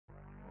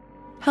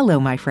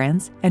Hello, my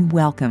friends, and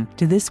welcome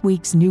to this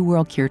week's New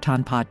World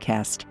Kirtan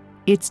podcast.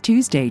 It's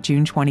Tuesday,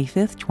 June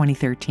 25th,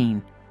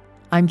 2013.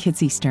 I'm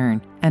Kitsy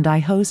Stern, and I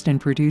host and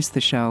produce the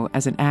show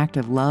as an act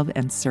of love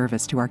and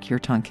service to our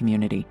Kirtan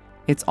community.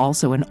 It's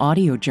also an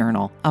audio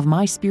journal of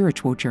my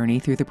spiritual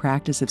journey through the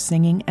practice of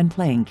singing and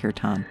playing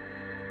Kirtan.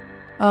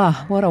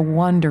 What a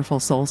wonderful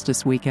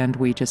solstice weekend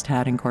we just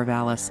had in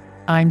Corvallis.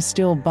 I'm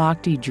still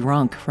bhakti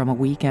drunk from a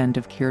weekend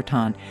of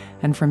Kirtan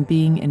and from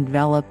being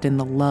enveloped in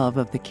the love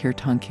of the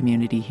Kirtan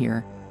community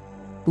here.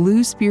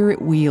 Blue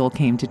Spirit Wheel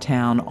came to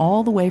town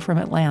all the way from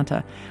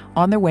Atlanta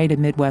on their way to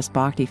Midwest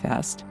Bhakti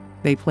Fest.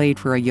 They played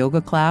for a yoga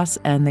class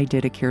and they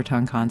did a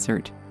Kirtan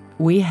concert.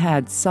 We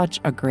had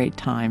such a great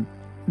time.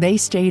 They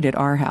stayed at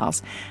our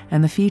house,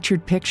 and the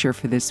featured picture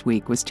for this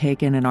week was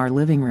taken in our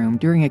living room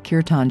during a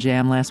Kirtan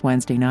jam last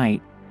Wednesday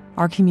night.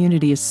 Our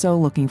community is so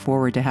looking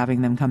forward to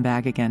having them come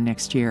back again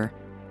next year.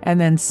 And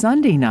then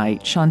Sunday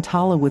night,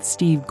 Shantala with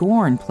Steve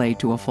Gorn played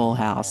to a full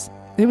house.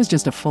 It was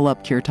just a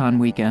full-up Kirtan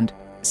weekend.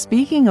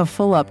 Speaking of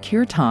full-up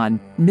Kirtan,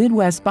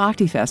 Midwest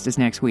Bhakti Fest is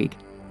next week.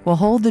 We'll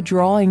hold the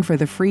drawing for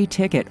the free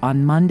ticket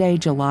on Monday,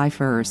 July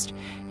 1st.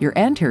 You're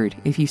entered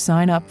if you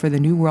sign up for the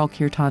New World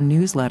Kirtan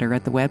newsletter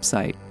at the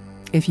website.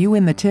 If you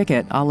win the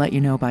ticket, I'll let you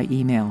know by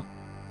email.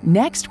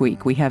 Next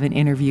week, we have an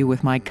interview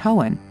with Mike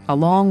Cohen.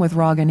 Along with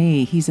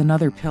Ragini, he's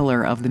another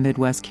pillar of the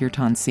Midwest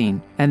Kirtan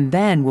scene. And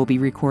then we'll be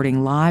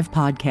recording live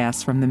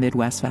podcasts from the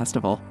Midwest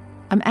Festival.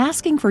 I'm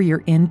asking for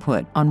your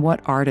input on what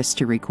artists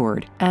to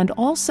record, and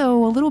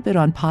also a little bit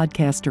on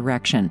podcast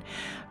direction.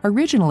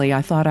 Originally,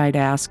 I thought I'd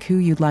ask who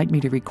you'd like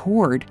me to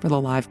record for the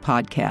live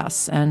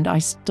podcasts, and I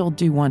still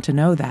do want to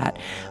know that.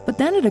 But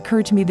then it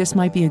occurred to me this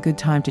might be a good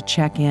time to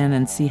check in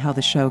and see how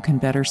the show can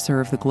better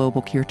serve the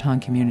global Kirtan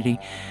community,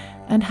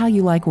 and how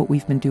you like what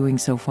we've been doing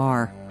so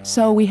far.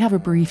 So we have a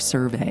brief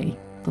survey.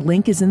 The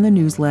link is in the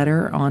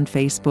newsletter, on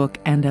Facebook,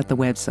 and at the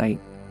website.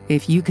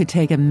 If you could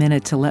take a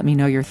minute to let me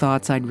know your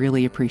thoughts, I'd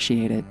really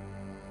appreciate it.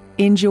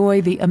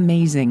 Enjoy the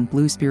amazing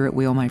Blue Spirit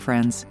Wheel, my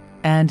friends.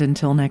 And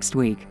until next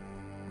week,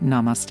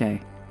 namaste.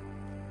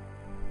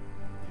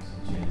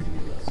 Chanting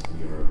with us.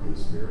 We are Blue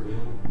Spirit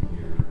Wheel.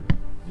 We're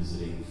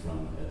visiting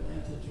from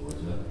Atlanta,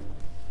 Georgia.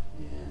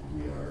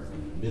 And we are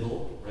in the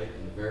middle, right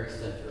in the very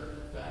center,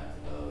 in fact,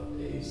 of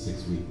a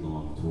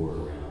 6-week-long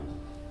tour around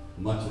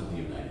much of the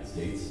United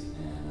States.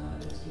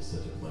 And it's just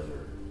such a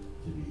pleasure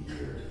to be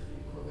here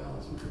in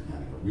Corvallis. We've been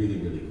having a really,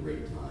 really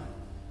great time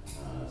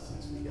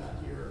since we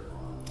got here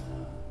on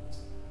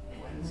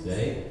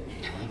Wednesday.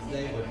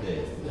 Wednesday? What day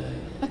is today?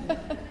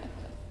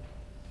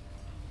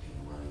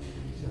 Running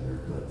into each other,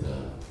 but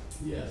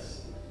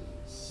yes.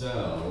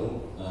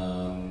 So,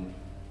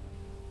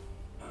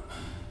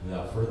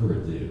 without further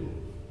ado,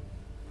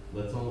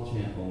 let's all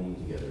chant Om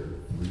together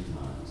 3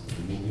 times.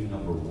 And we'll do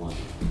number 1 on the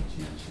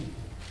chant sheet.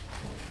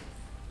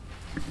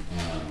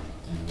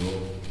 And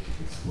we'll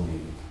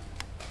explain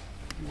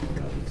more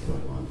about what's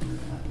going on here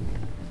after.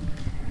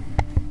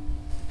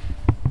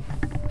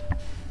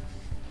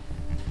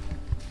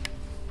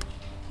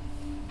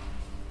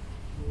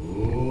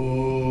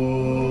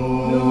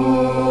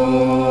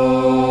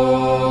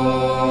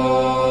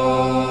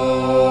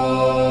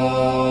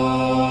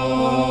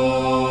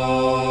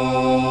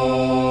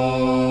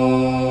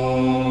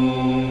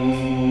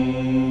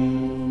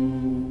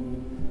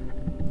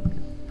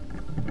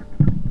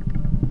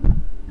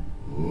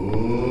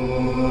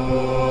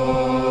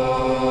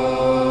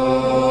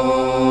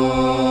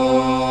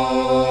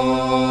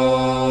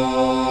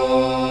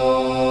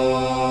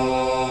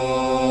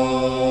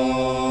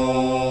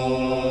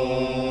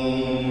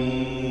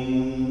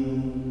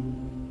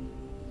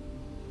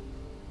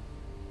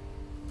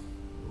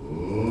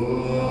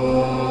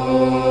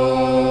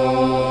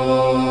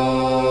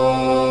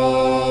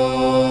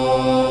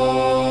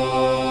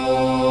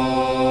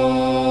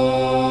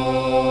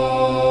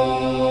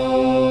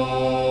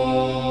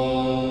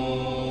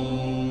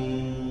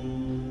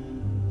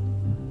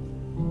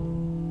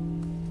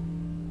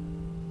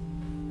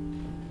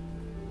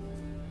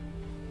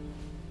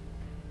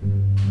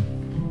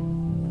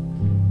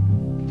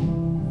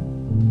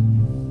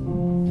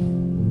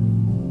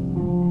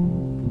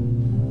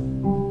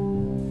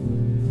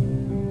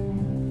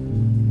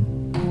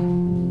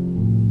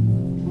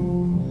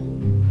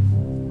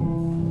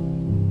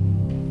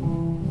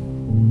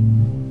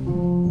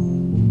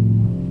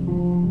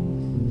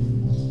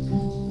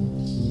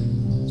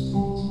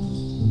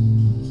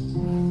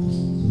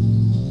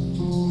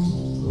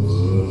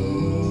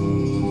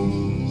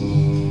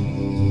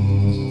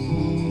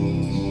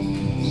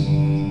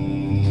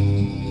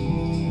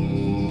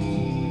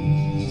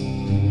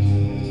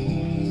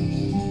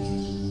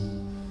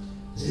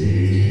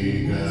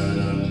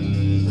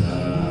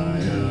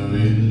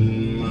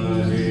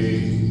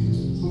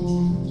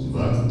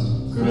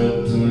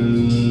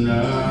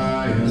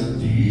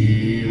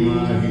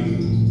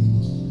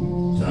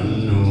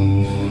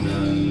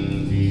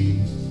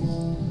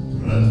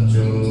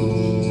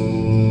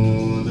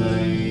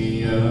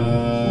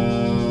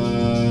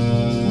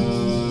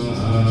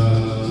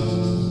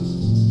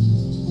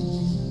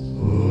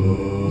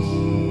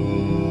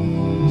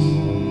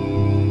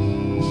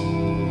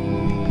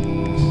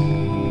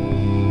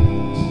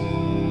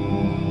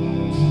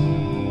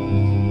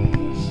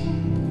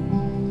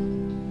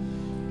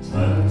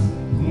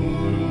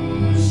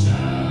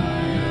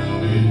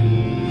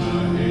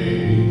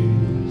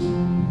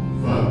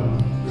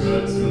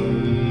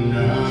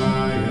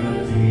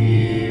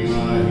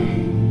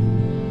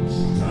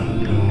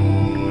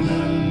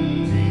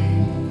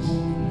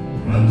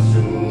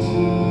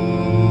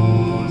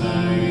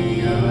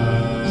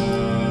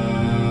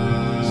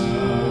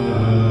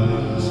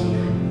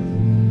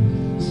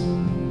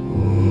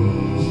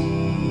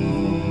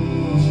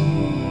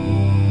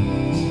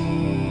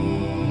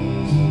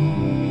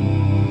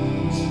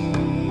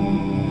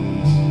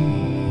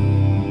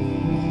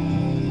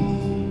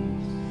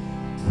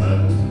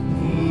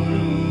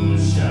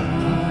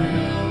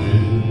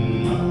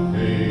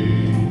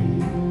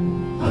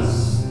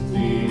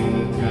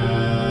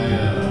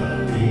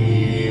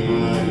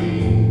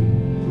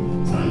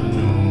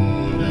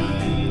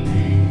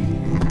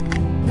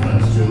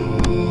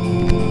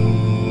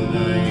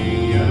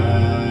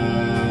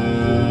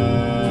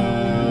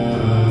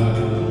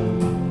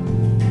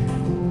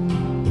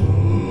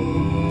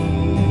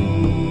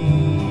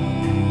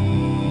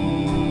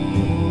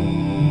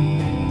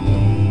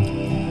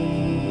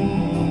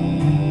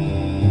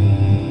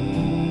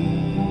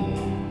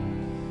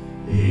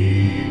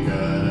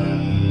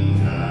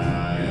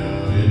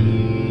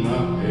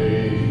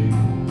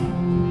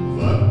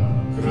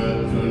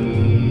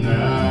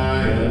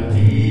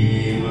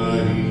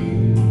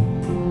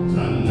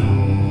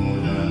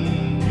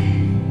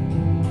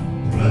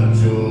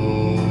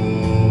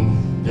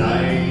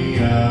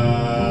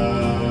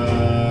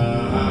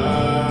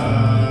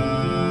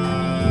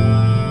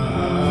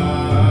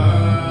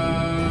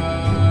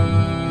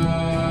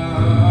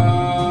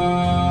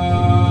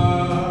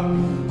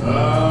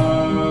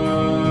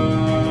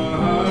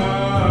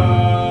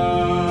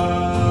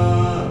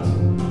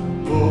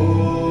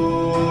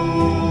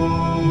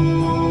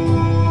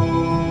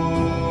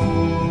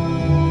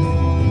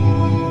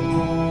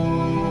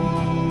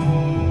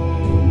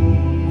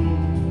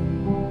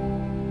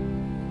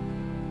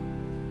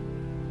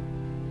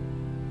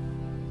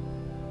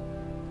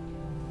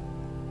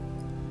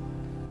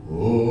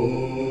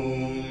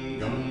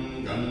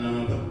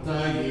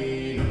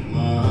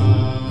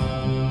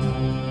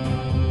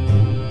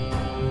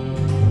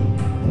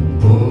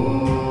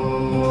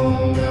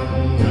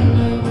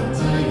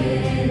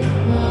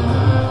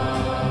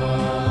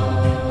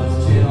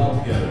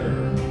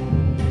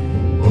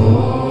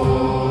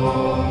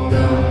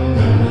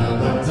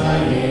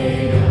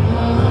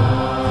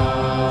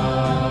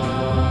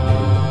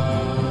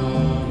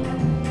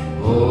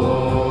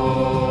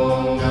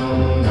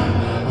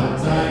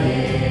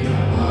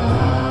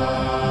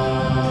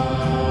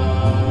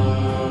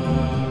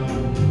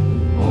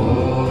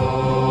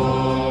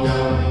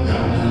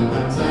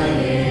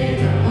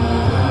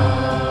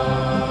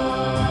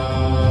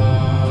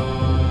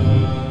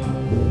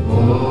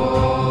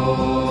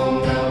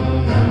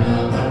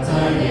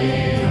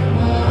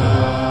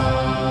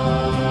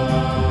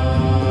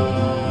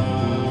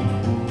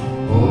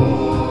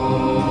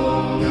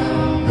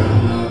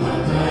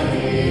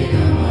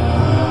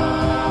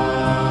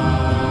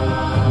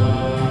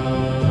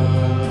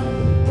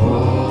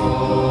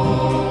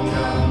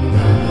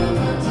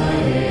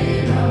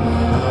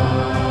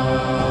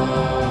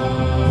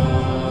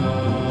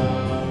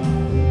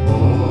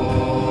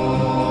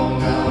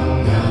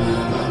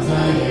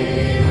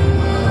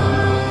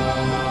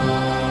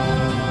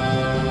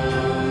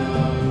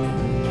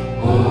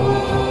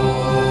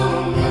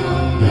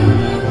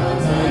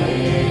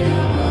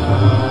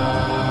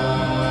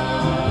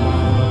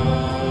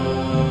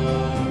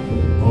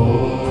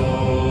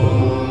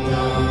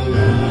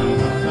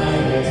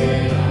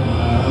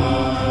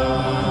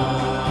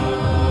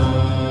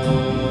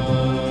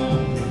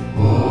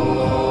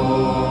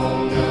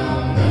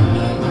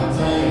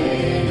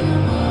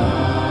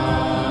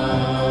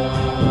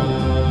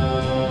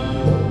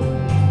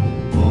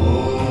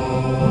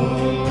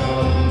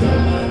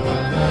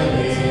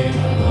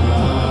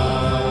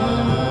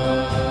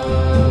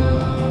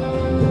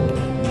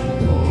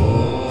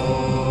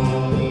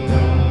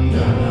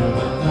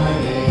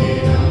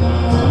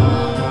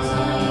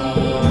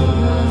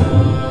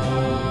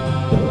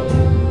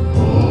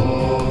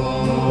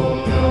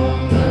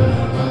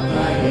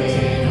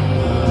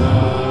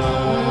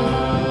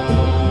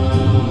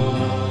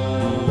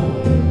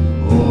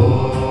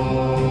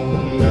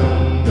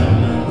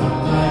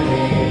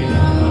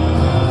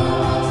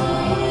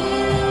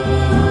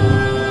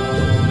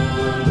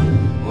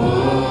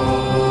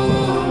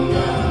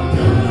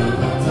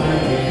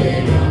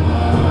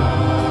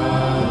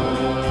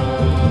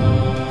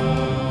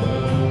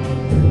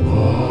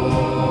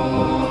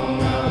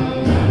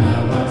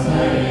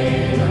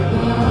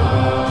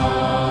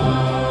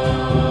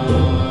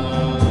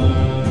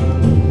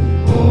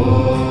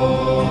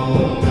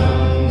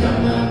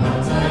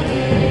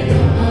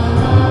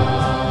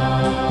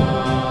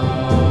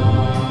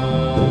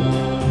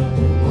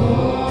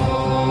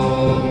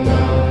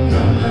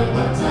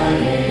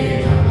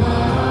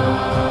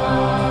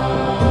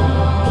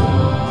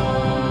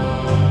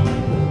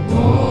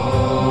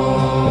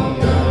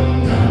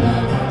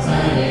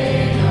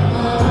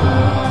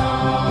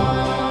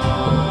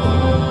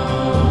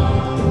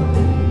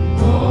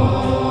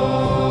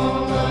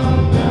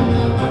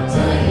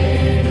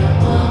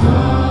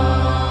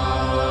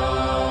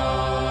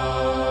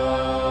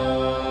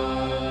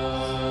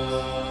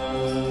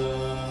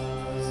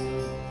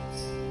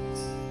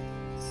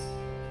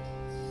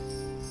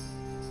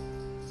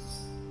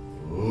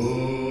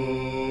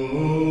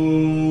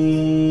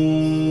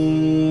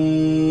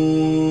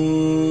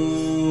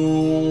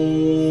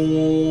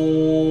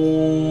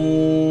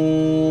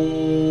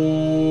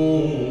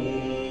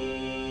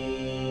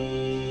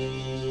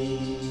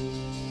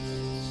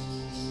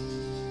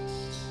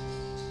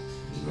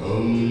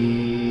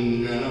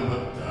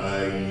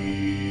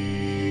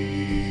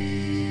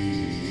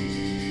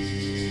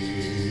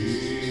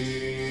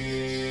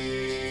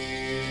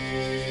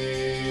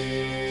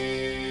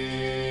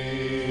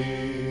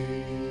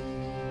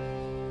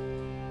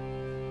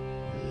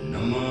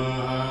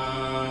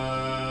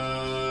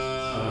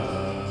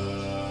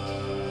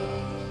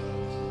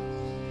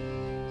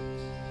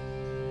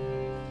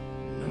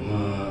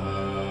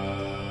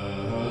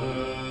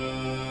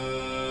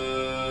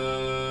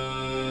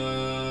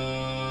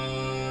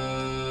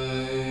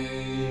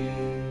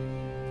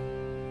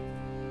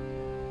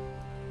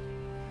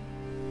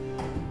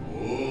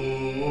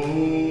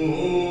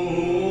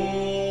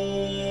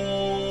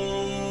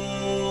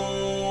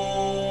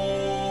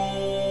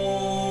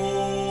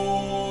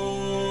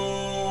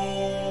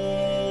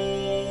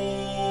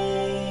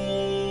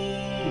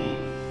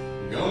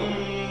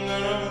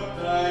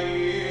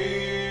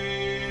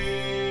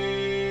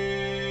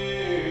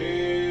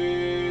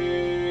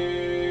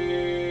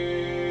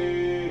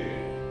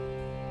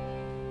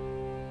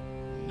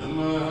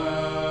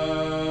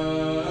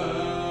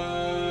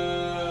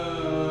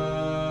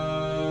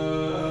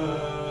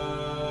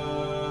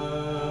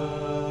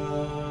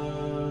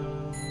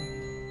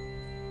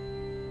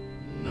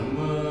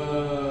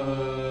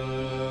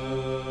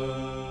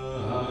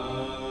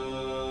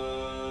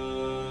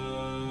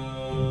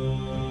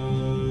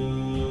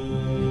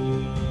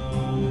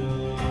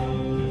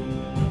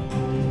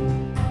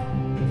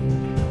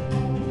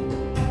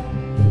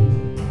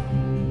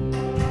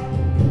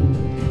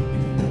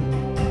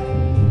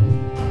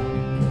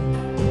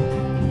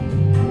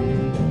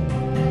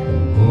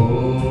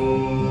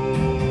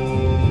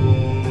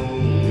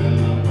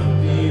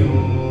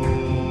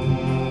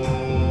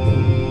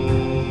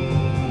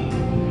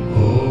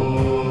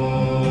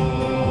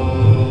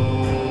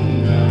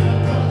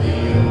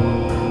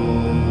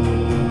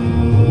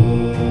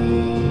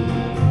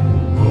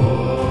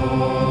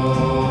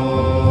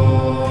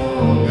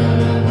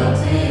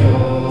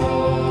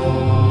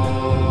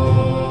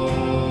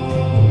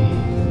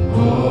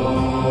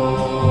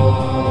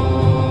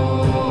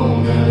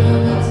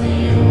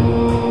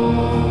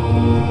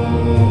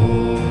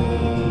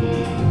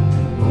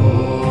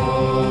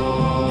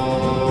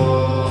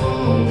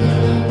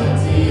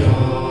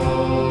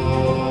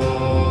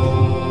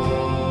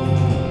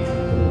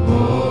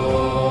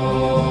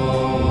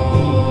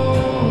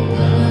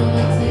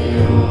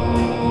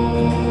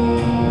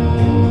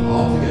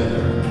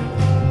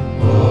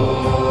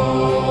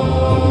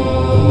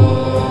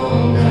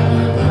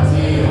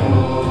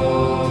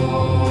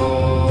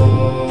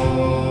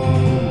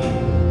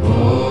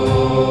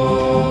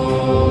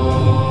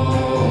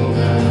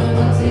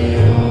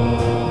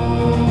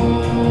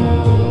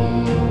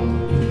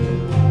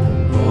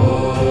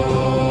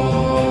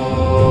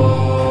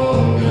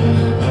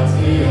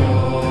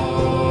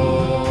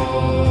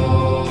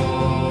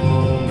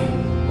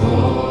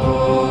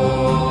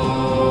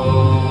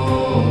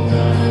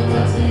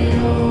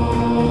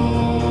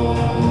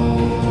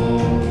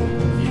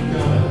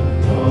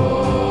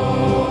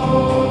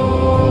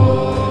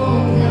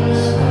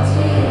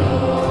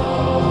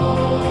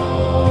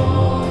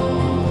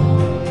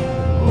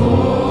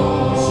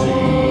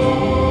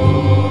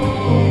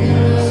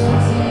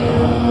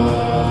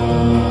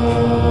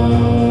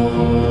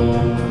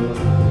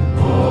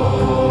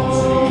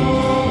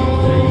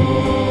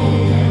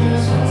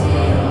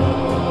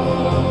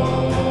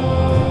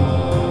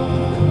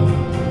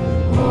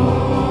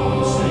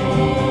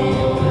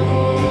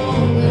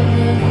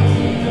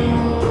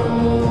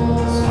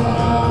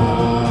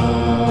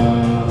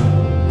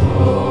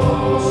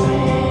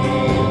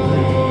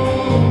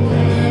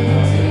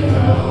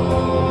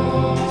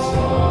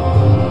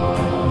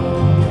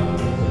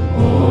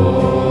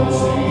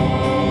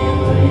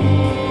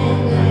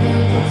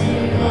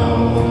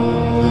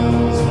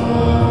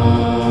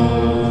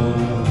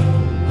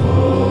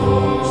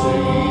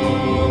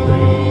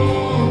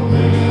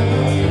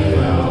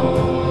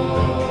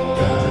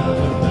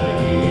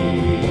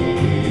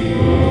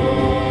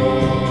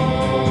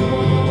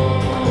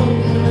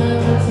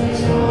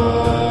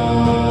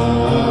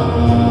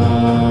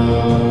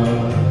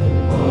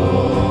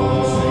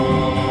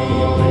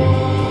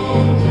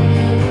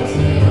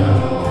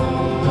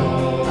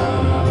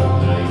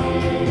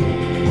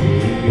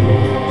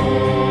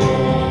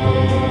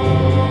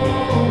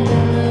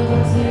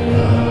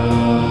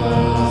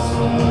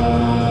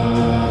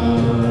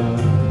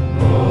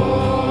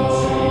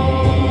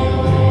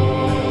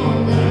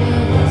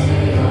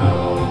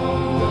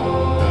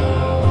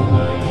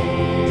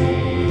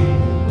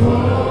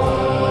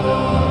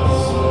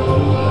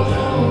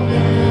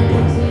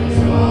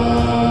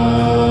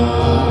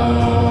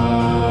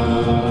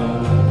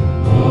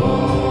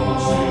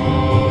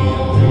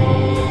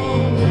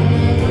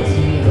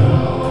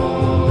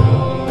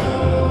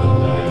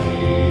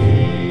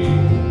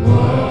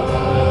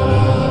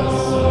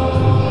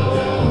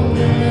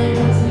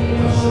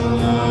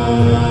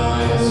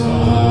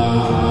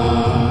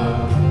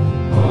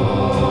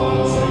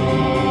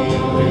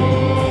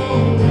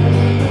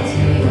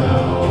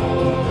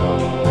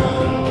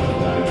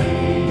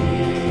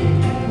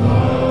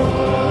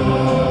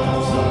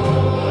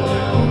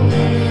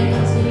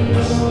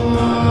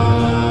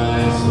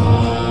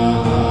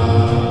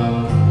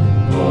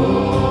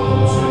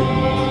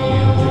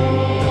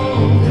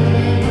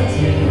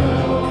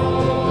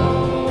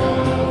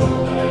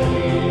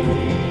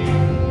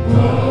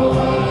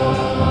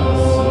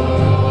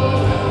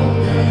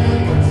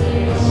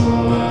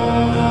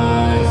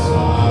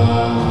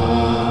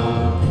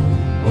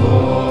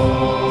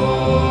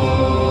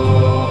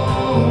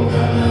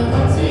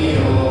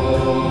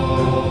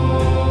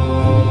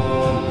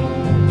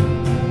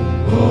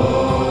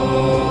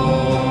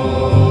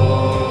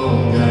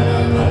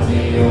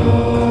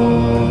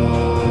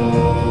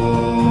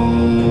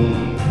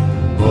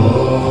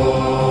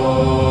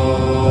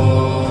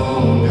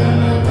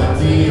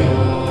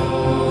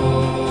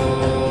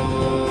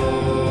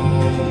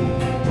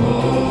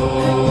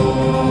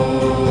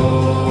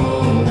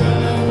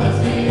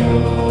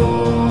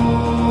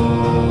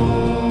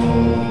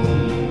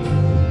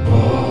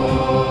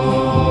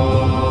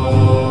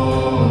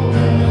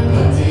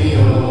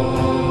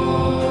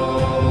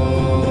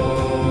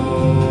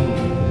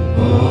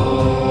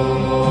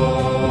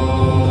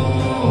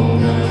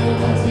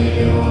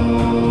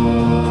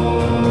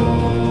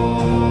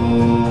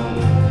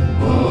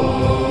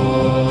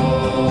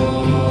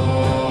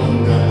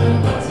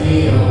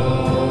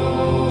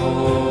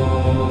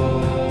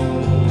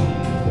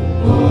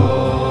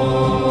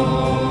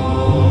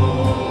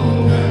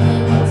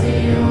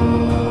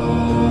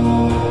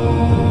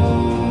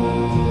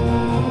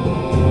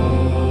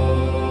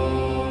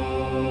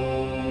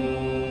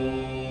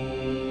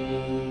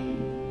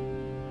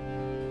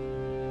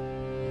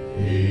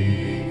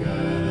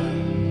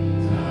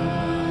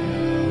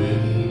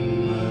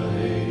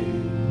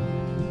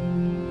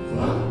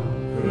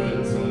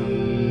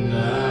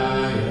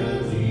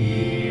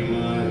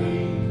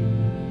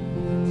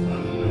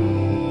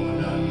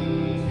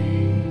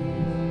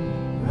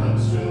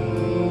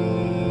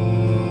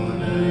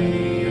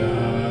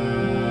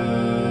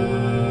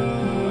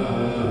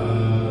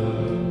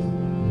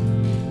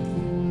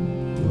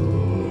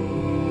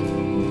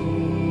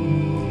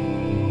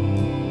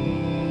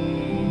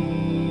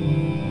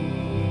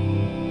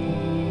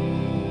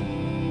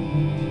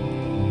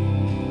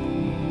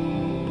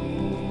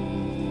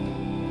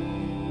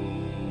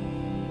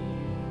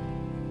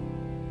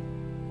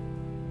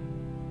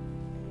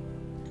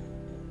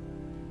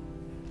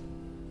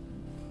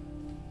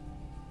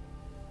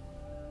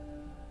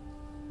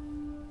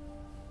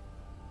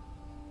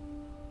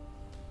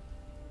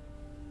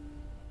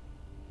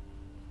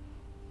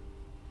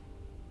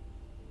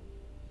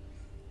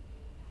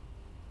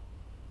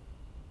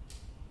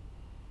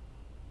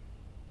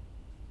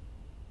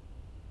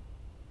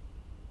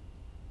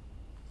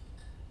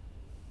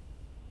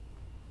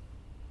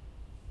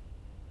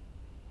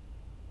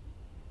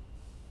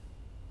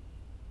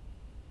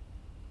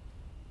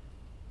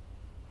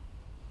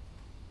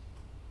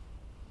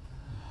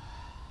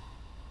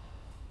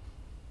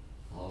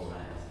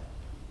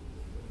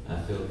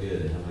 I feel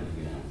good. How about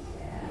you guys?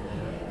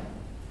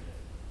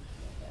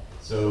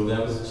 So that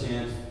was a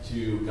chant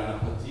to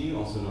Ganapati,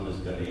 also known as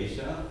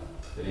Ganesha.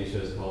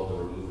 Ganesha is called the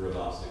remover of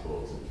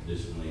obstacles, and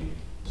traditionally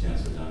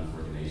chants are done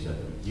for Ganesha at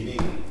the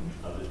beginning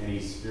of any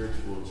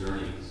spiritual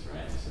journeys,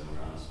 right? So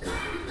we're on a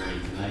spiritual journey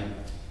tonight,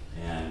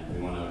 and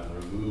we want to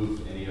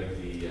remove any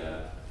of the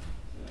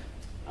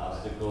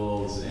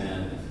obstacles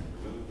and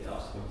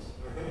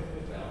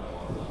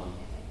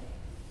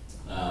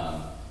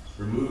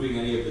removing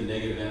any of the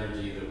negative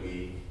energy that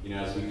we,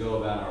 as we go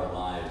about our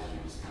lives, we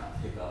just kind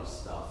of pick up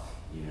stuff.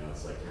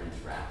 It's like you're in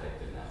traffic,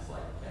 and that's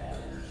like bad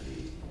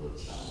energy. Well,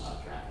 it's not a lot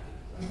of traffic.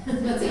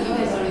 That's what you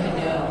guys don't even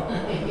know.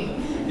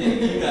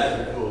 You guys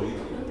are cool.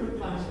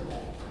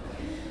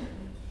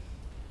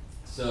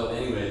 So,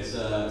 anyways,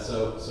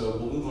 so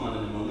we'll move on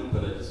in a moment,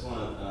 but I just want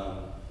to,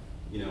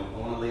 I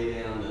want to lay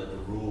down the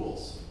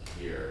rules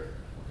here.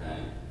 Okay.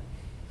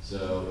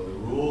 So the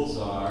rules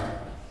are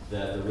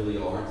that there really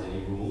aren't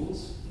any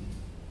rules.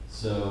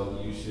 So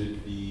you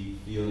should be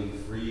feeling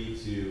free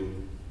to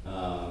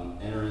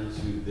enter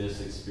into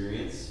this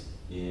experience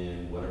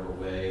in whatever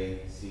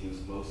way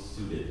seems most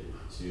suited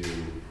to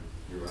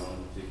your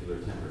own particular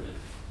temperament.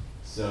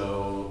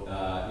 So,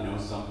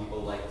 some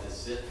people like to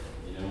sit,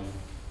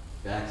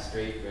 back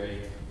straight,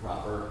 very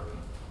proper,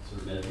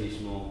 sort of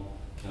meditational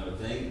kind of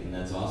thing, and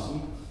that's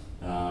awesome.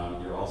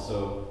 You're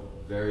also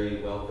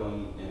very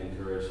welcome and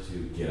encouraged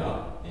to get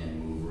up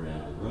and move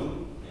around the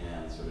room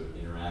and sort of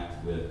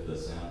interact with the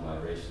sound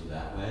vibration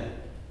that way.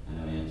 I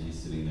know Angie's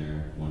sitting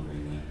there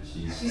wondering when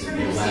she's going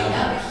to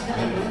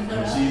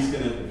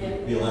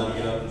be allowed to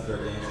get up and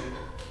start dancing.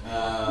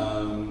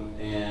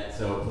 And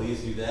so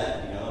please do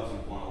that. If you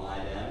want to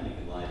lie down, you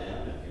can lie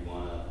down. If you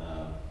want to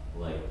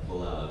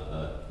pull out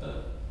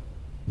a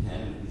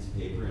pen and a piece of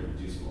paper and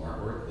do some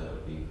artwork, that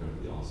would be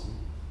incredibly awesome.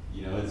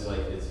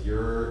 It's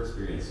your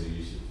experience, so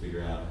you should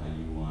figure out how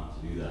you want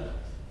to do that.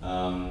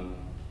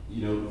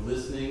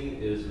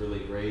 Listening is really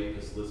great.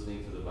 Just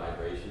listening to the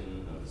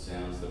vibration of the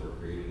sounds that we're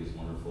creating is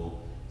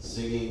wonderful.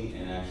 Singing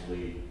and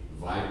actually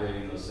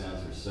vibrating those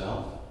sounds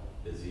yourself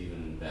is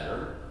even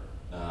better.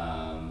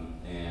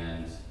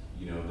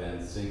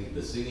 Then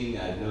the singing,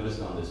 I've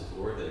noticed on this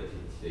tour that it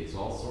takes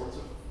all sorts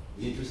of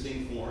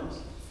interesting forms.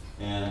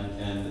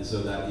 And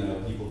so that,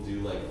 people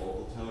do like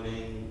vocal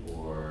toning,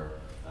 or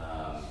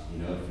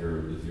if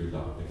you're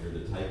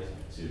the type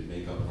to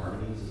make up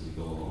harmonies as you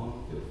go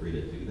along, feel free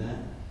to do that.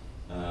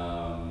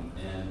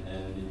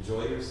 And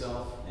enjoy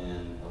yourself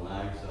and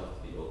allow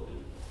yourself to be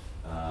open.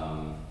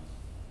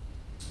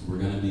 We're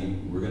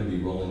going to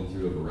be rolling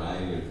through a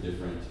variety of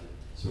different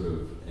sort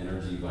of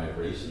energy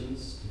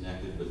vibrations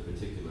connected with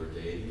particular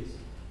deities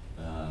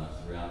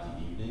throughout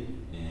the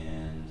evening.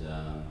 And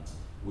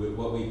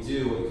what we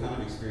kind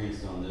of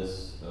experienced on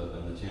this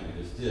on the chant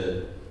we just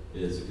did,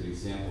 is a good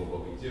example of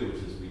what we do,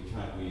 which is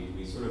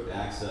we sort of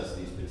access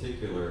these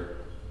particular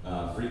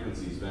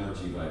frequencies of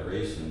energy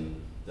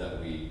vibration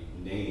that we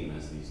name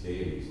as these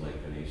deities,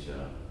 like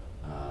Ganesha,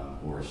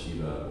 or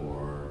Shiva,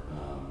 or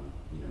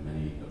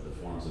many of the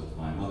forms of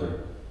Divine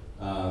Mother.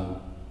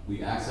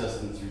 We access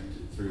them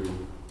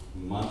through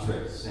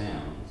mantric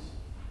sounds,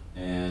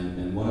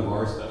 and one of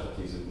our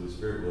specialties in Blue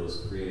Spirit Wheel is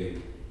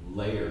creating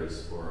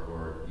layers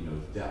or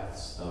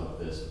depths of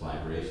this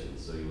vibration.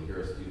 So you'll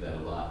hear us do that a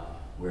lot,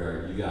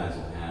 where you guys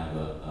will have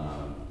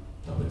a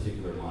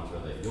particular mantra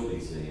that you'll be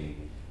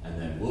singing, and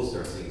then we'll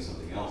start singing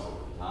something else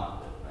over the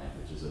top of it, right?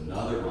 Which is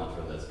another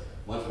mantra that's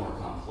much more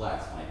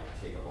complex, might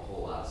take up a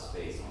whole lot of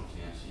space on a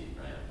chant sheet,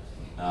 right?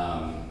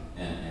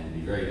 And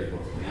be very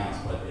difficult to pronounce,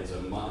 but it's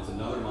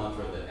another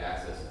mantra that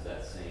accesses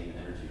that same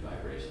energy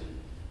vibration,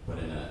 but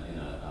in an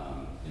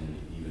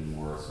even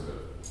more sort of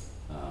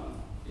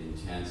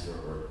intense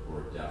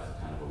or depth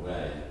kind of a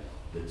way.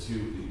 The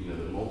two,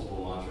 the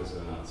multiple mantras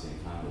going on at the same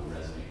time will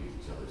resonate with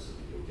each other, so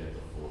that you'll get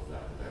the full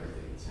effect of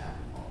everything that's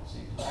happening all at the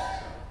same time.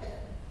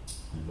 So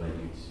I invite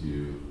you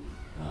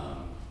to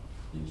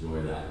enjoy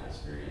that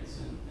experience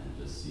and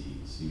just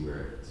see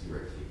where it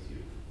takes you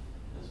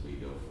as we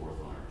go forth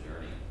on our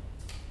journey.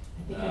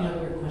 I think I know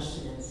what your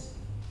question is.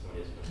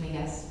 Can I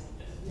guess?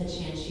 Yes. The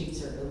chant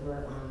sheets are over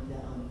on the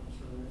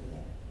floor over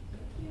there.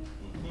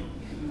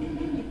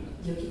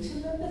 Looking to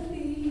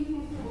empathy.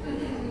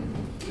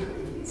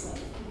 It's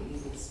like the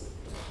easiest.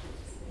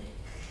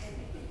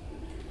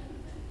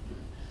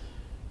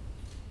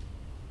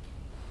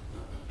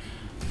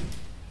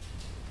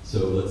 So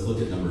let's look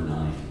at number 9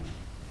 on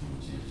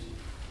the chant sheet.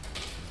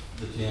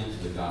 The chant to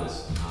the goddess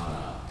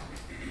Tara.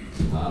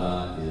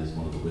 Tara is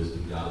one of the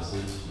wisdom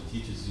goddesses. She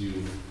teaches you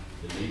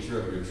the nature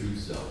of your true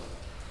self.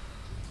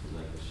 I'd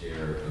like to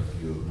share a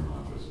few of her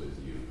mantras with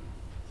you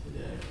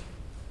today.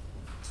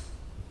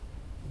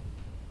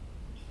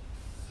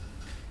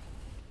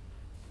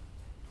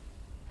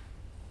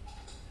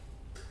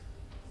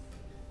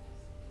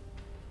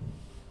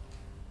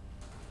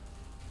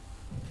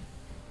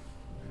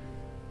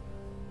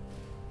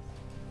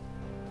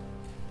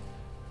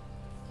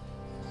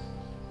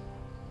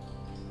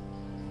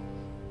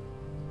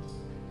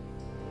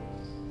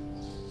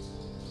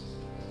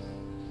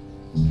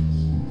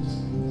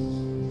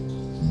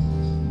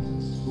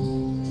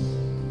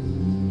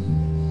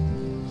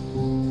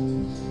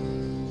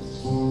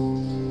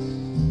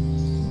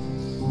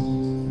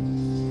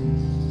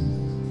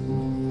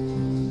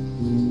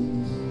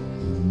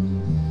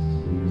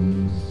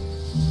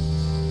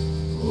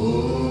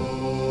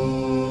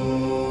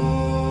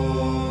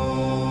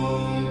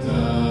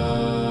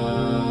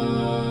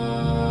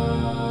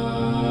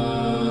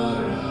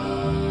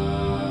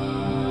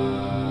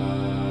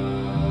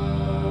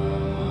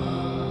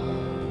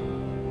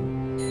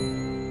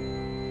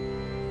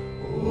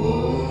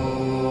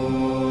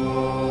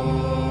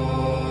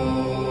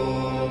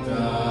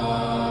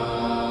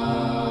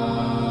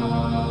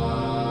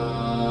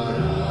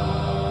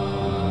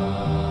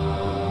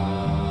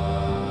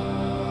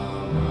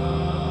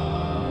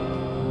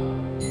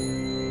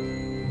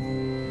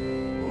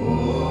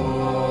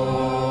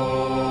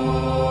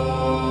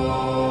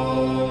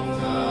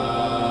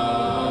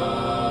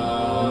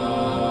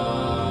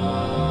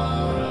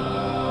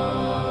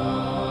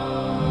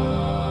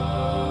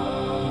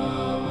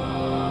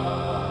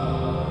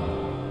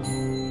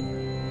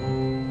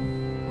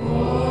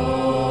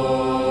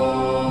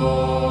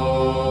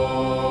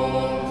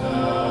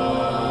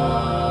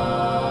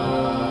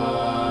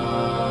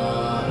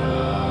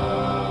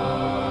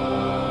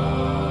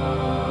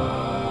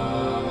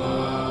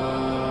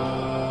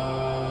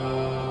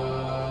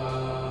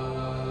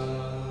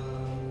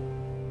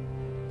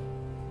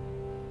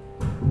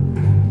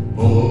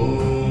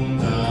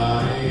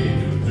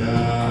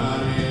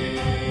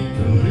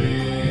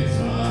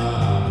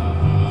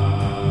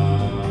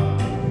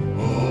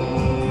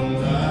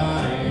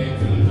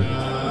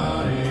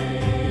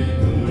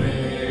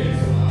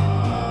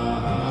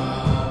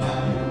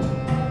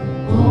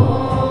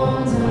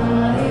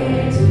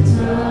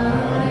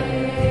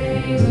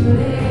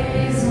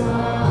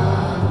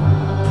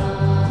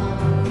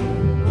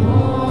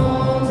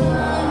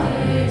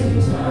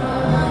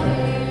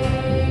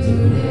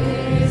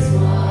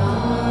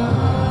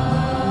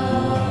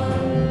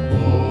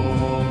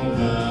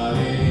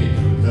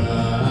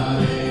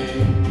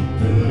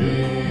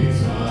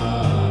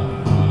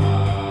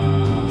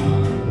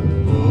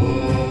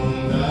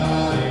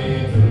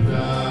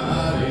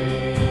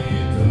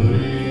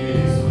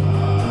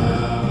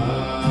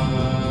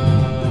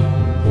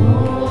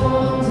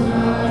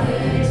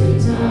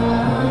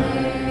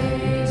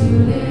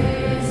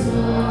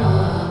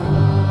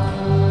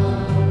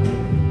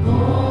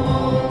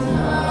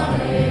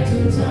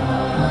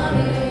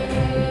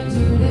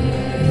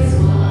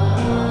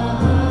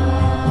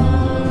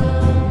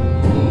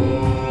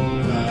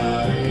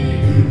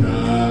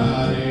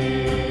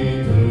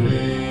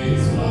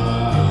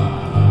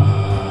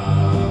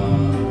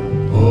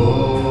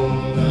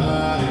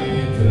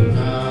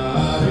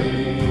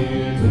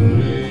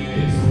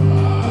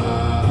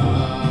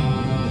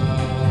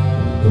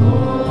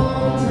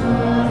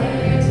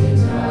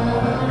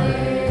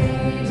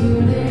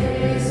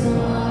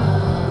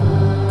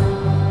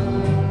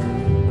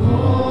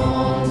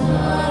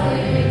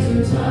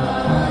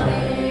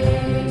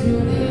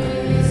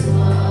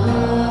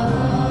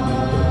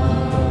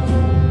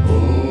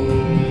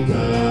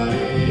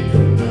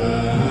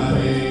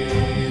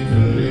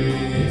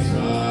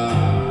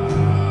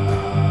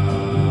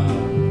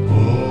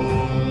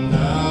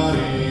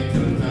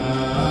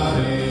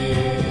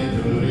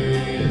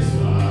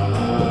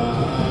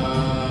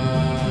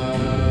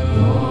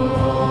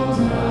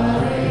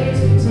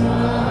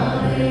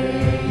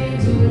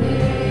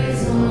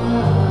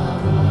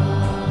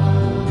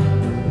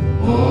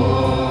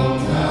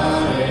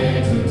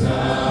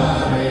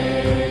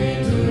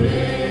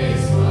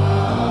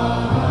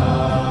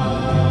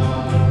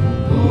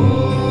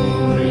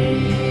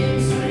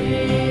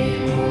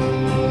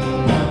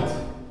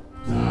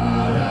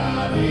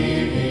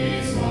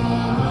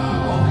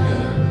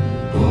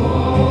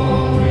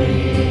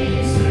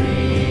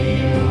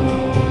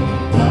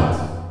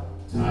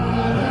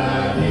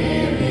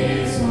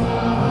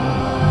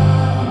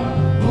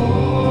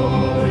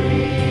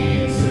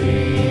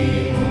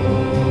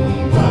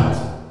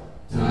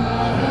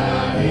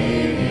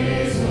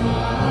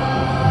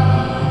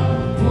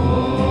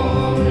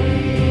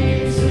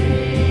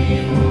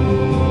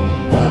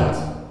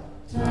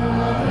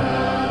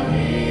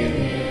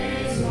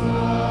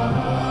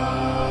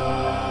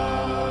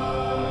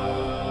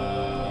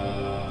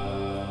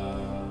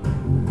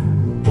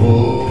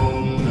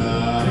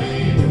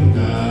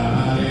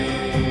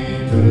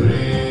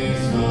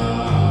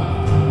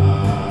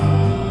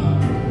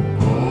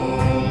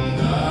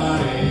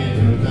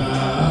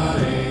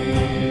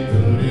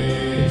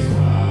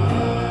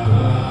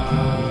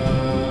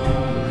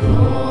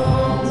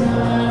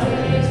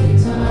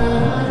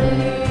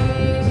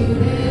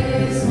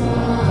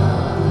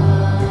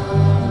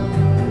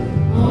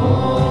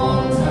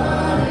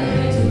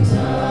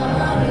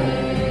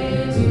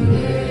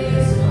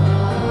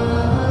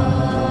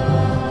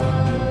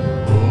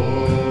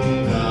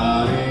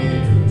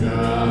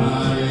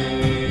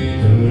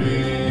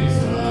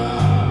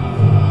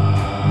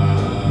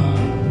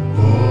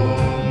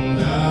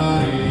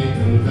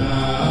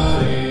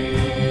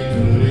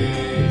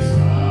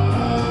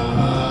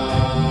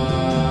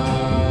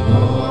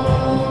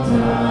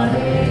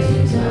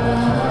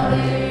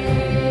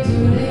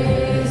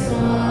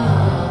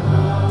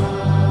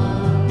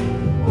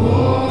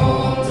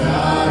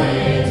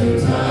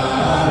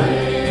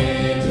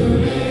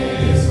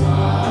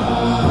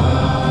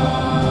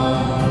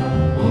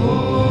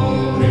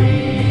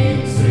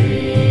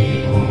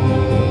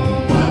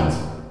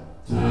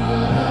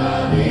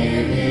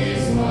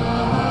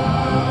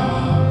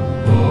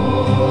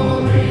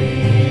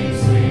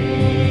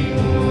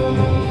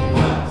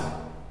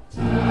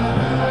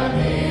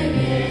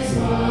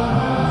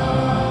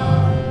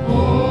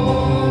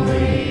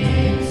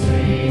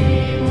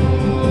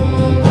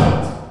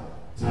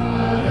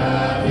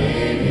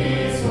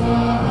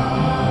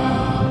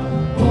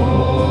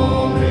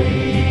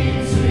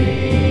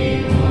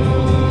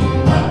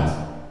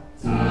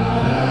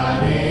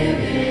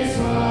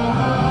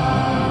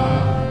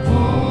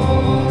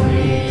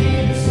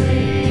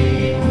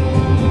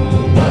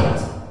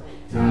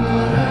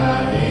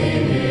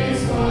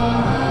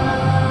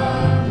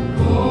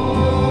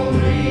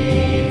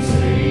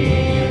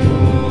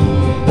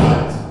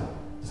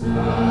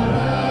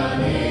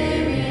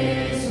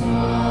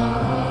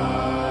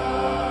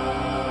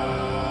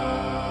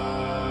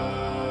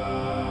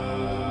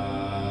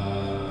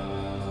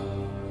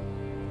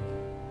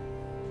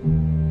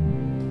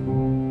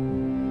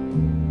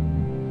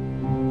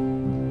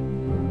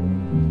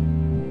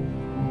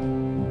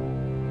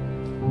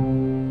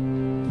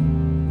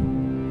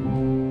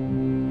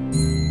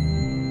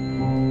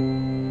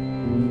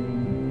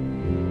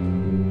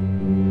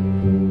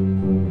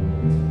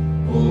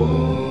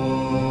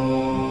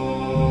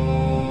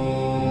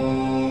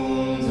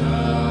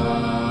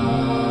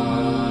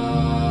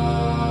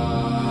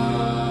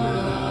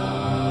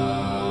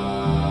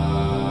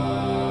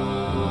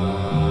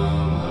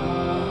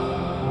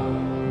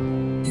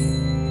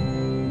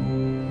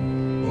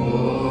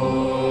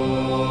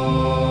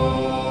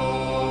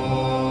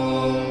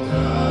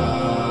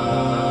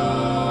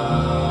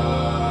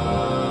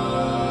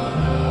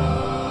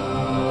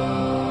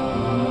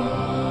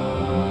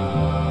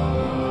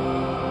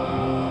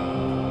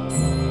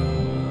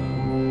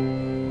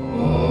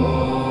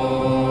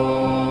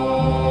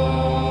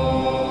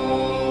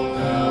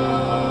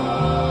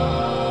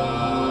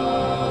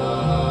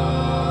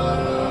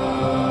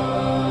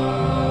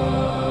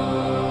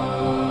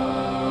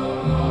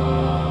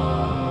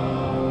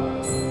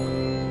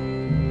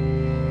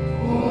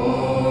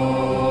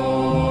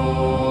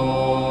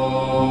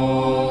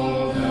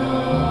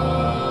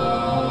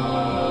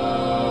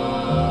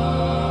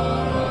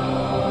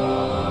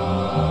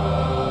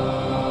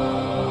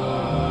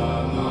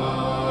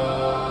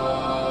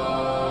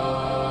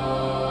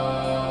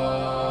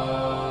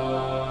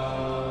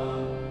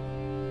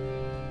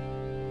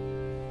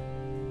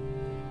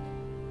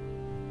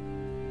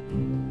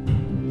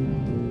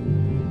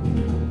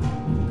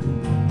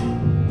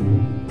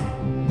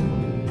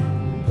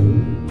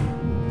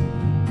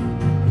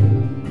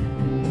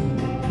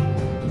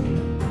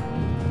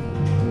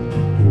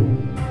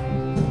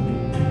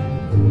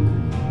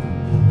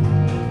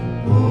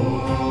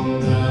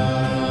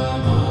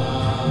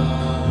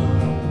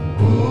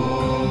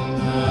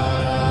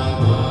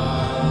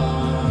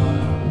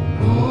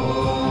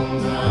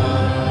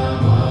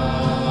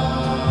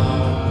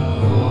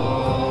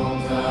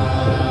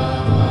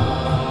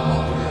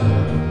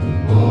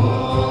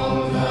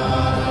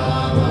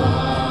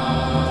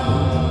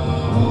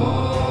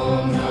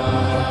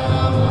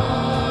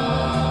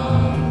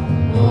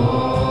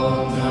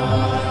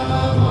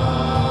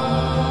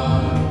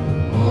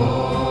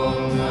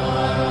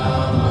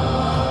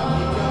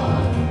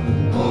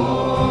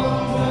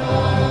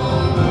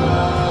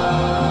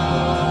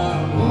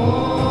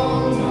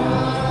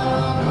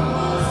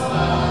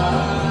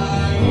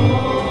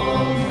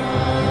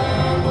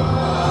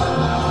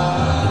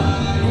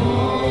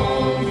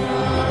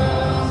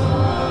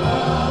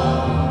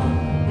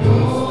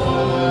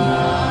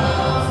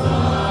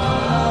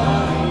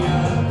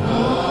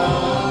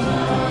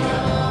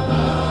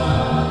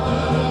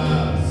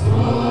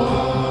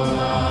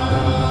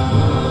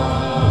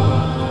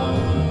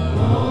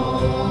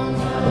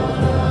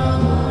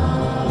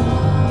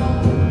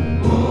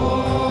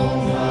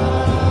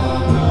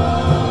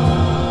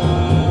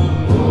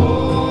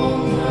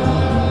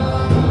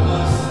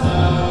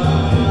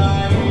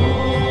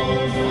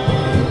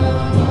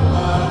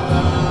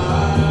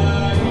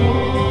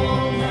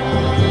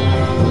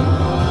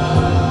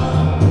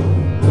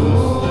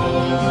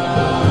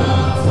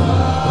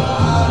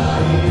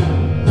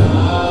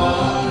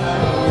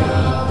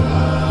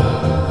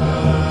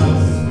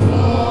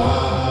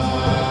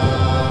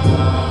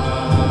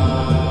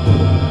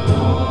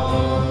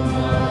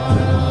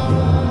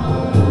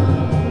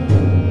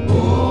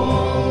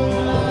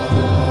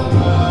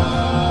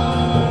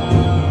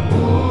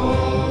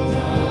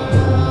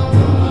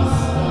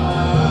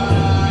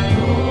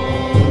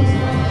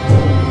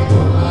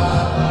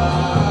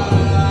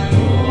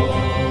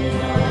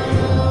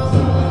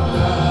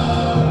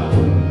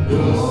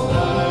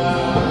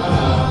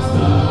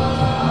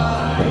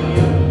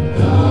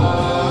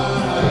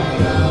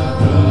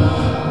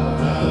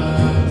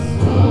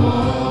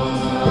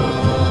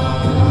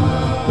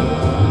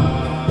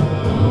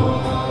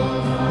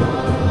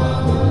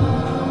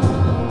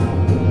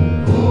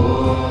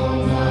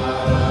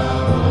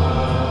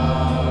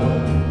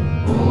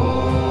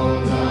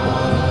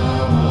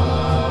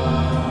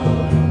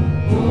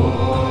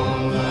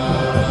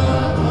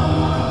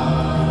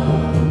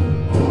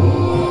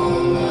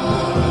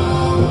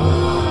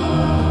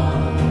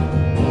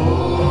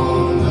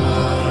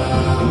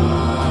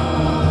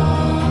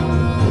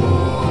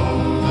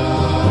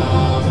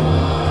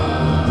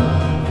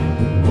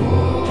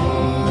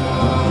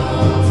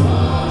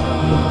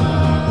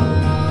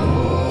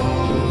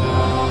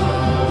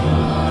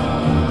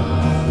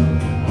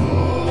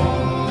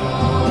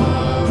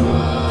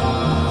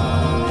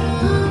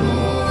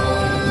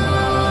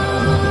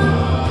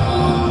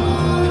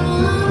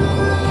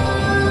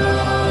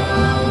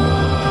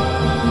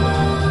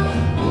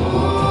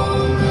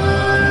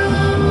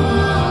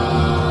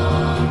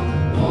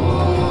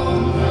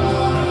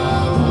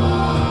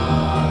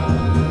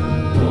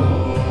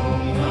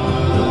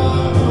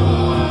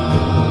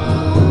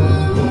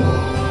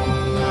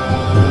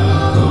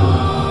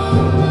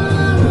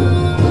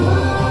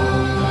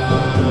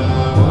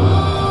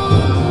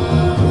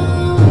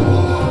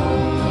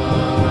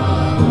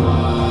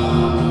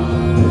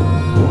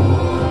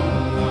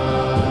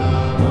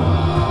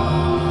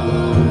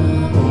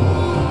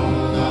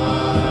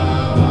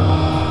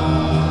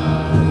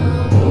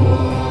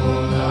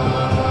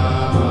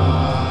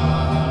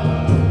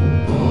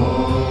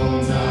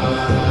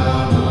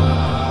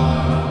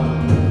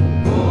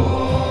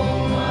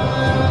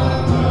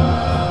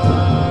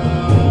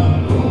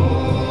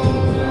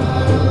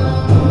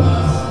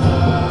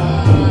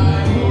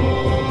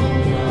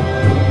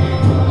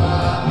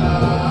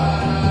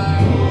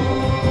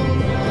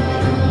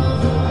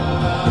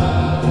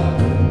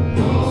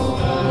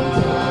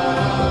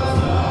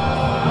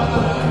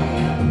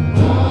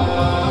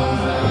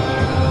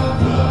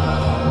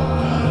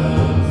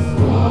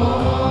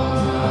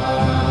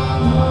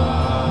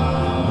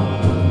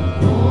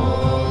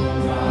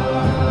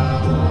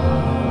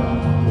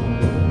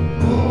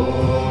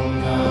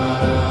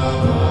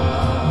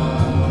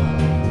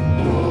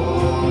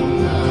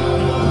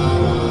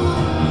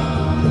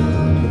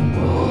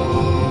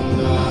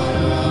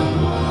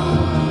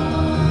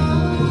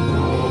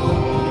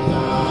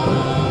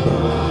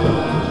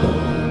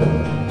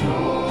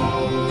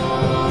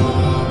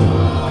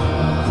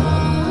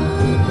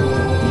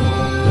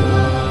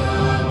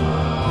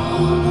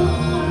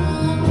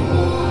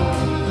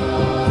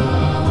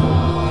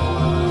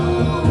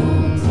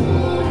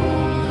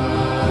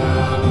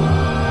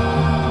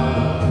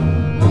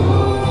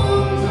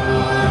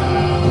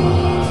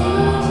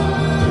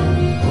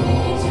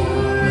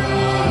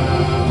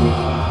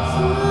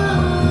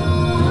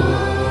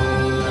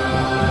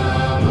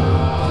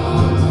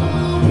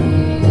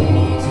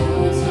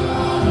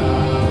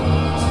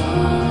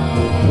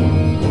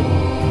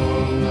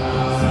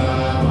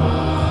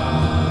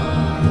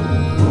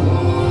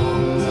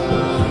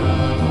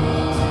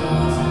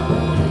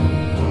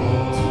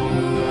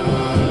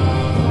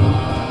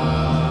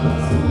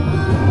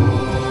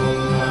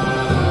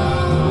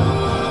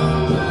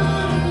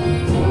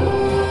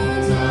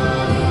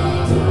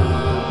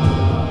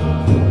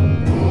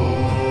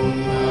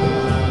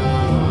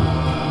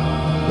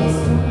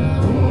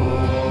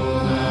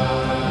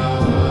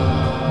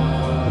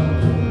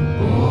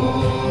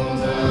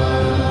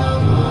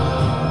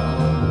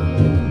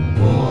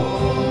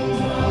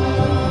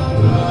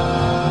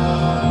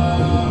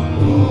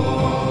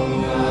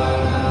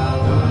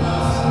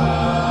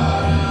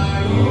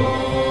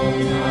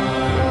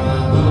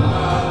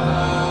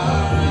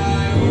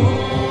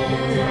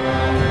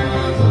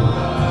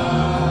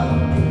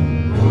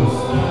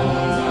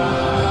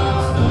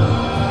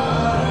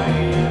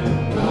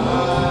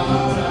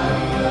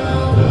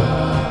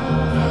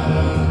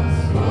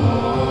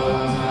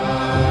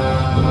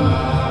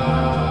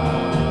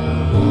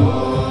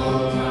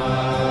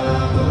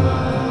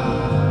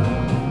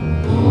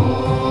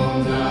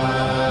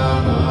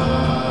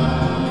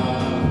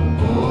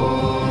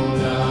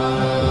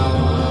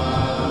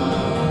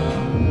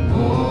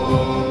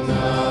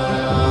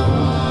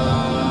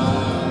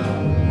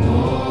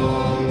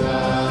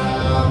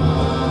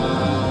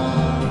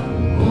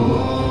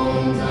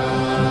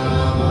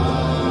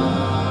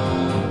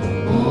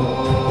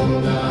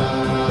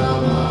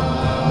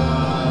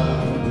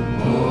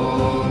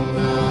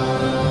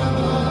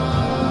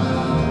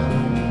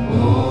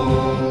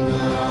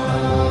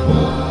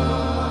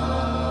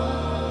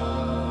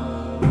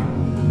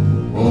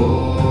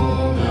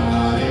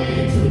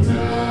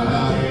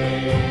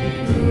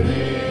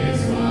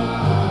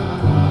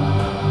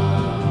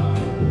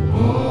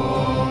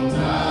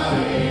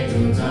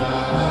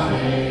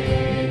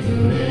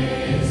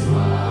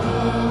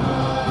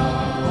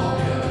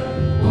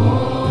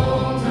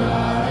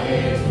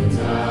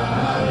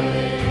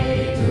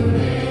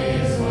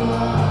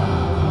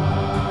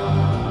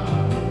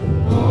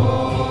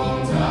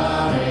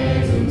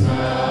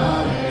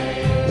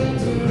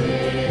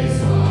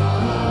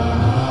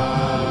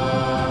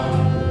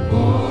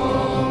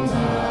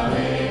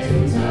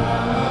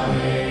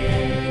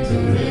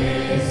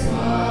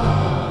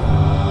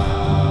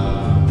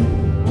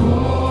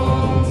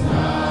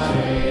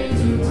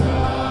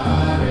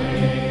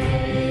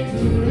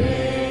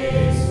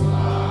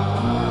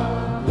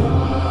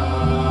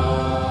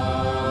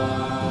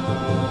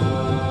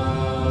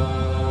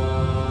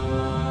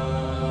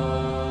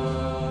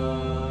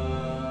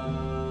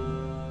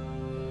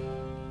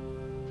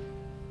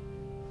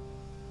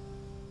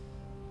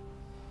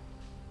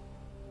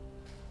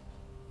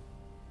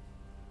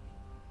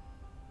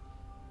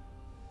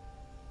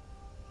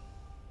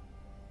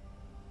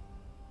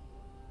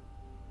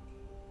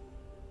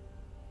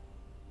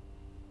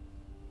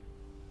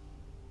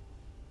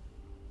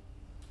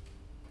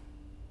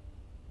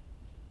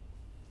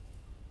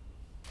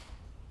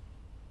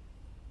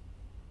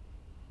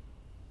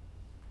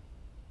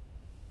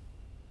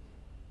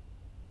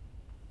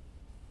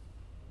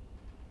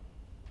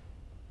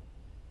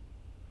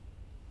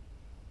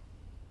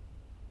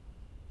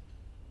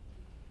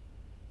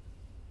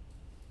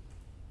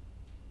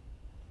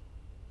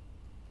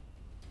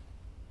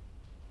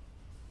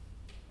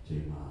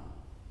 J-Ma.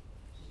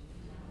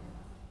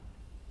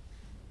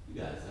 You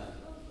guys sound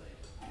lovely.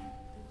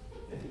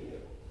 Good you.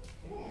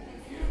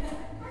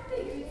 Aren't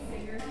they good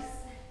singers?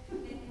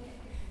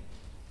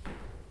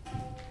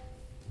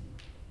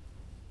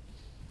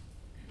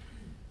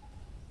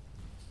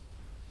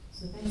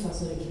 So thanks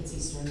also to Kitsy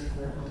Stern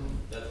for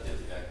That's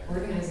good back.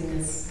 organizing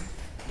this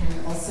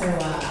and also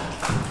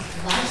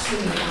live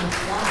streaming on the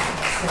fly.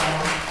 So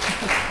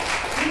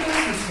who knows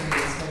who's hearing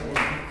this right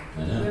now? I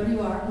know. Wherever you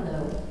are,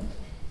 hello.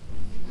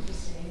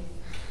 Namaste.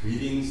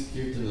 Greetings,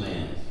 Kirtan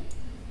land.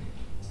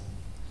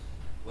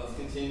 Let's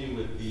continue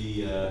with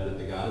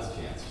the goddess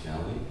chants,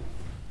 shall we?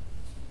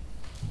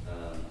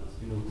 Let's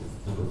do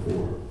number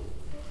 4.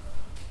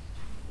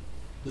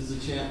 This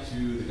is a chant to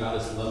the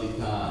goddess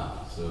Lalita.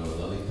 So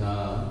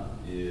Lalita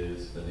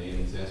is a name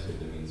in Sanskrit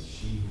that means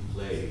she who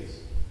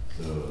plays.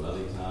 So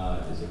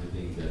Lalita is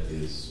everything that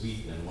is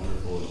sweet and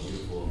wonderful and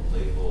beautiful and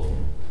playful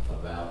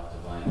about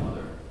Divine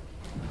Mother.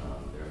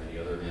 There are many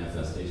other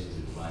manifestations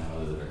of Divine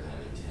Mother that are kind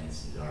of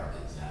intense and dark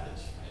and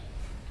savage,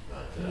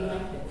 right?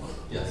 But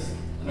yes,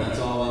 and that's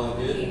all well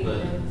and good,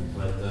 but we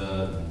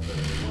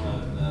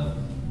want to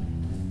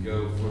go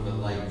for the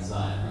light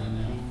side right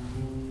now.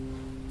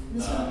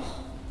 This one,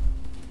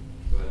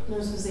 Go ahead. I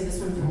was going to say this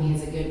one for me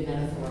is a good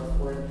metaphor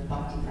for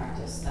bhakti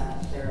practice,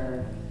 that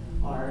there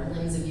are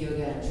limbs of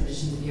yoga and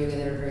traditions of yoga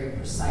that are very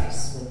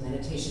precise with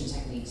meditation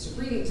techniques or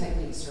breathing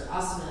techniques or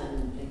asana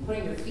and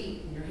putting your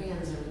feet and your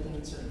hands and everything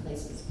in certain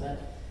places.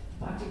 But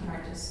bhakti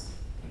practice,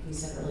 like we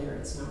said earlier,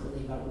 it's not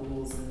really about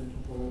rules and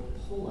a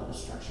whole lot of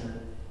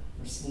structure.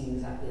 We're singing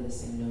exactly the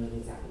same note at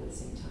exactly the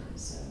same time.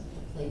 So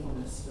the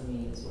playfulness for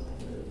me is what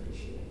I really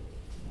appreciate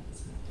about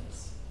this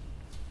practice.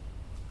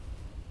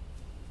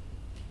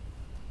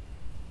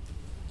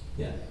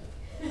 Yeah.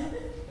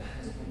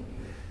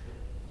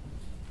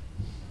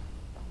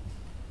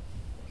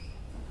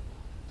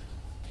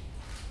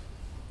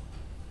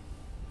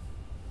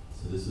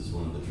 So this is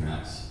one of the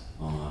tracks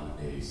on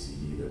a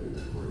CD that we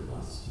recorded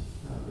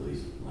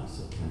released last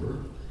September,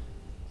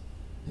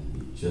 and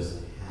we just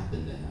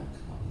happened to have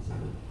copies of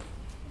it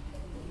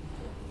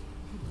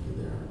over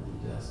there on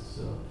the desk.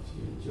 So if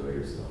you enjoy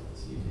yourself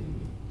this evening,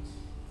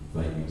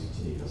 we invite you to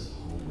take us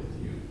home with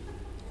you.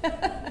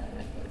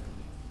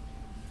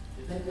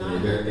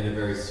 In a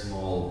very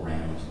small,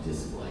 round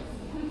disc-like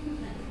form.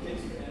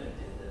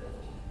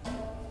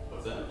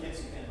 What's that?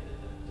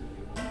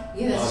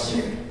 Yeah, that's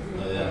Okay. true.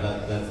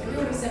 That's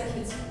Everyone except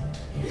kids.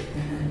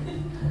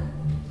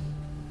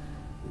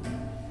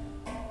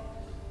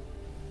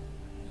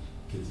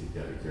 Kids, you've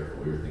got to be careful.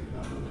 We were thinking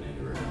about moving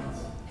into her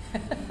house.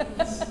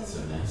 It's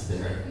so nice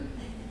there.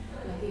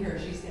 Like here,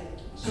 she's got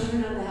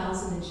children out of the house,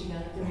 and then she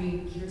got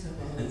 3 kirtan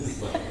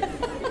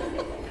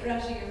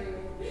crashing everywhere.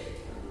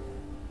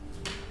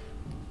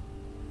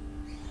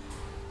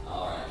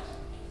 All right.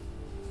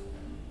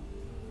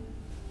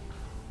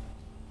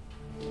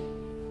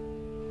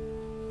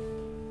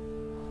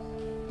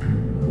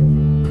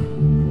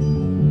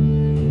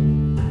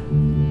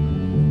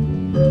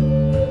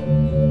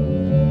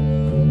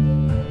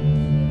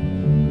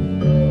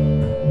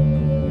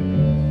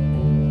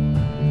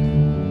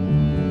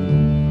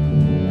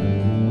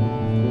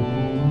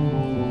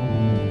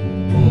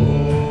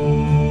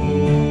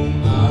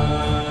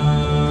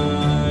 Om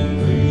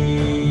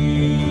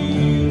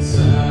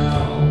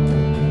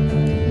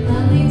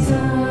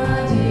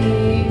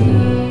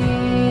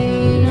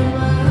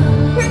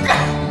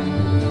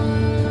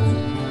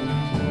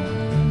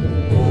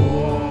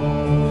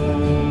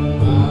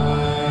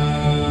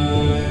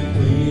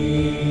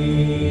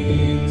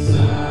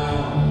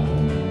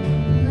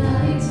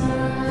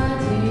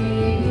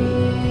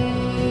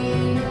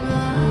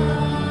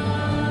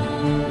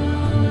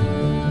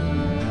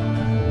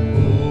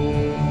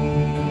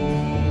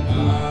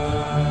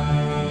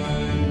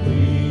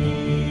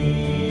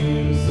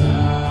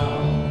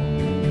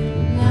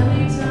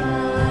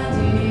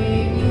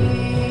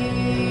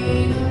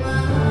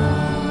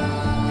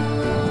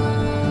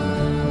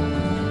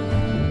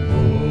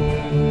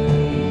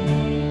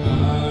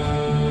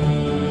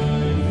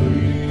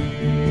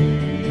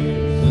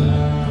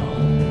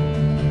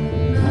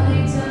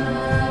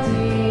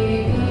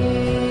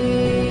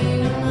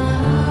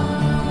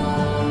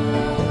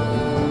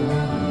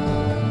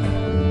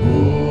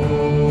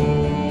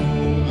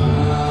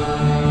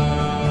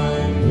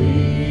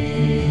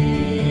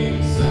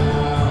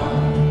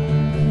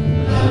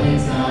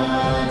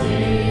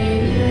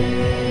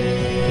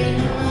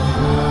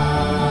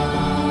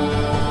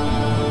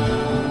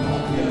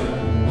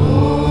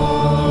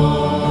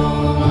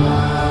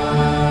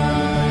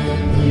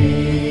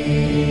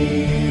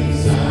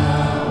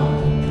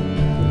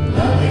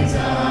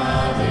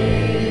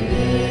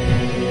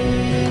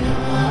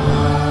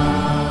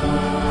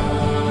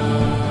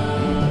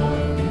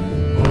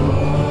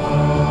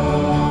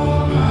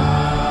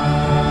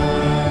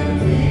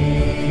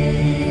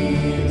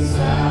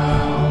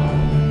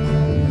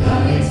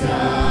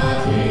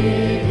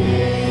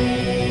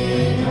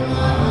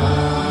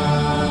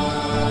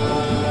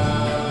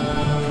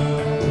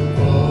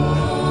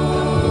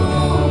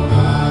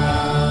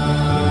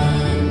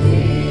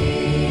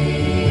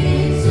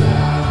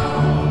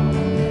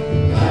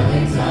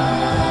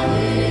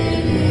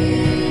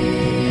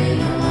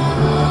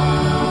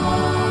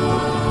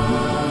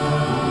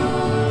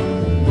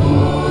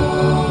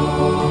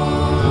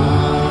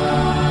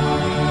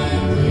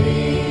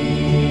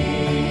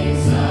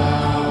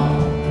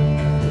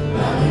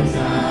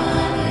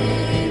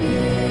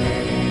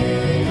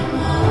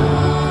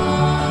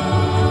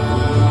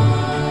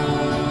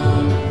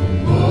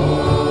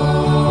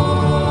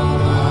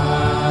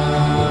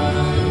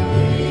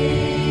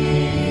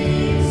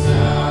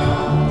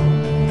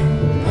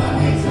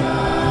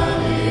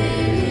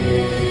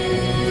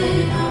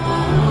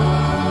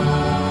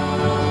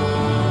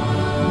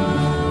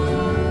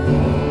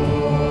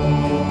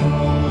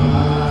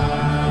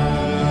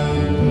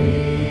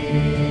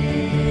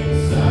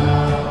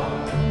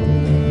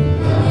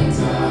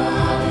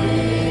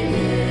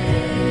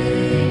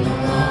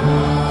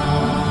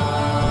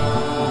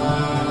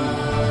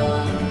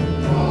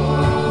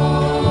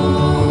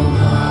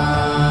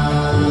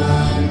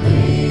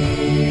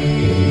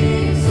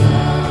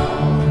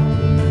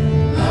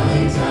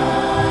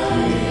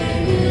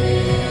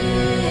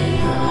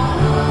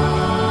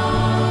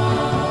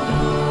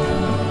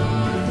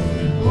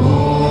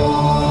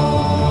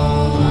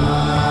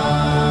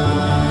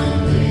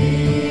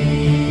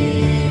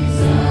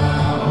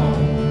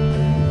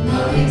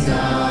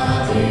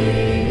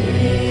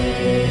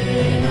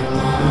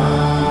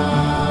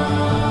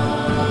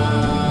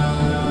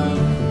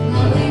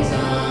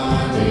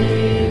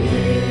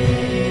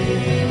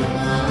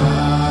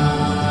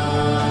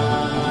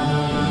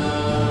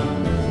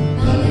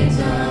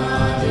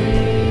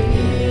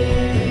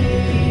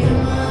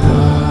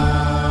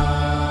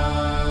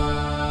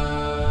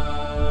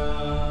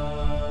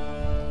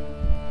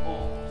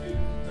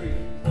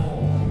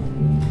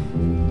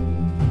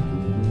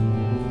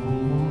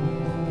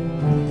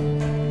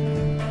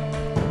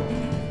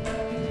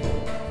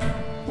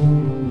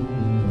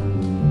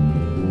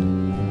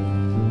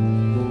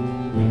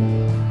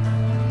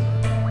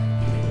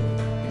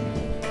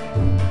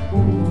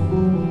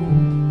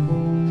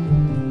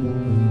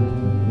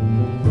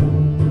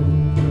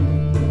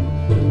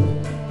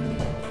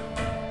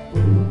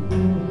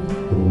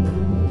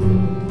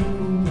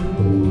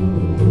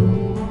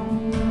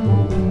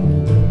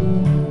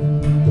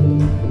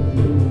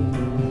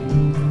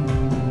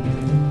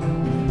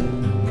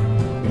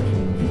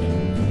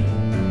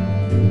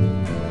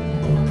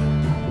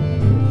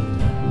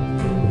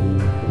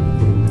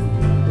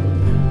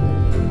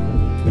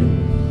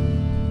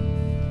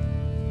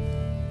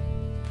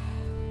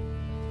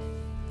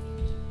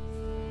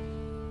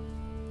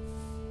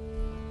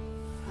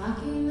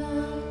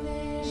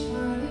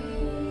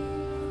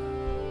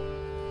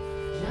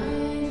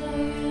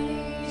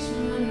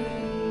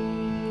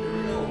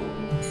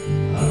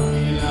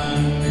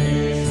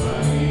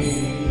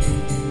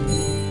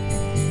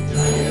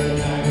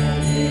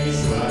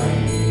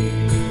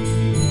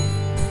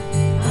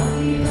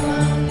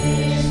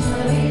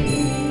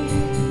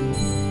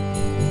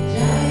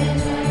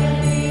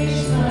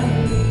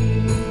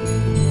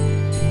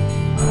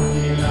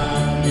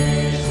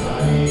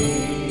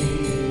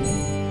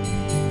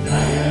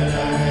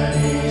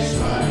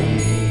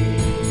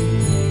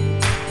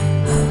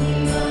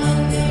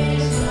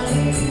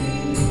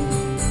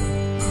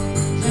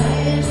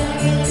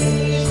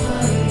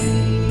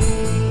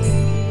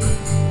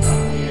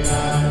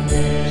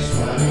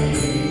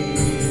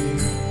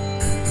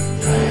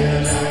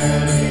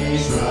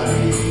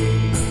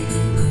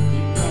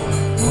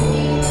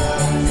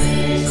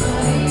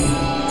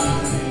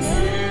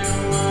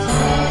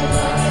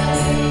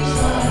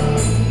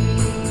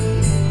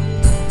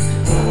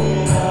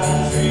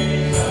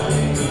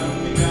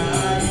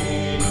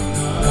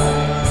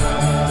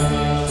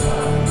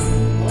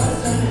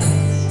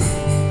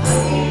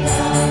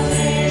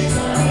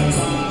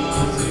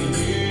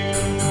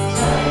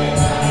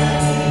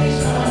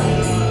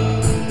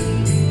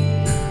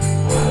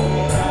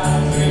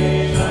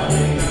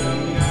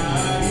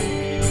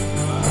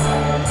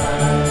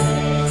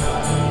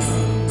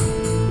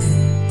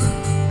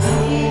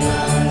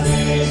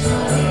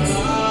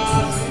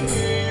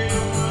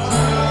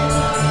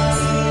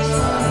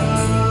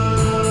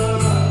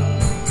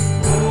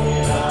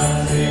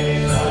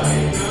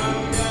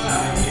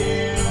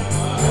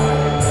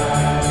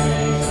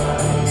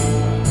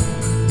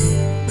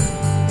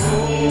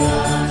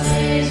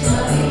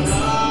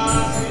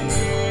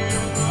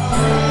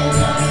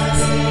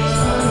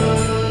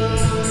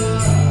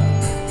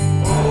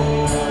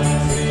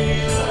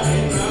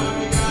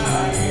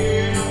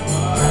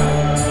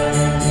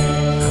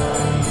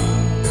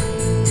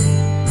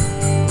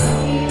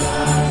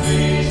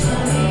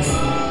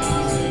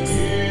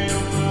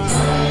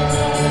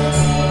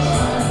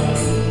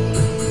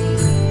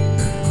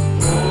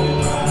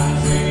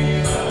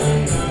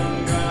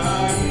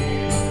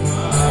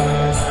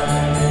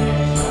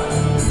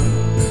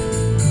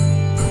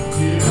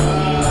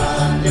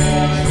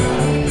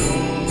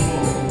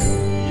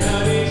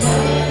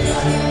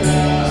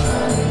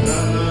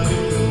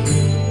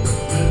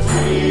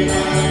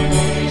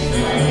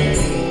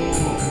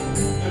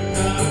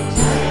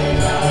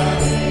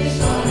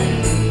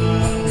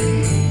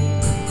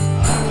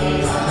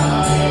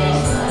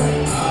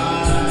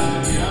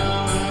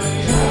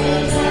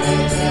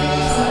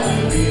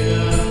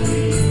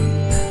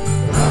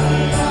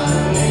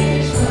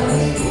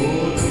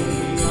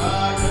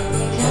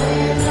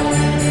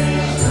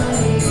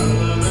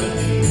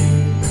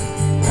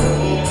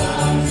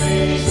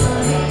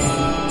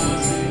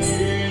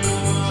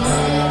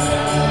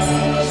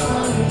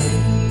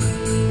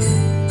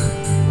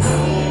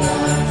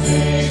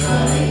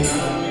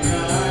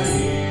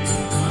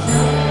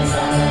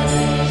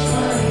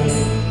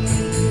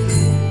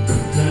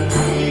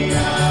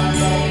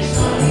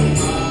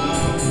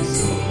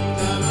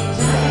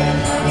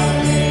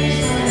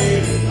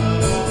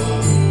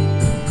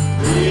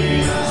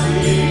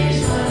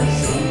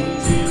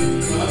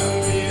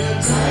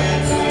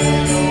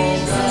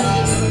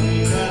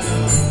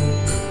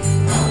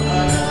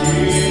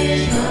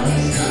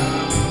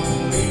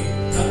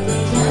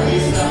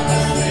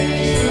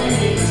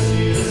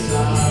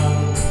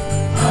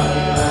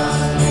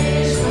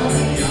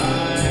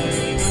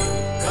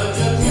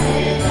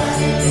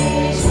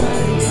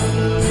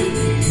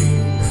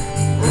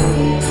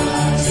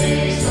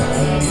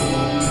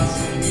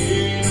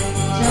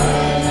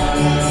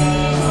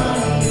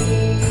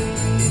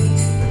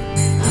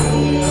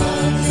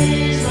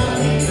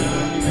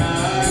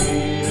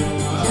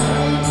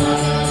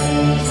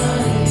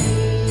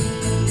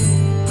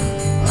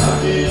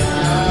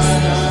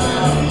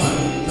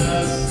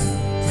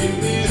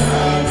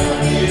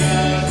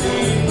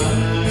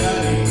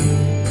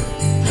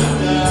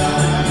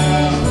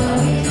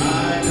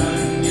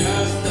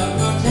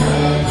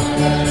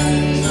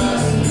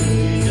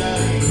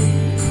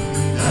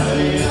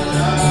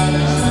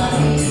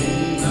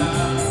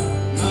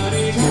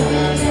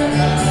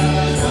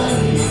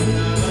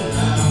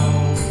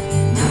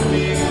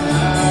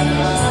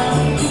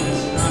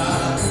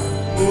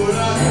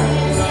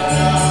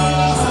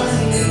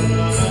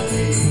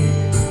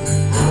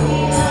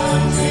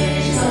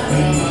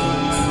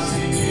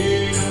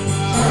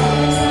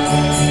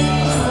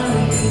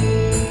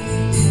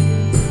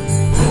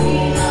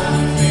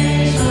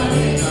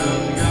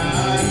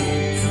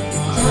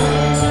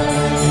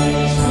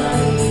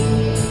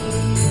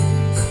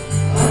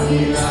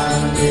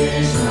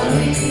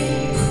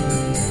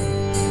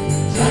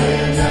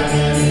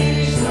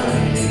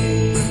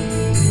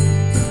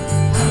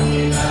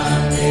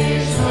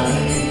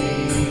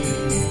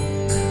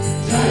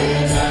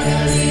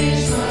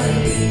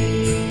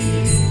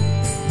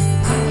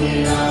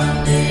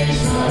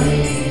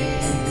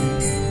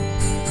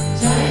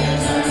Jaya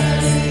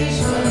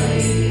Jaganneshwari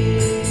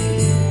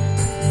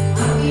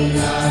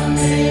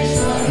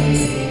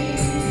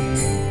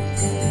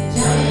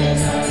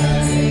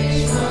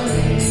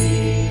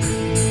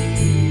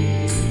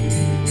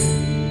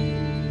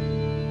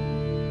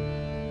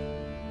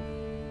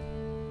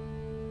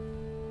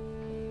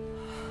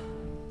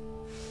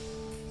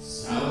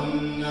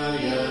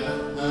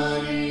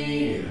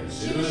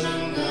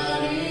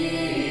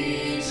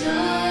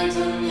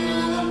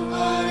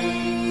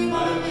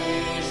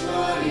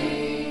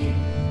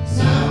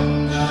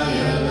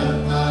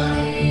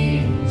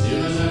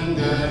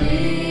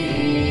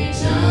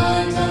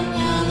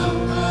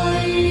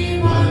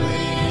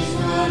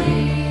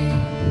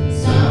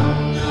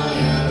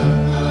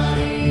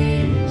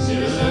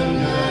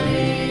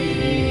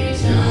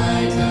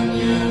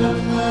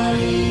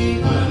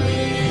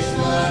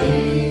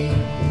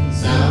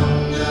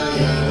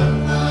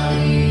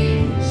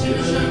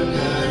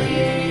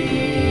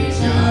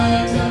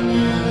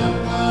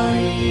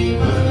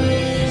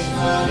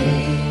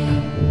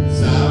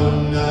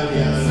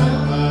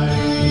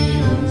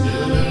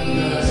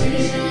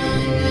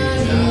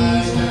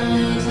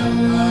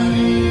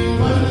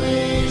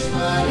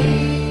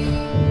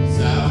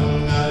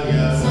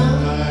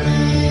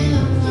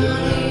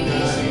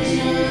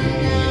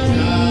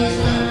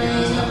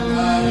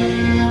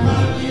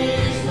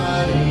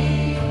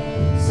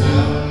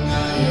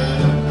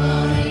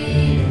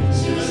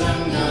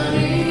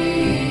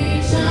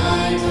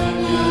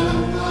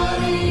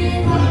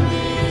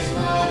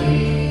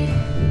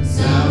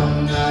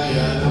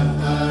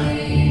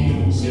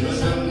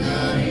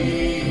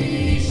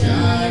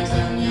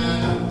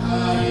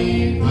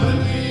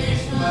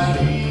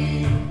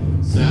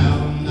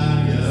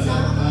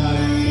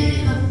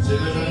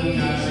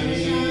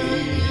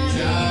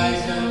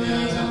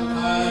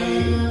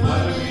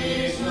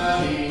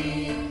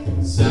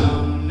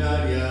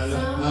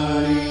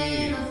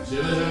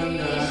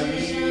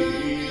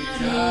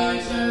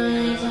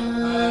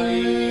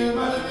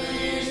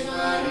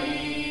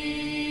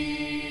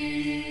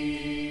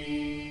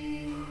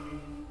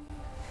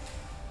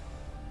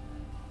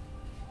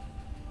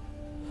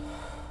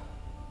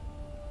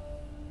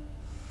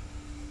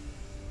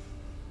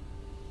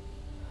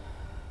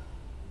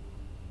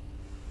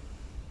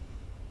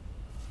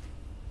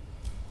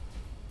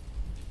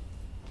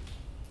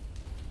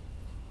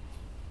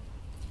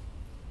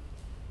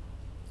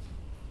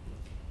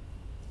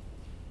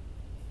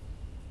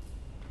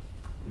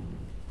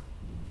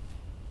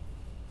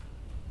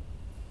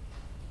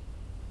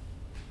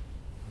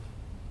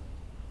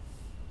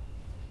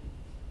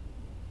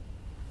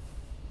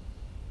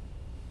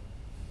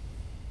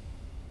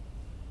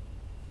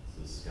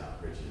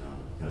Richard on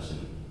the percussion.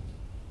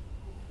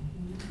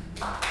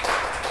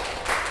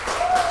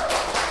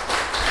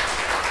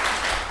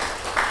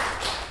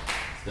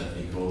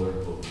 Stephanie Kohler,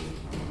 hopefully.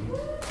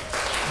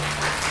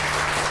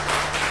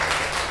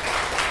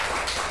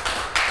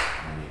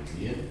 My name's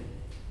Ian.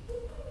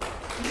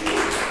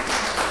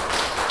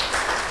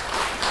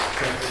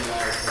 Stephanie and I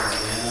are from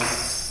Atlanta.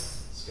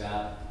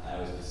 Scott, I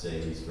always just say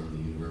he's from the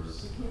universe.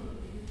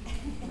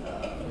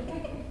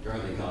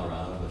 Currently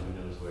Colorado, but who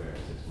knows where in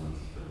 6 months.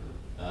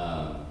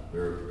 We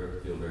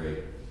feel very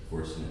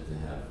fortunate to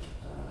have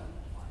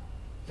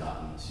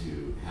gotten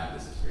to have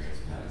this experience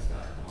of having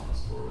Scott come on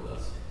this tour with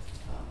us.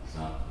 He's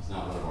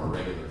not one of our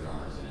regular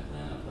drummers in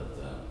Atlanta, but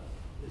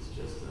it's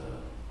just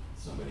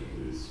somebody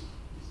who's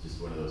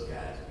just one of those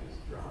guys who can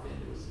just drop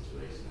into a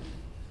situation and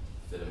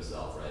fit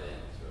himself right in.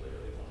 It's really,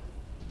 really fun.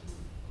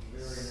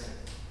 Very nice.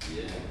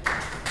 Yeah.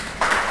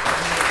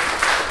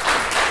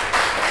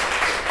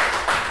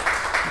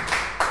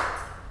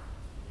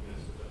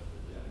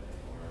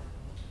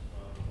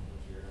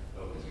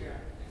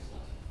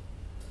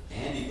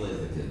 Andy plays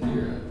the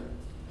kazira.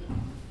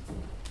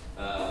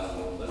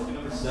 Let's do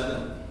number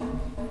 7.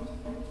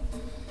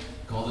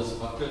 Call this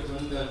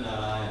Vakratunda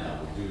Narayana.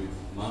 We'll do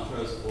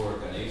mantras for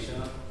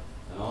Ganesha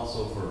and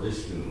also for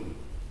Vishnu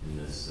in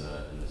this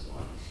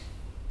one.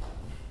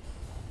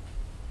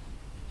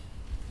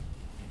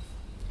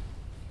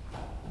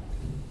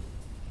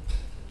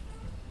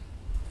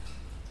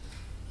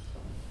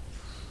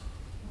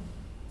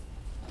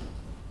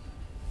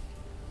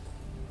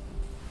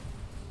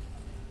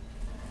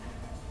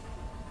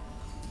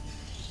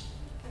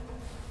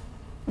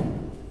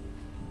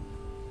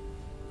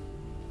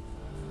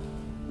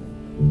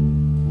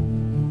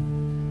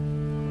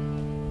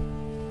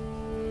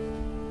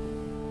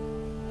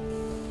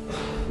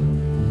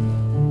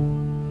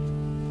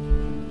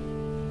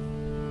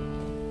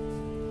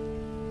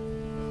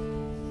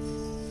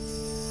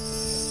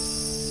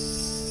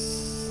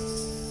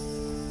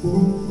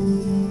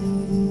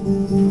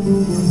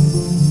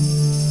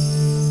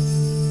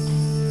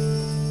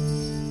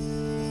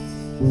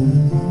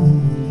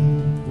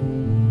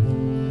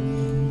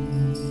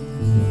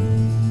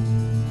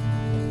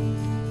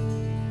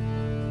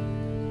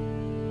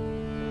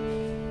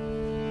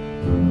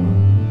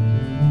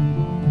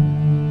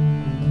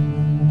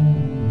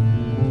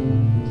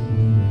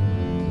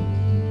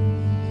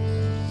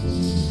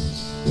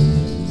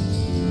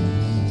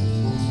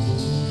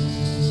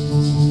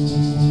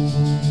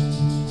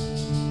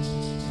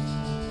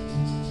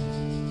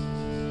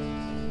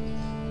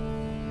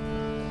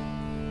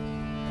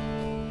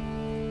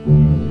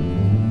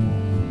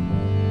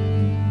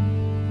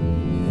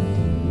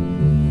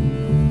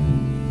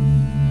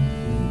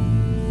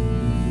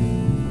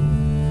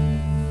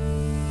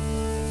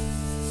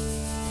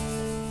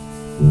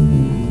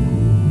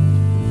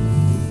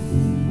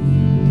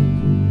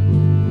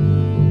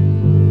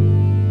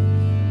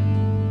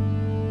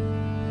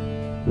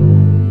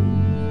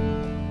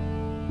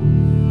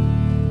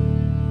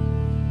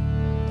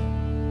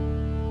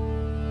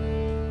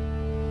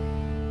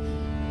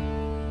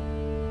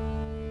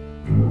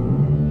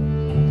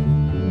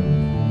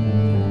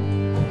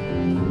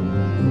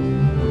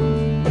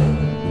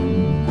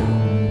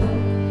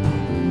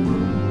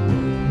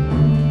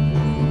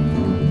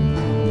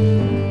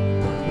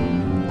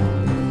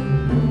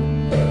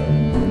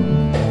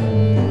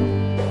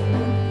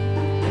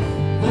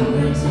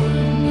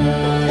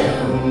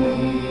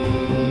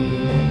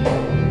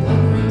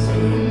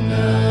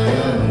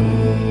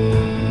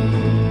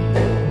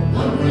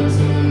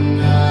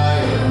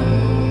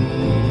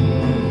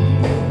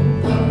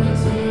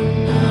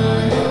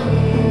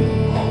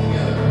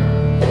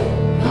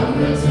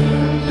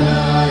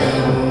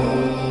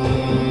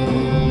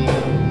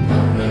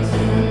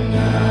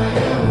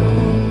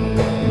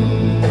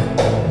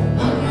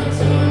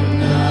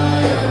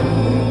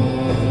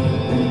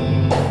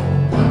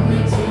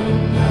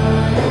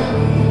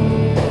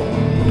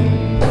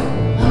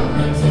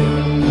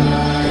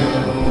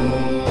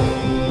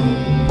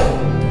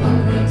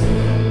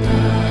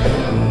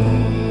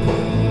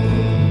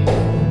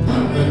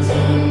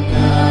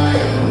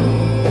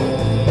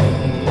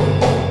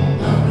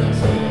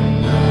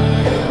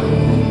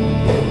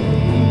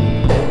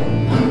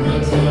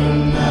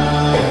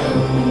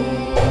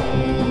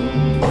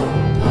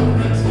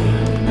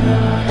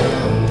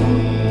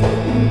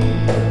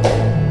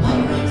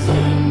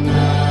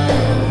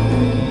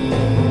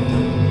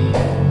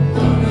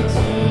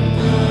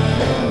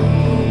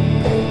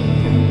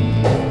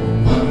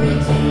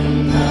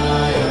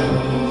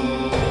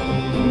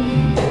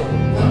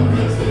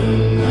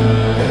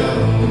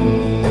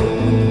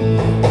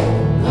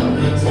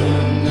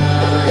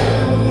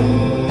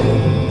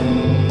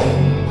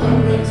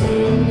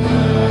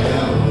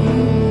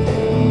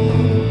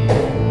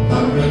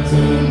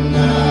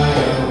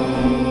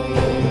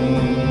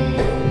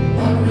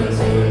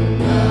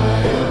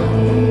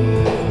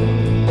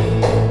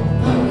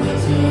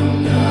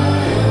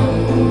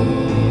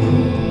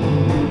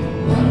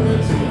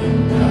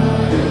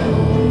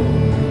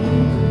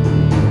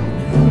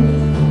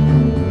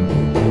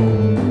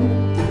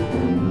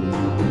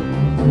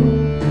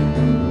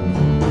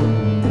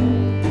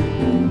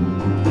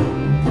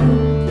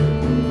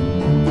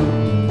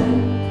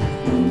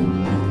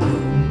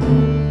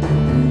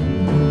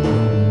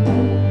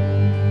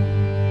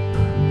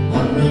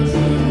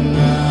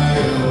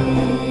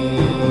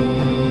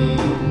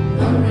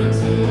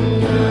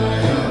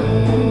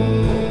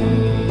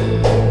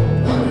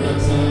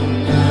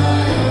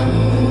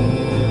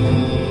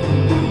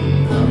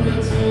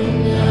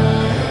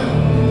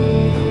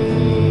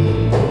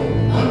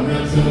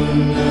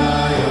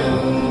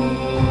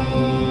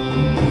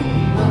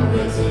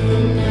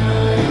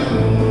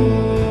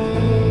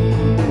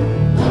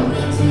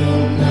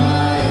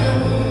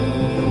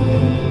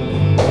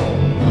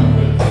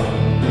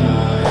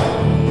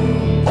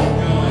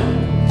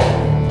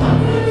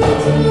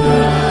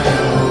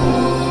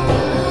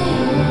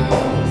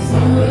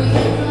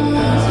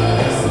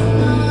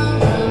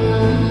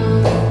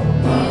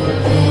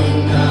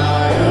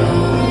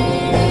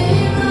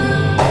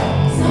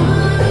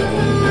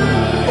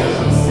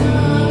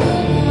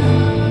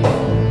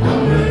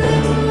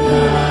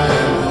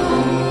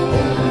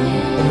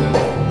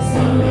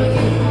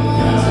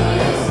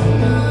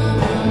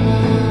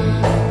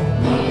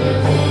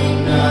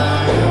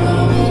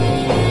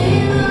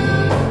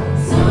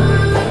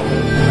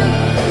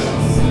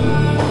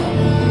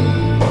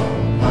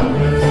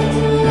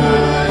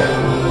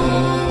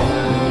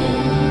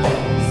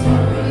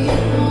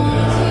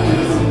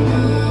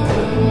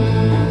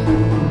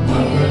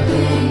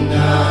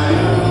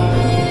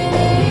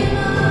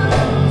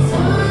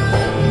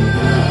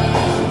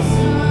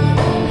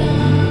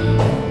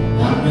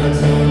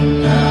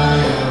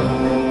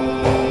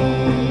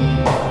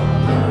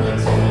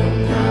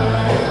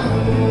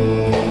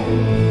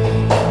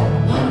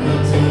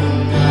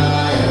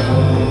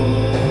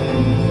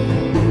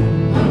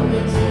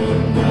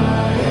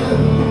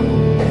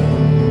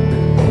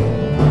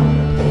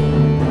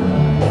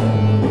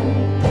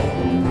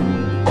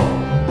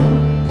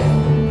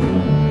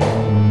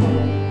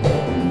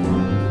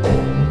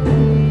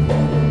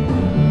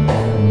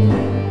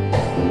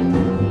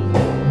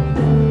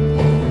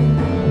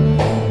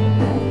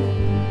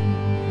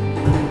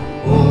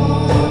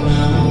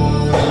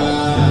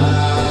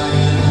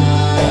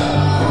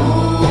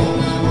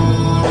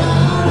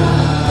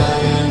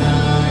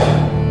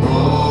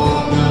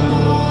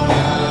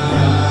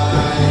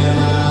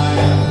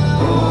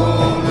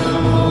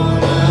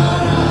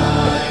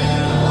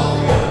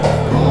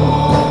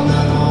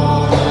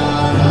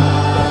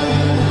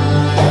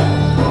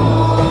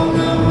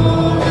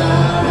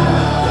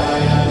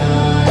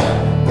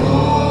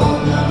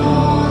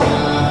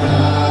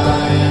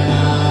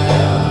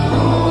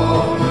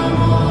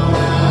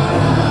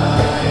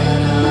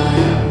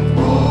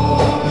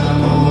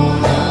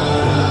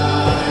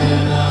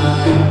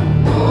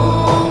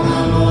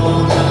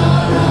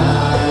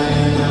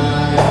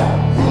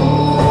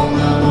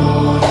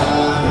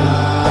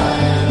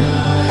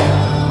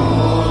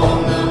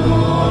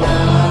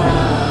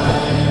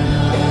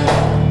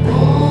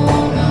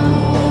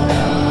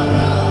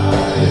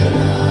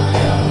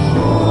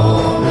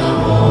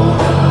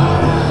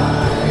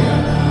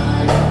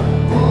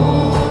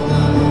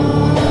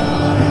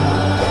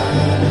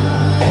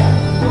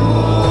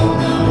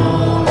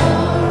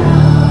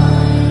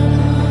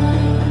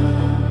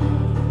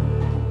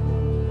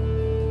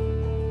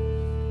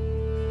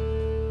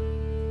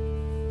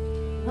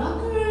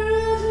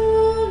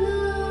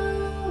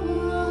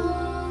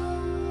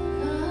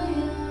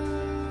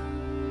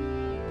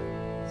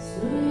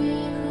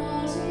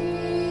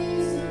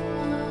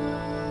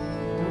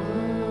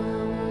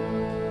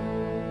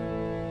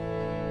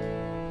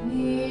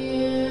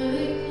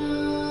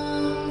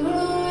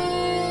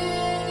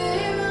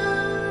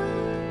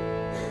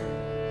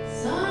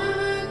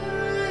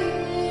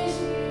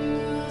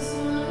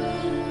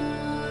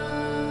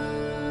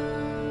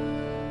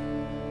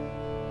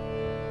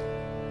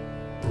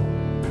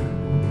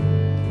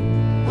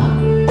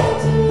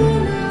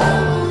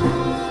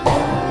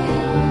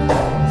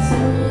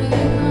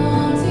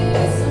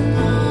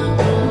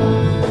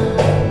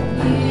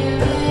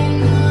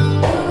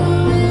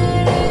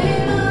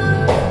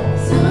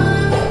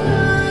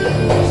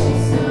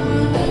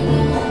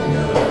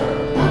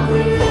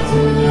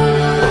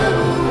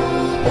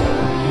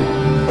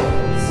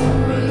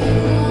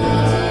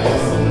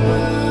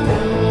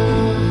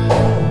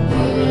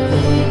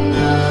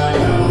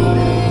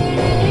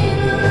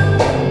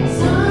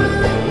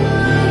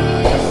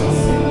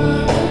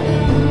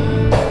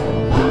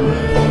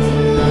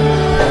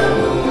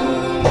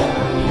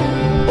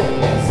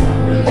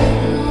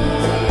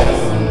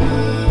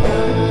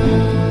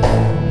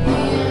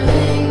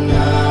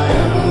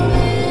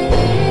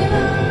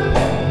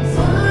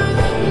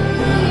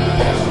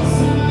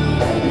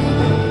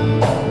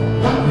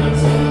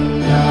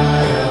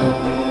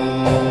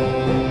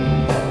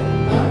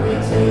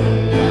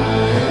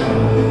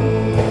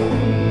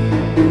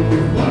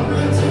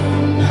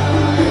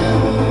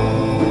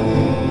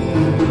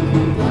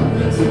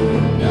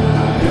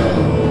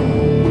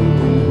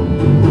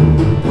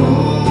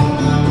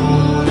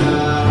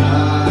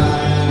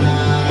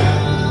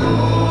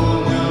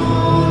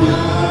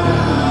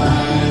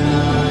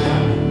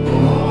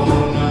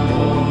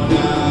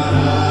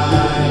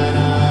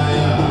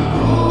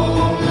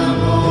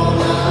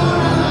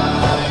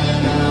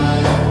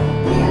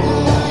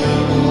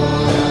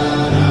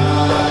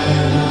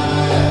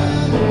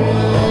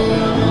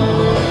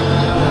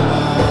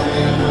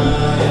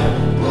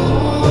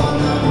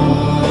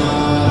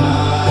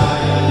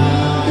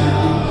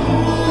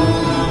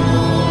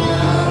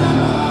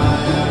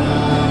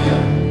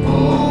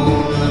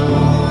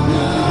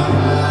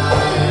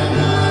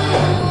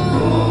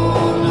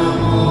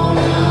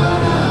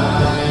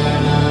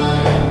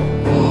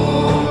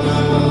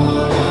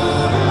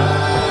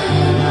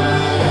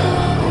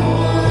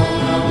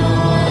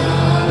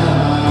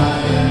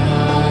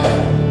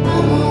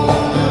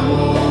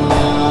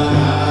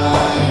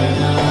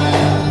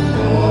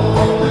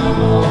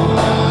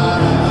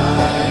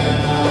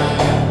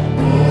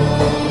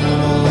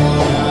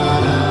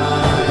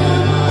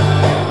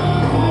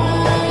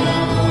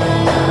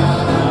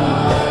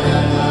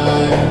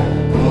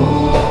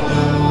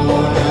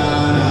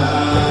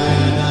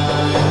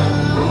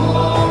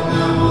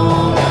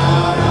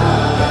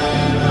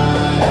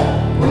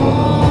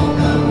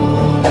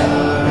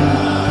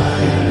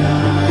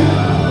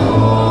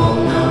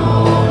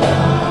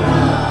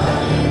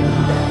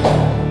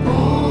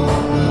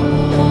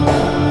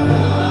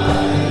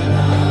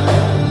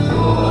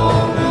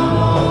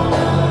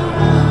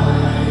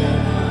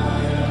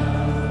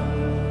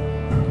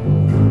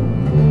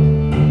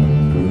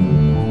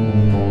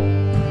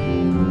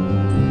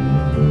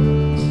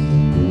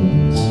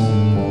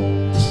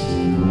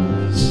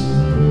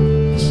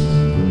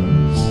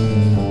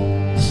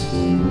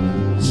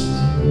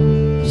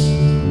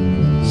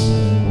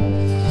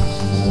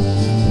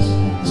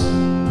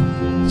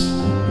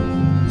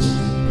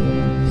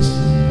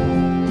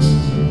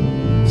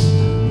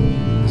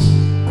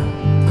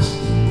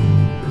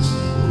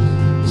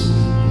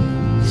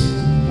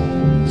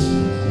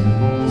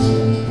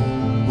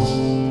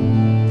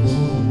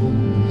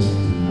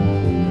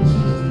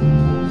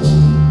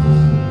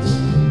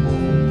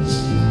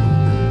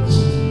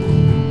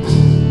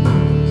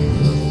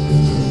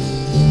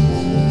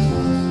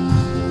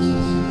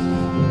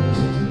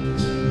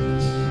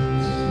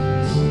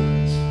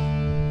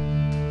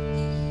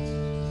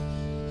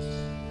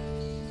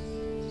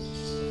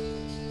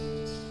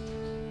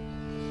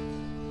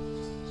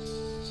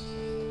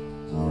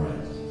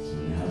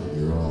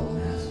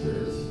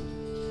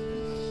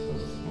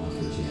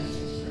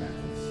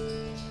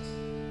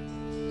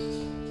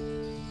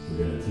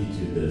 We're going to teach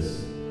you this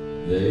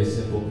very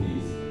simple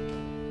piece.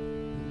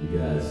 You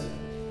guys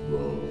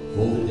will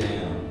hold it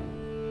down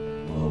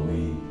while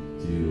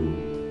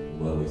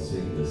we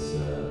sing this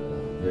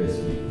very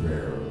sweet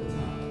prayer over the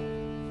top.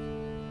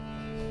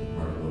 The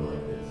part will go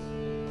like this.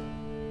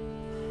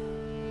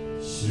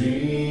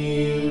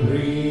 Shri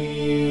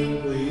Rim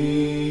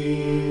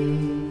Lim,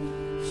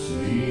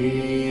 Shri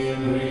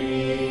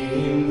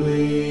Rim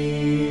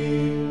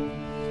Lim,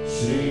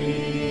 Shri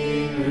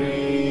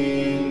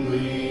Rim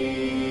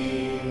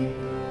Lim,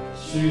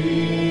 Shri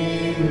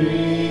Rim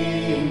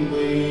Lim,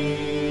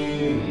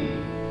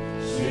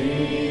 Shri Rim Lim,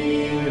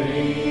 Shri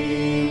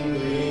Rim Lim,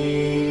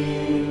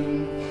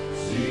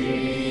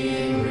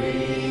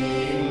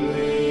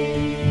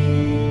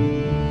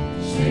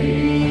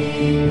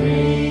 Shri Rim Lim,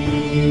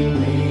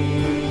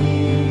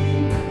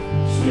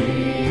 Shri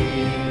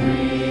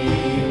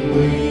Rim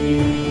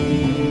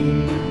Lim,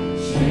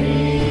 Shri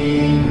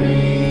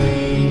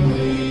Rim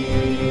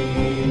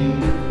Lim,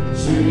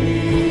 Shri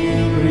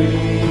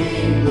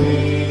Rim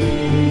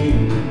Lim,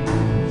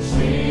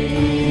 Shri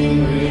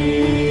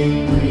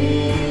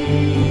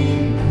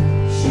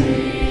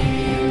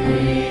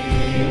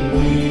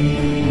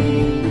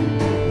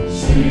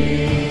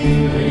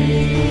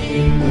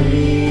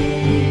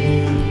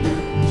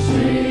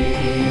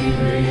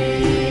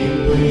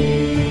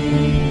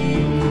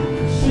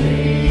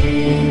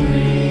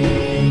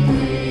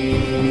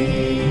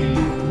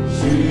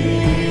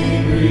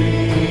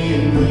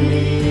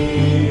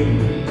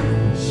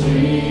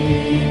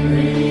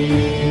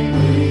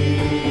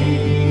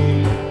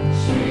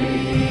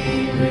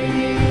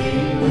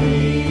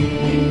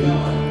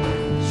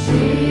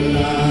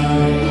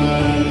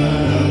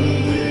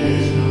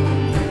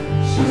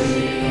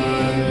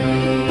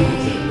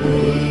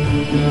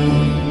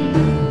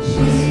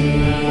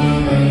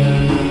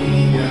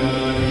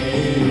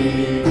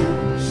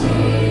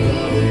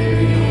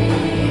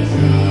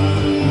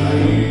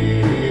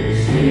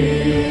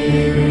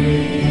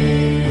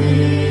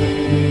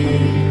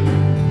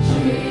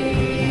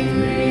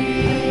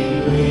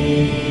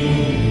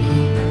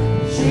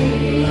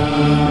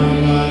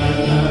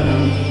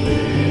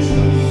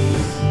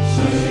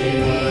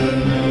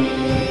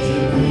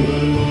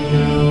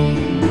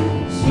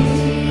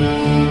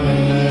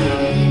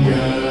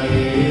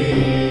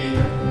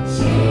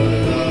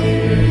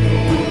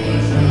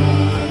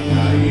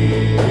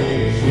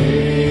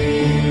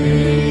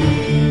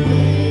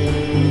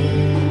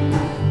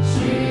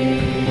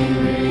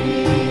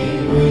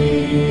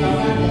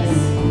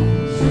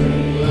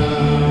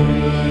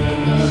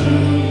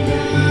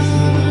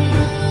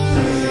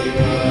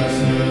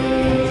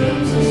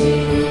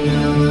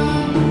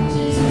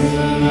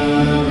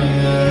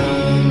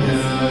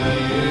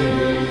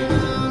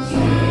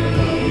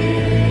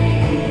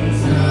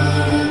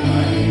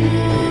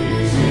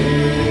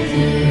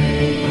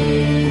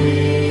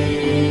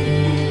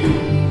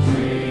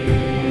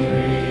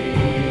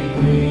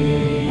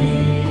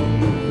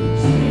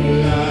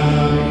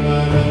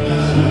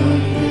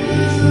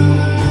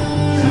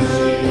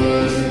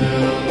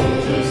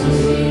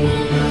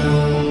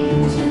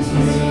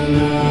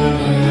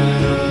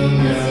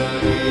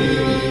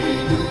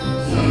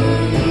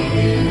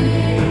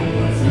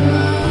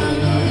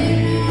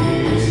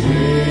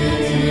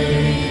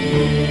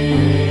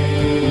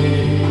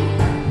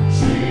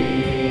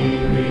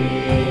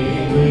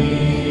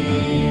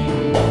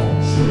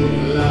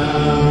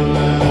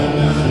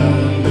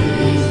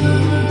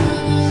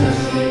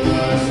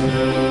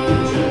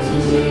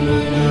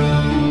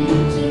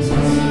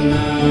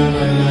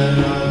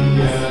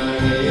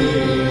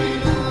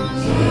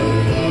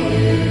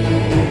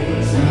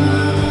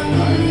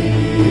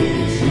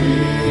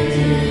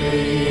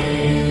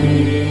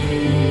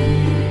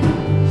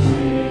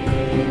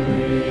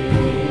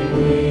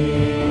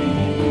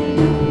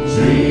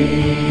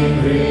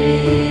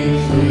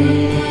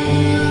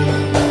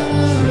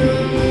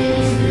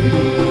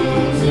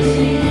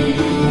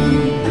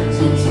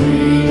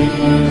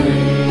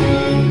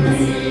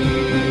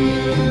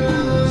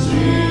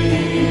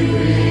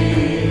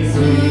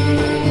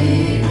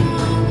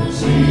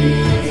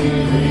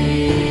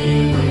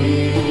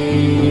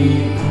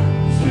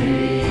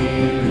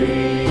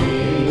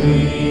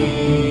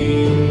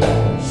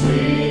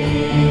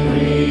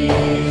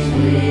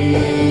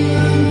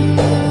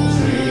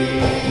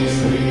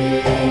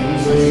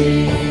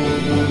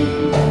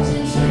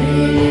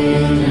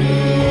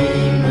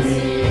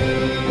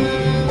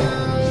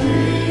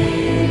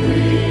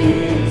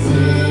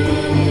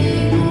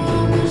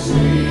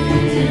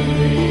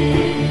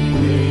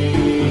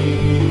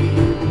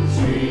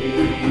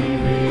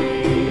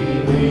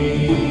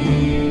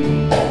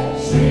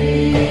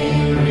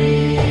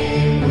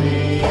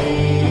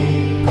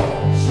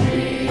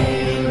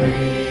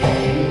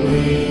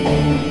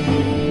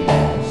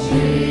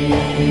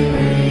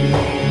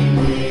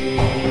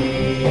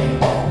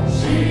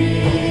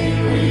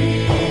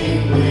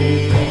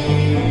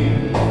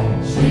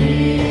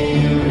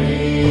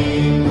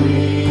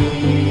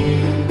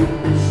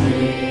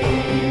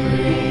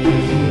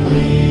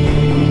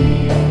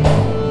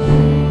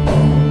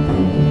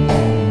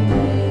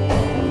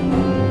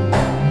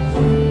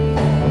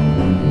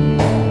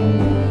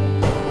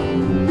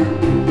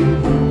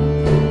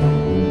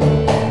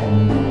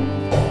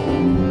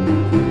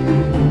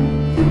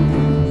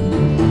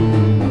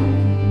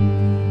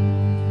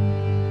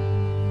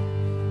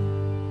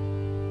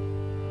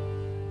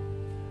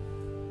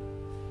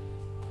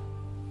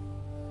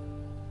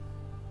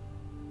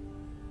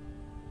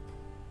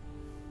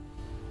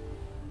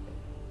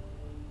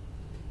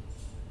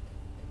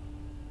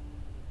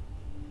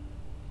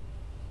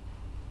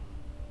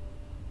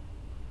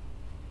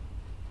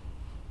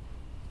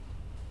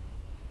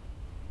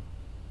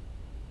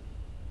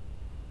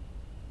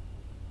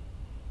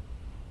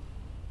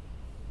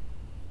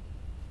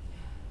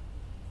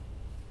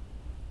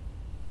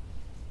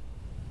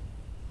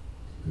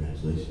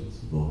congratulations,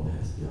 you both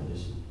passed the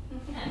audition.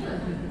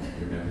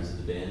 You're members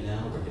of the band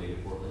now, we're heading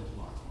to Portland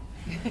tomorrow.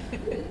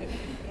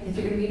 If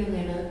you're going to be in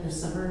Atlanta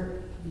this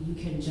summer, you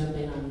can jump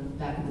in on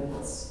backing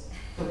vocals.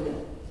 For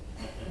real.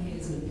 I mean,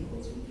 as many people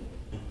as we can.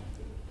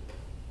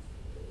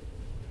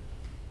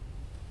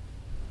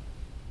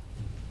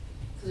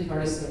 Because we've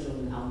already scheduled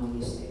an album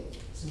release date,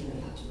 so we're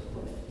going to have to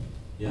record it.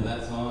 Yeah,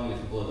 that song and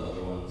a couple of the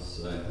other ones,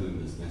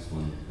 including this next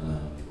one,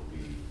 will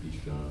be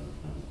featured on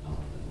an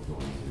album that we're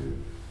going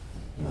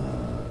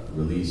to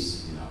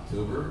release in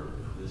October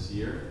this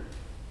year.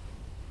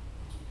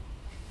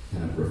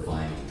 Kind of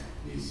refining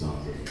these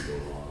songs as we go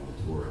along in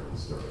the tour, and we'll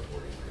start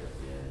recording right at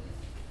the end.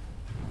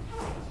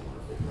 It's a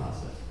wonderful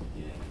process to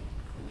begin.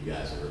 And you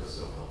guys are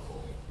so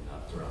helpful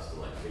enough for us to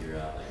like figure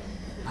out like,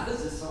 how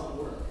does this song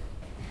work?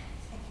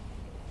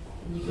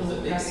 And you Does can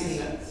it make any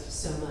procrastinate sense?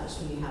 so much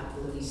when you have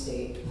the release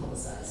date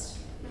publicized.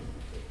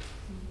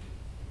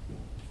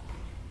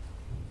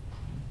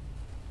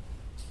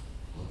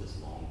 Well, this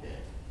long day.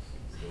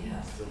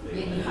 Still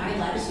Maybe high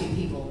latitude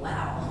people,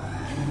 wow.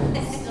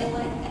 Still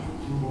like that.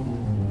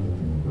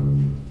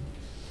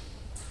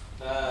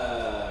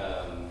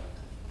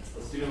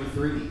 Let's do number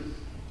 3.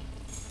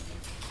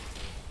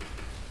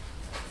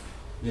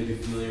 Maybe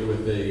familiar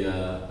with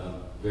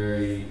a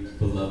very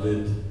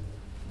beloved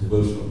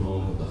devotional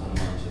poem of the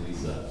Hanuman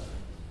Chalisa.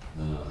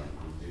 We'll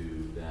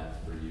do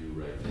that for you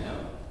right now.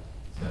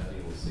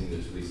 Stephanie will sing the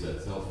Chalisa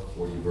itself, a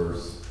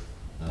 40-verse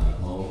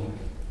poem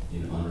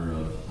in honor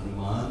of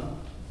Hanuman,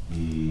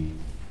 the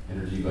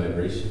energy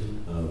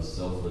vibration of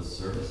selfless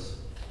service.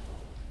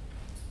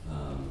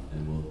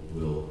 And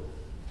we'll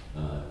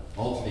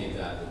alternate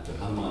that with the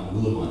Hanuman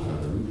Mula mantra,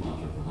 the root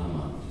mantra for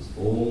Hanuman, which is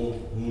Om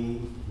Hum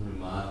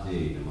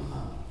Hanumate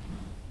Namaha.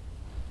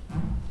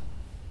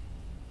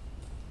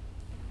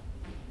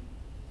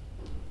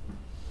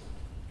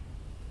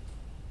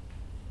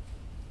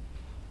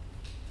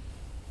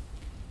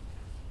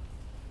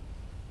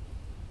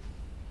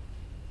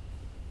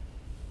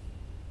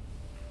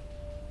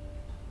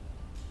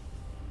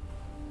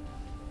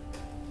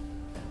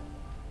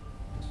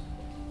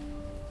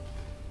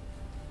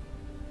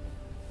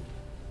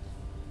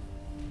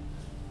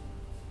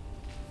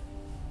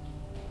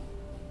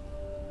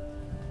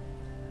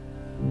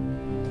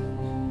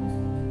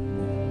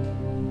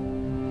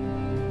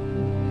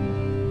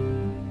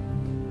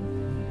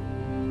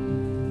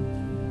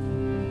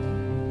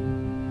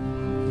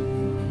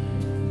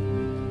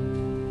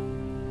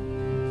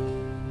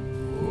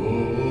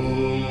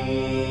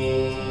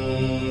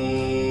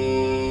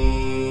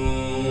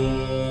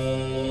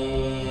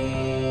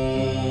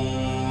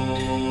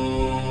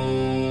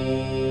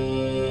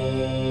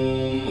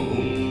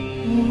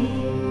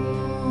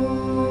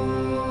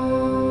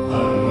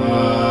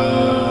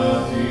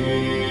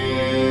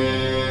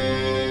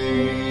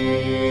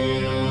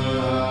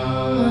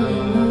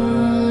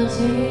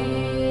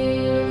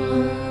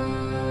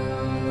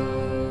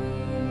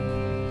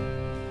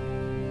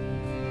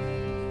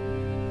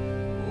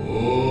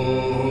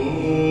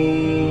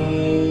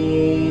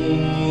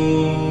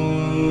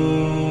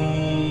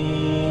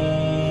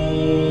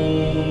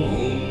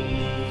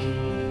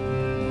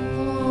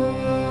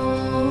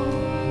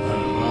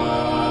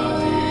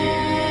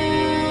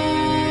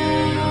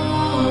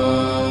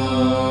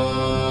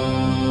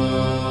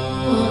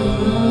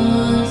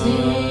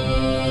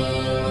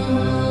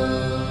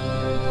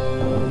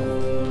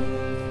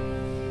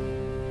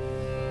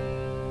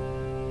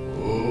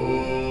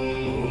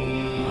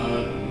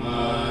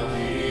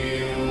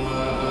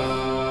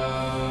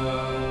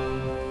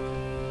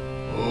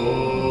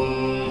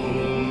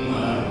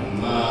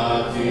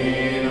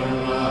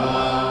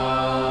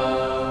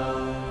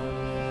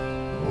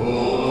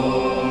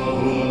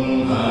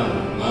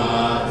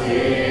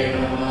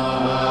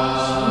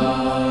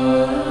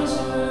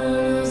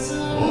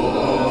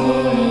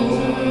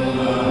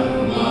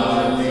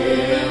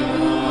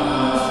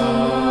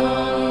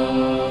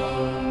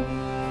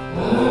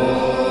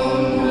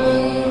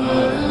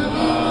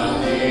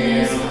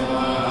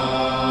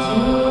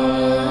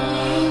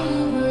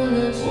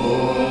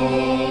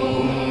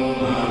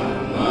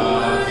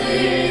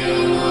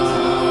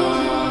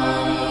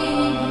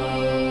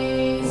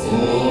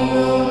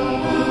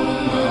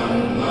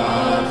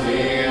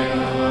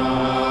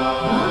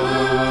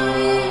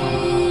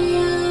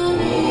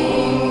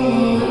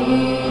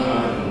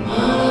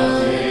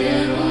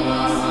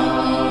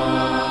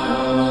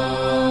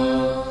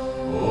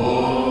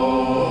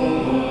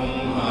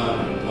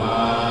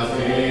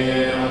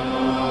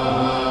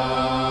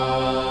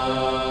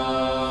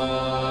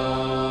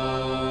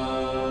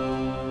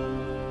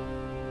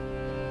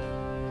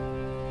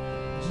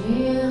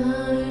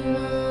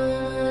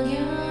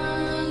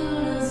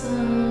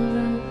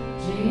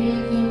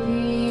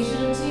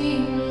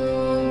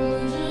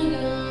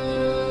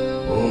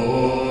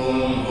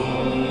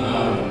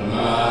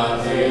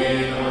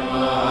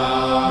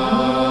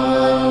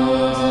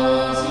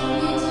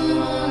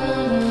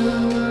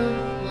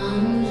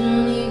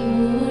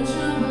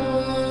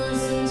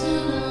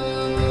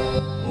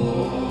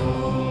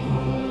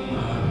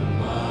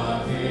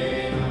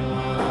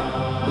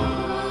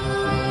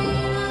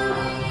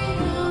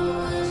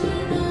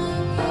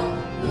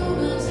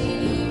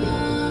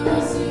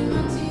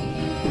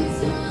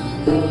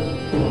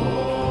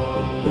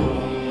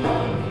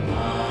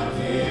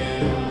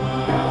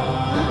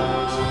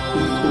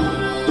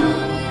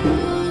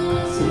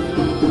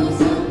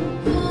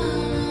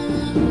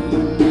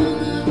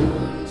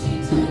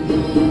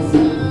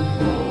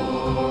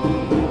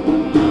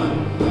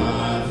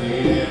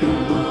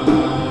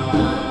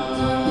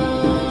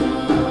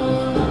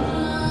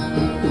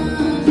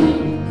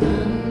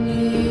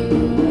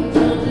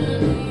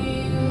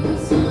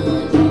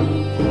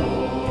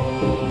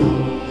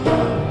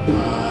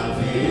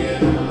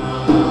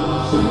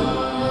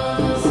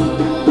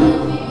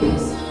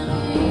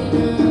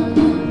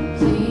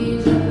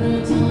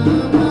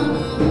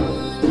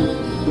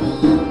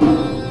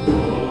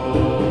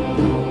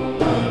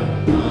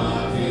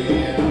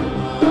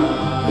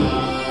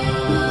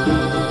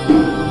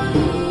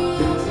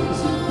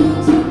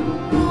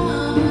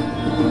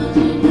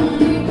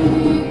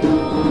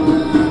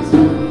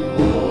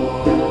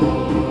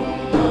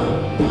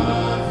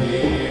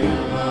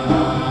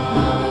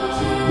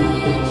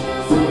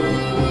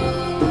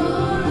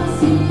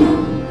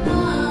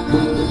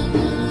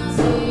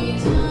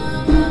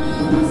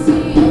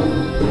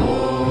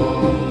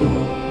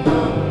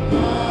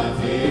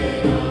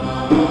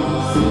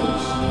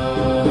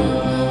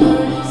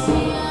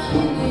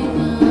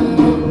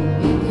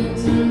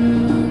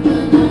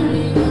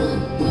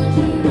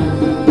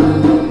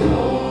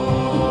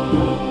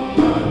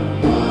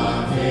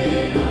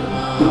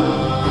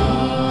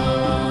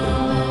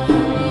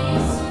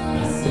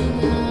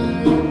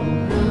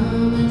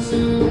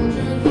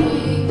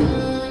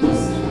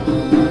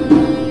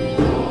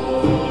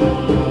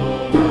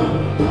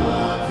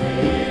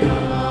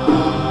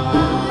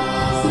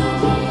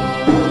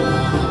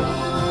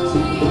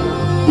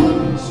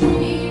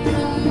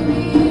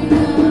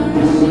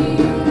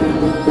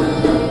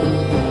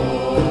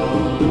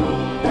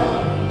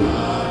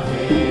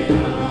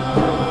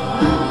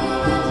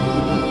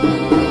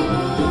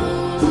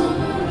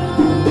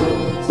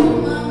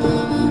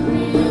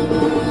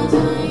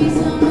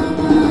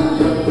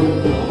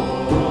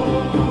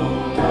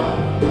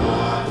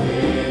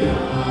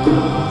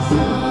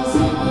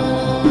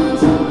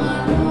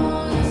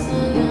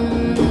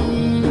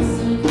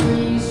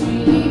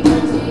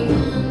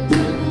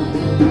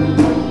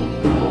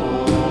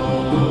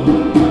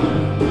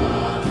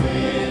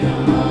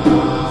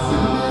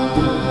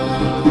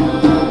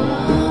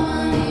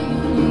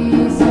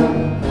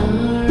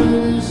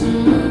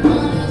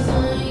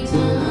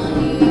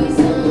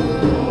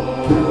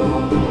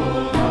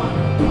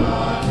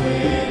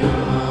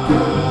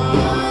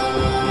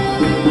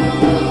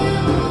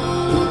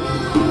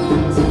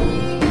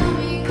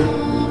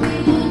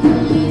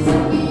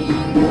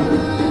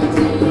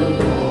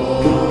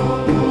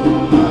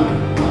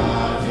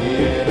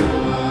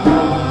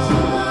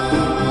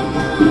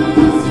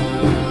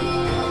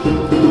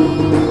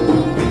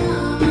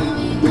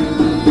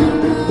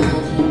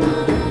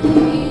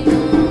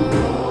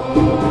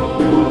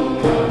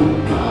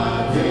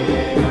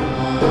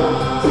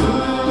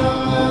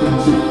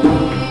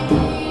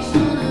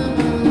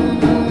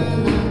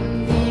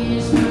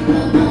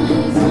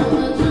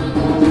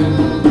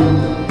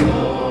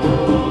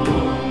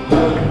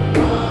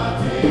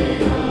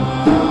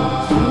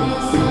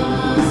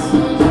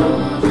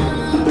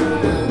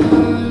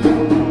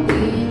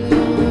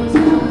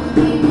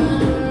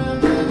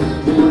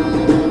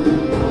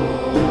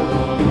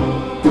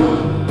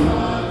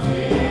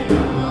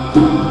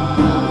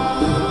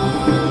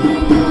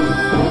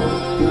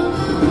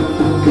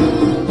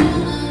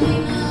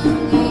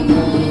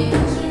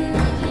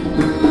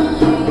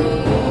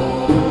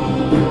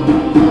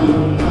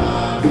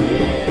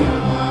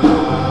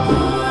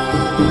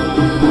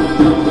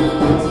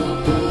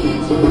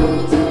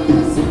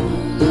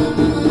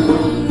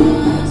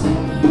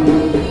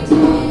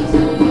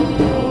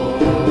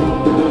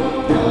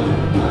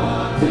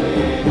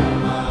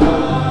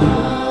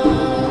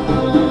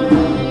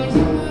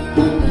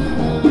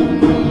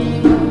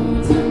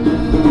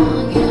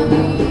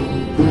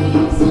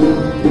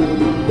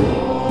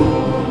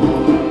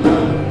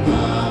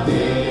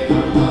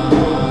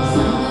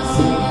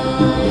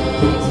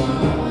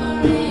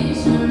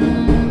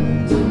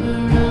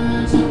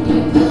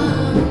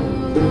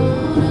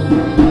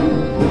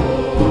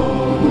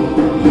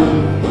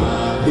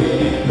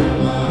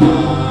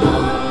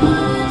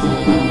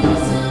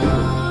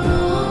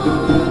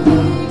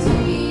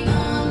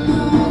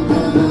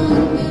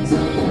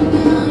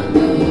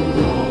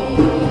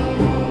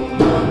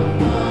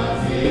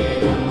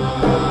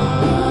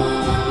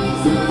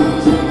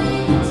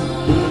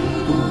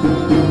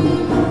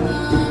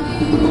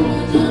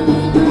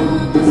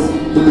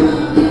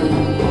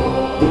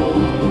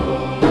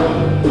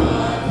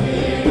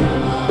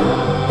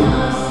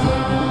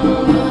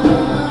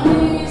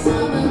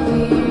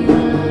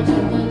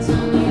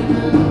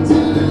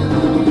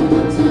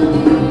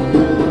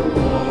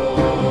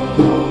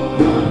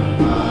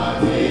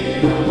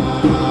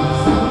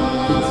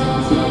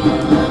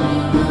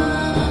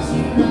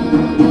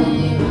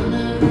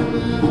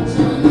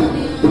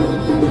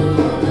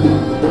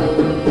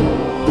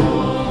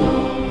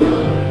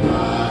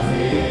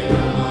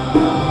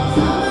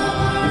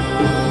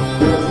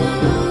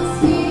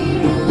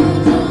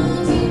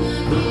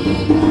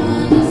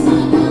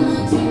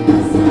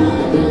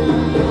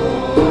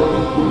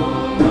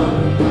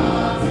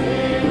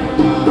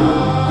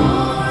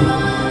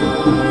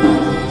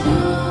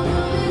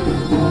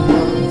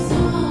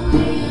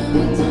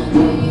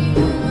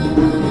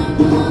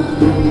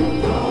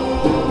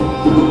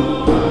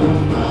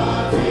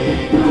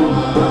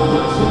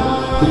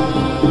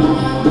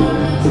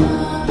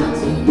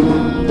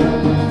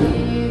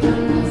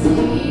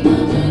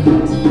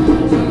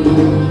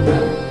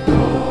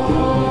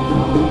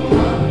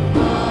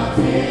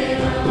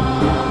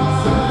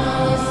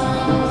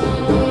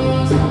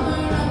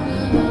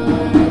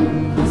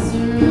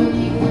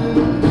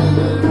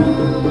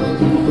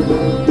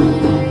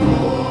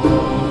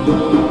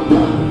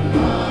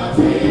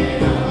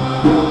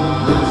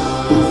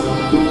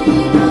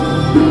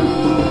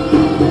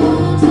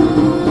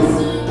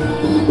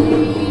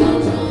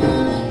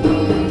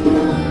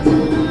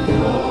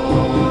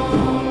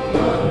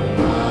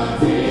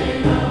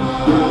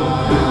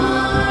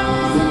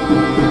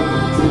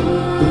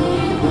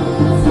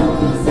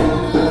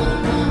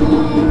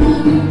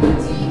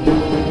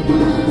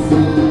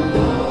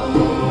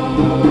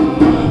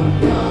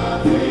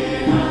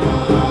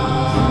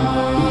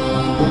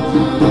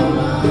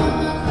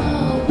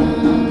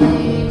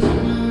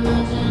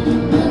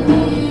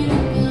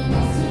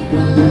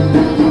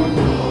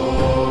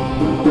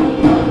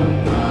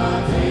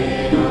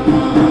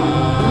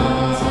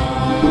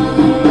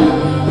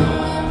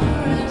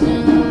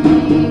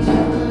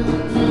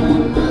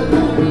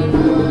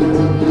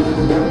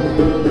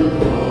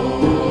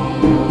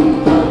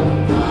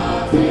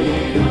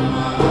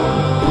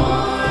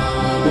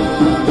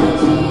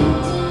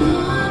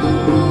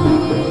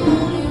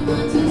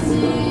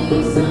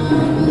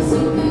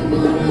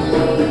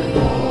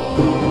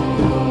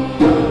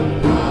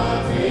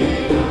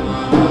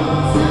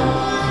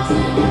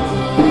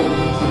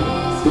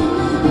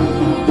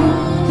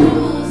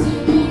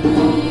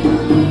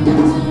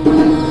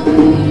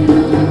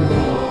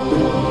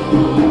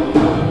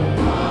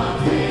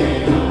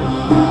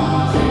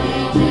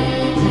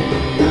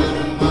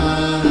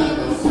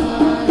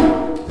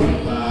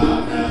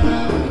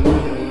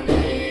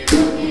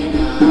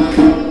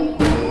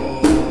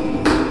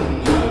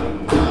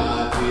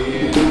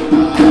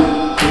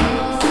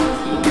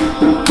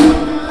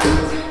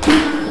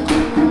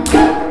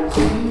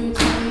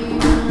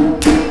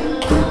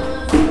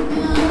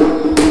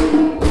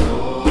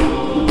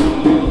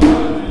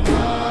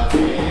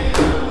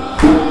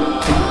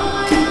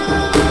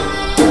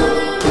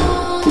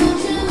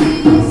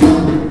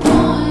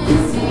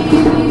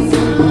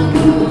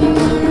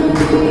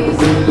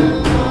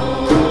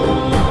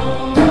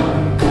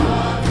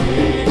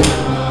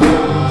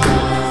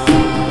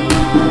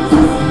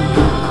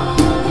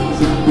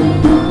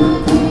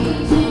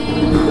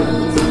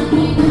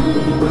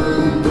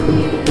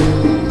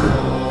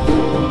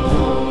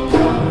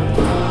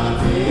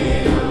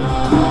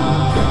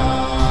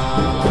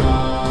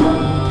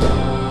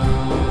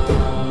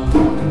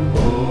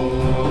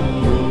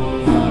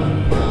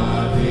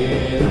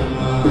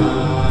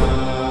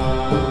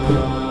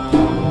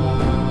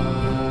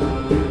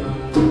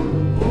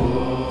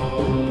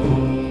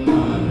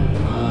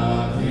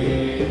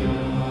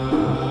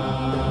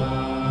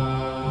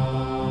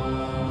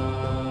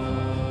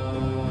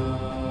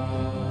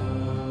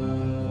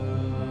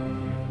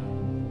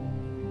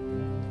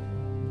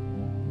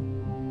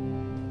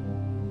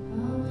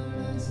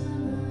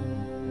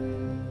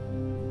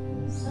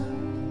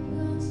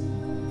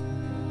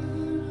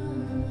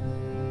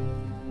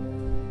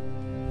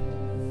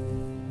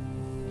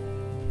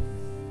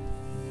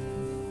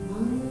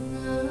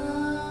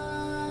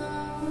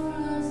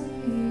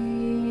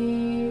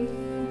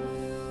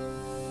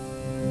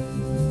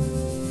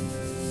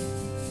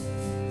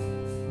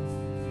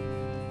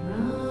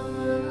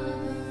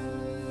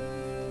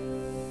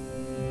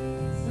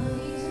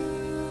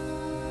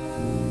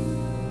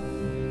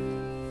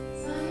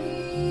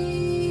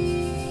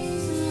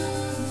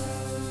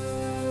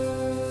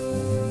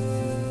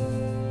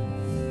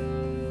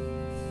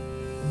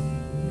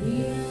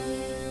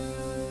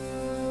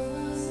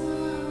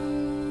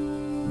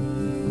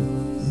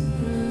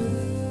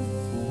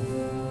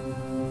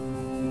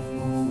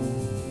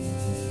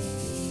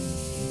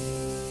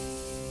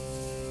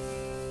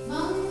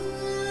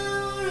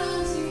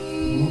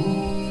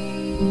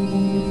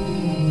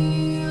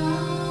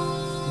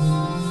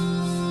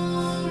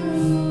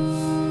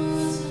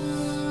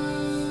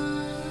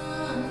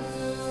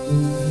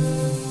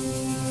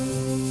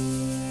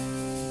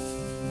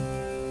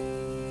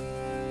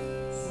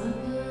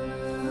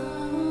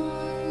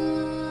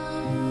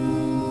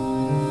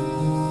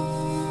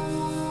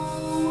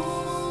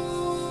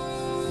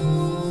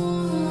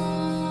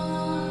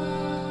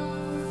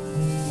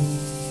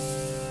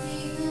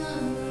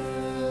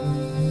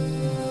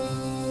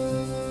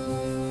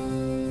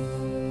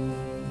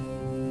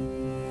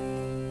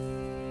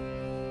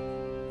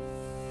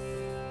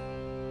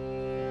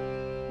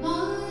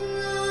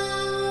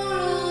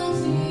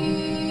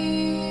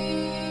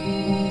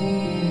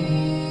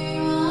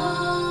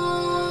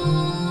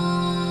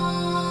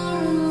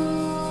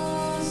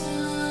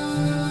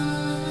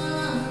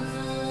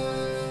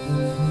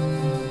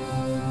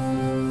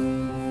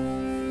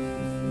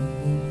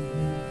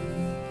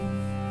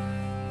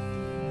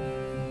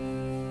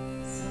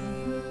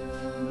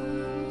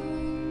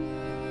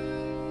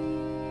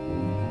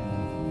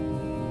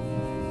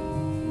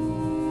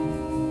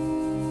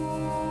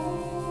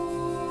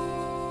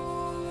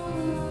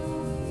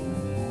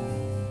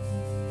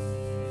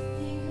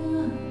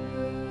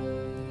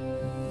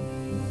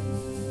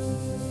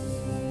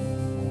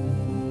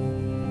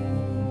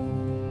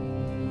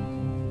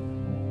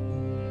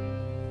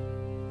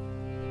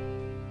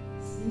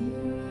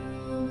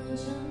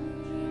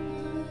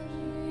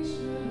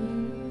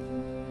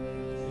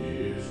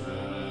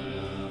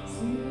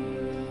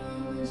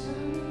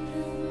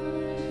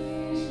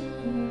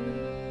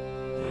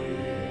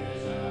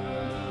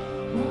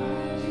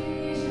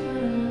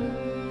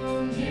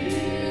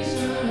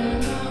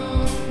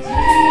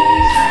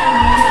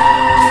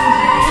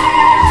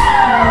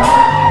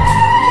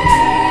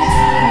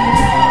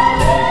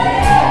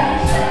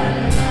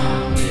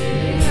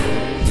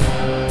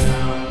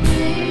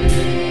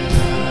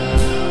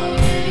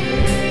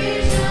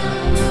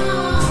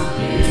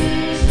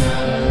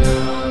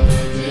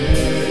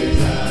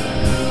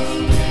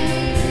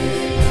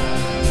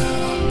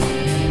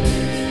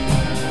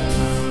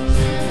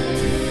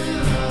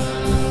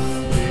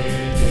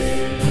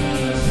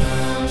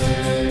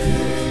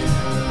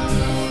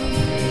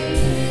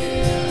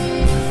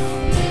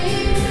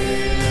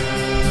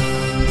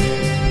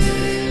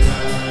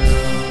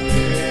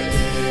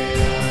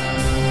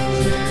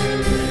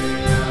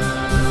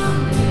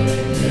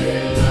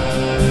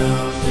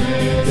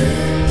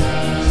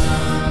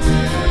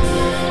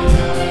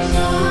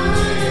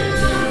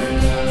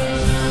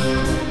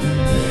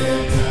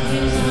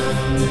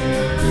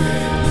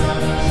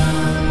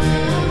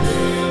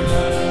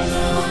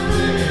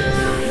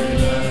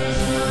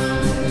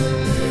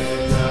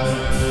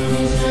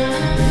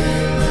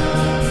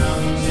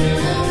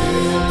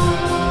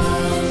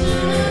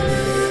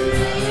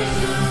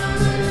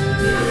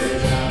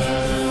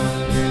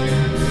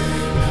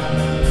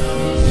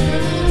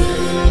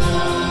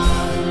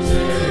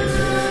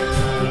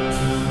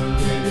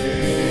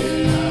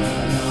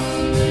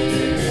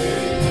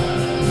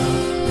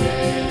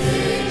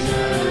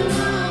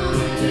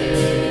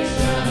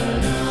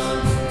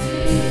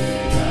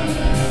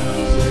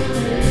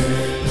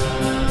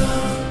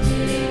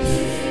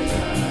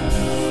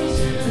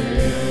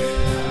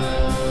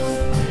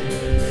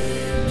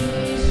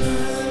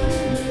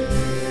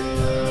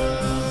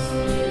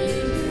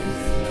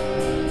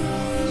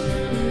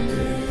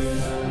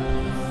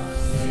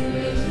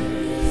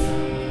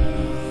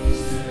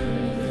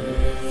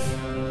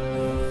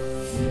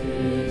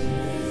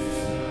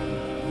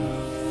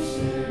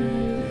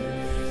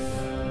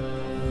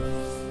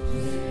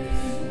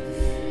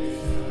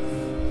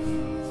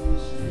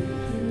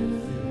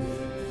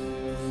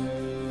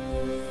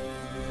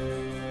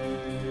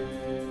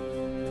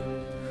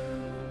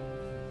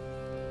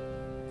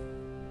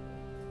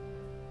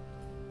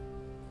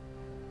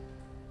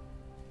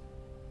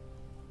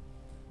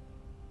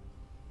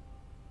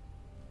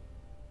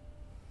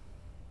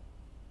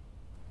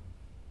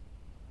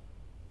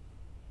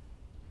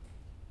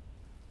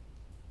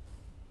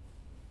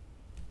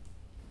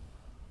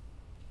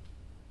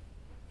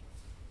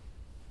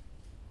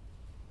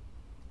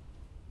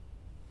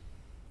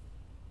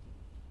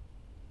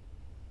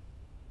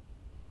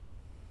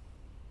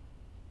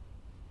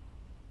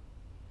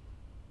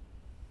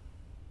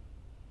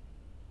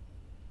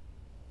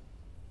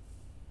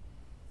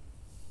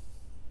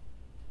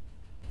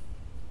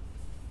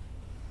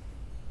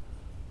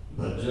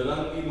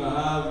 Bajrangi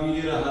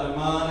Mahavir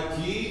Hanuman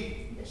की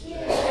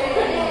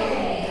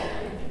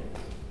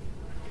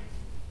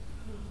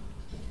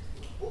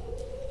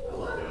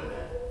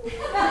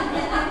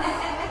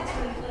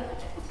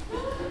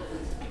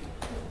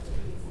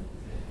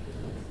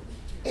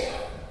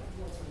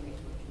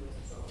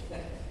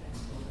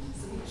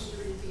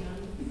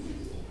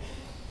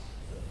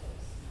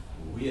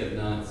We have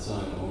not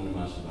sung Om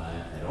Namah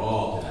Shivaya at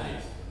all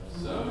tonight,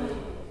 so. And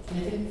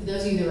I think for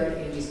those of you that were at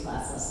Angie's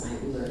class last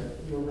night, we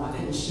were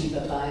rocking the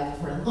Shiva vibe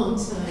for a long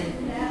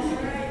time. That's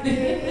right.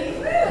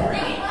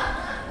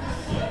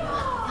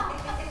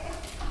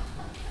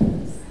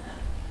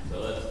 So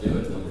let's do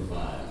it, number 5.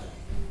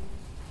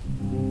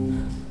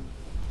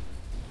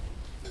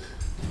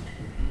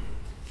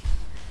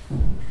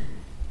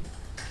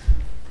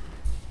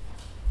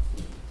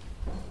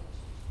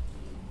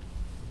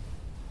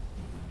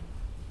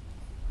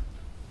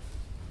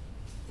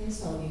 Thanks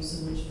to all of you so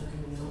much for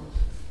coming out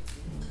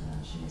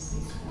and sharing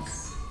space with us.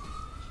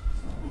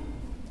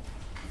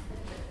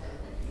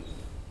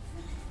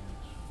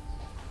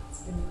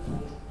 It's been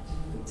quite a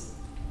night.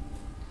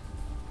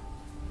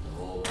 The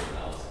whole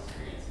Corvallis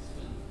experience has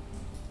been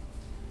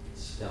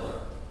stellar.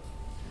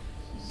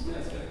 You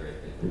guys got a great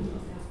thing going on.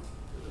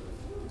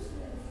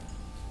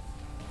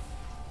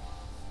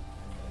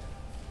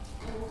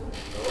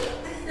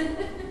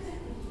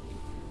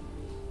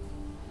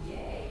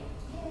 Yay.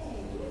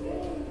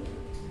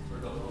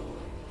 We're going home.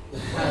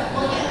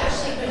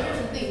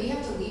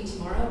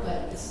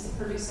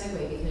 perfect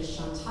segue because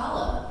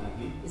Shantala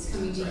is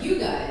coming to you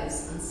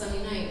guys on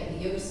Sunday night at the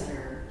Yoga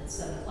Center at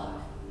 7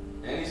 o'clock.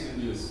 And he's going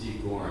to do with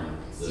Steve Gorn,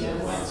 the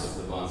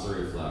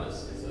Bonsuri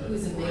flautist. It's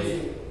Who's a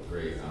amazing.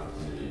 great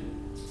opportunity.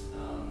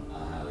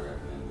 I highly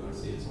recommend going to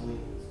see it. It's only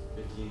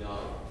 $15.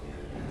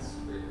 And it's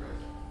a great price.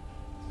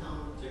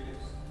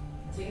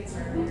 Tickets are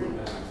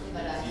there.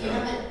 But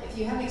if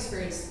you haven't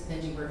experienced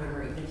Benji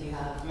Bergheimer, even if you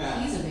have,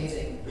 he's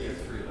amazing.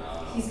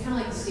 He's kind of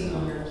like the Steve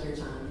Wonder of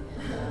Kirtan,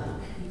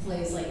 and he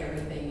plays like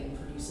everything and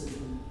produces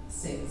and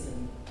sings.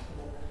 And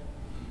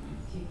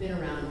if you've been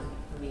around,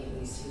 for me at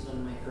least, he was one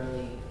of my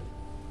early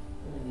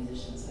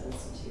musicians I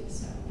listened to.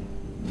 So,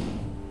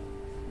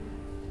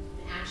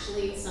 and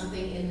actually,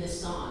 something in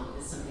this song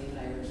is something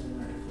that I originally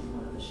learned from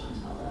one of the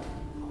Shantala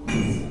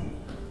albums. So,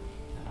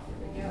 here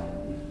we go.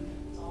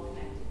 It's all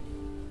connected.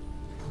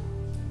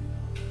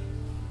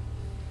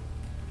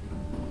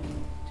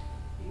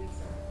 You good,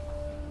 sir?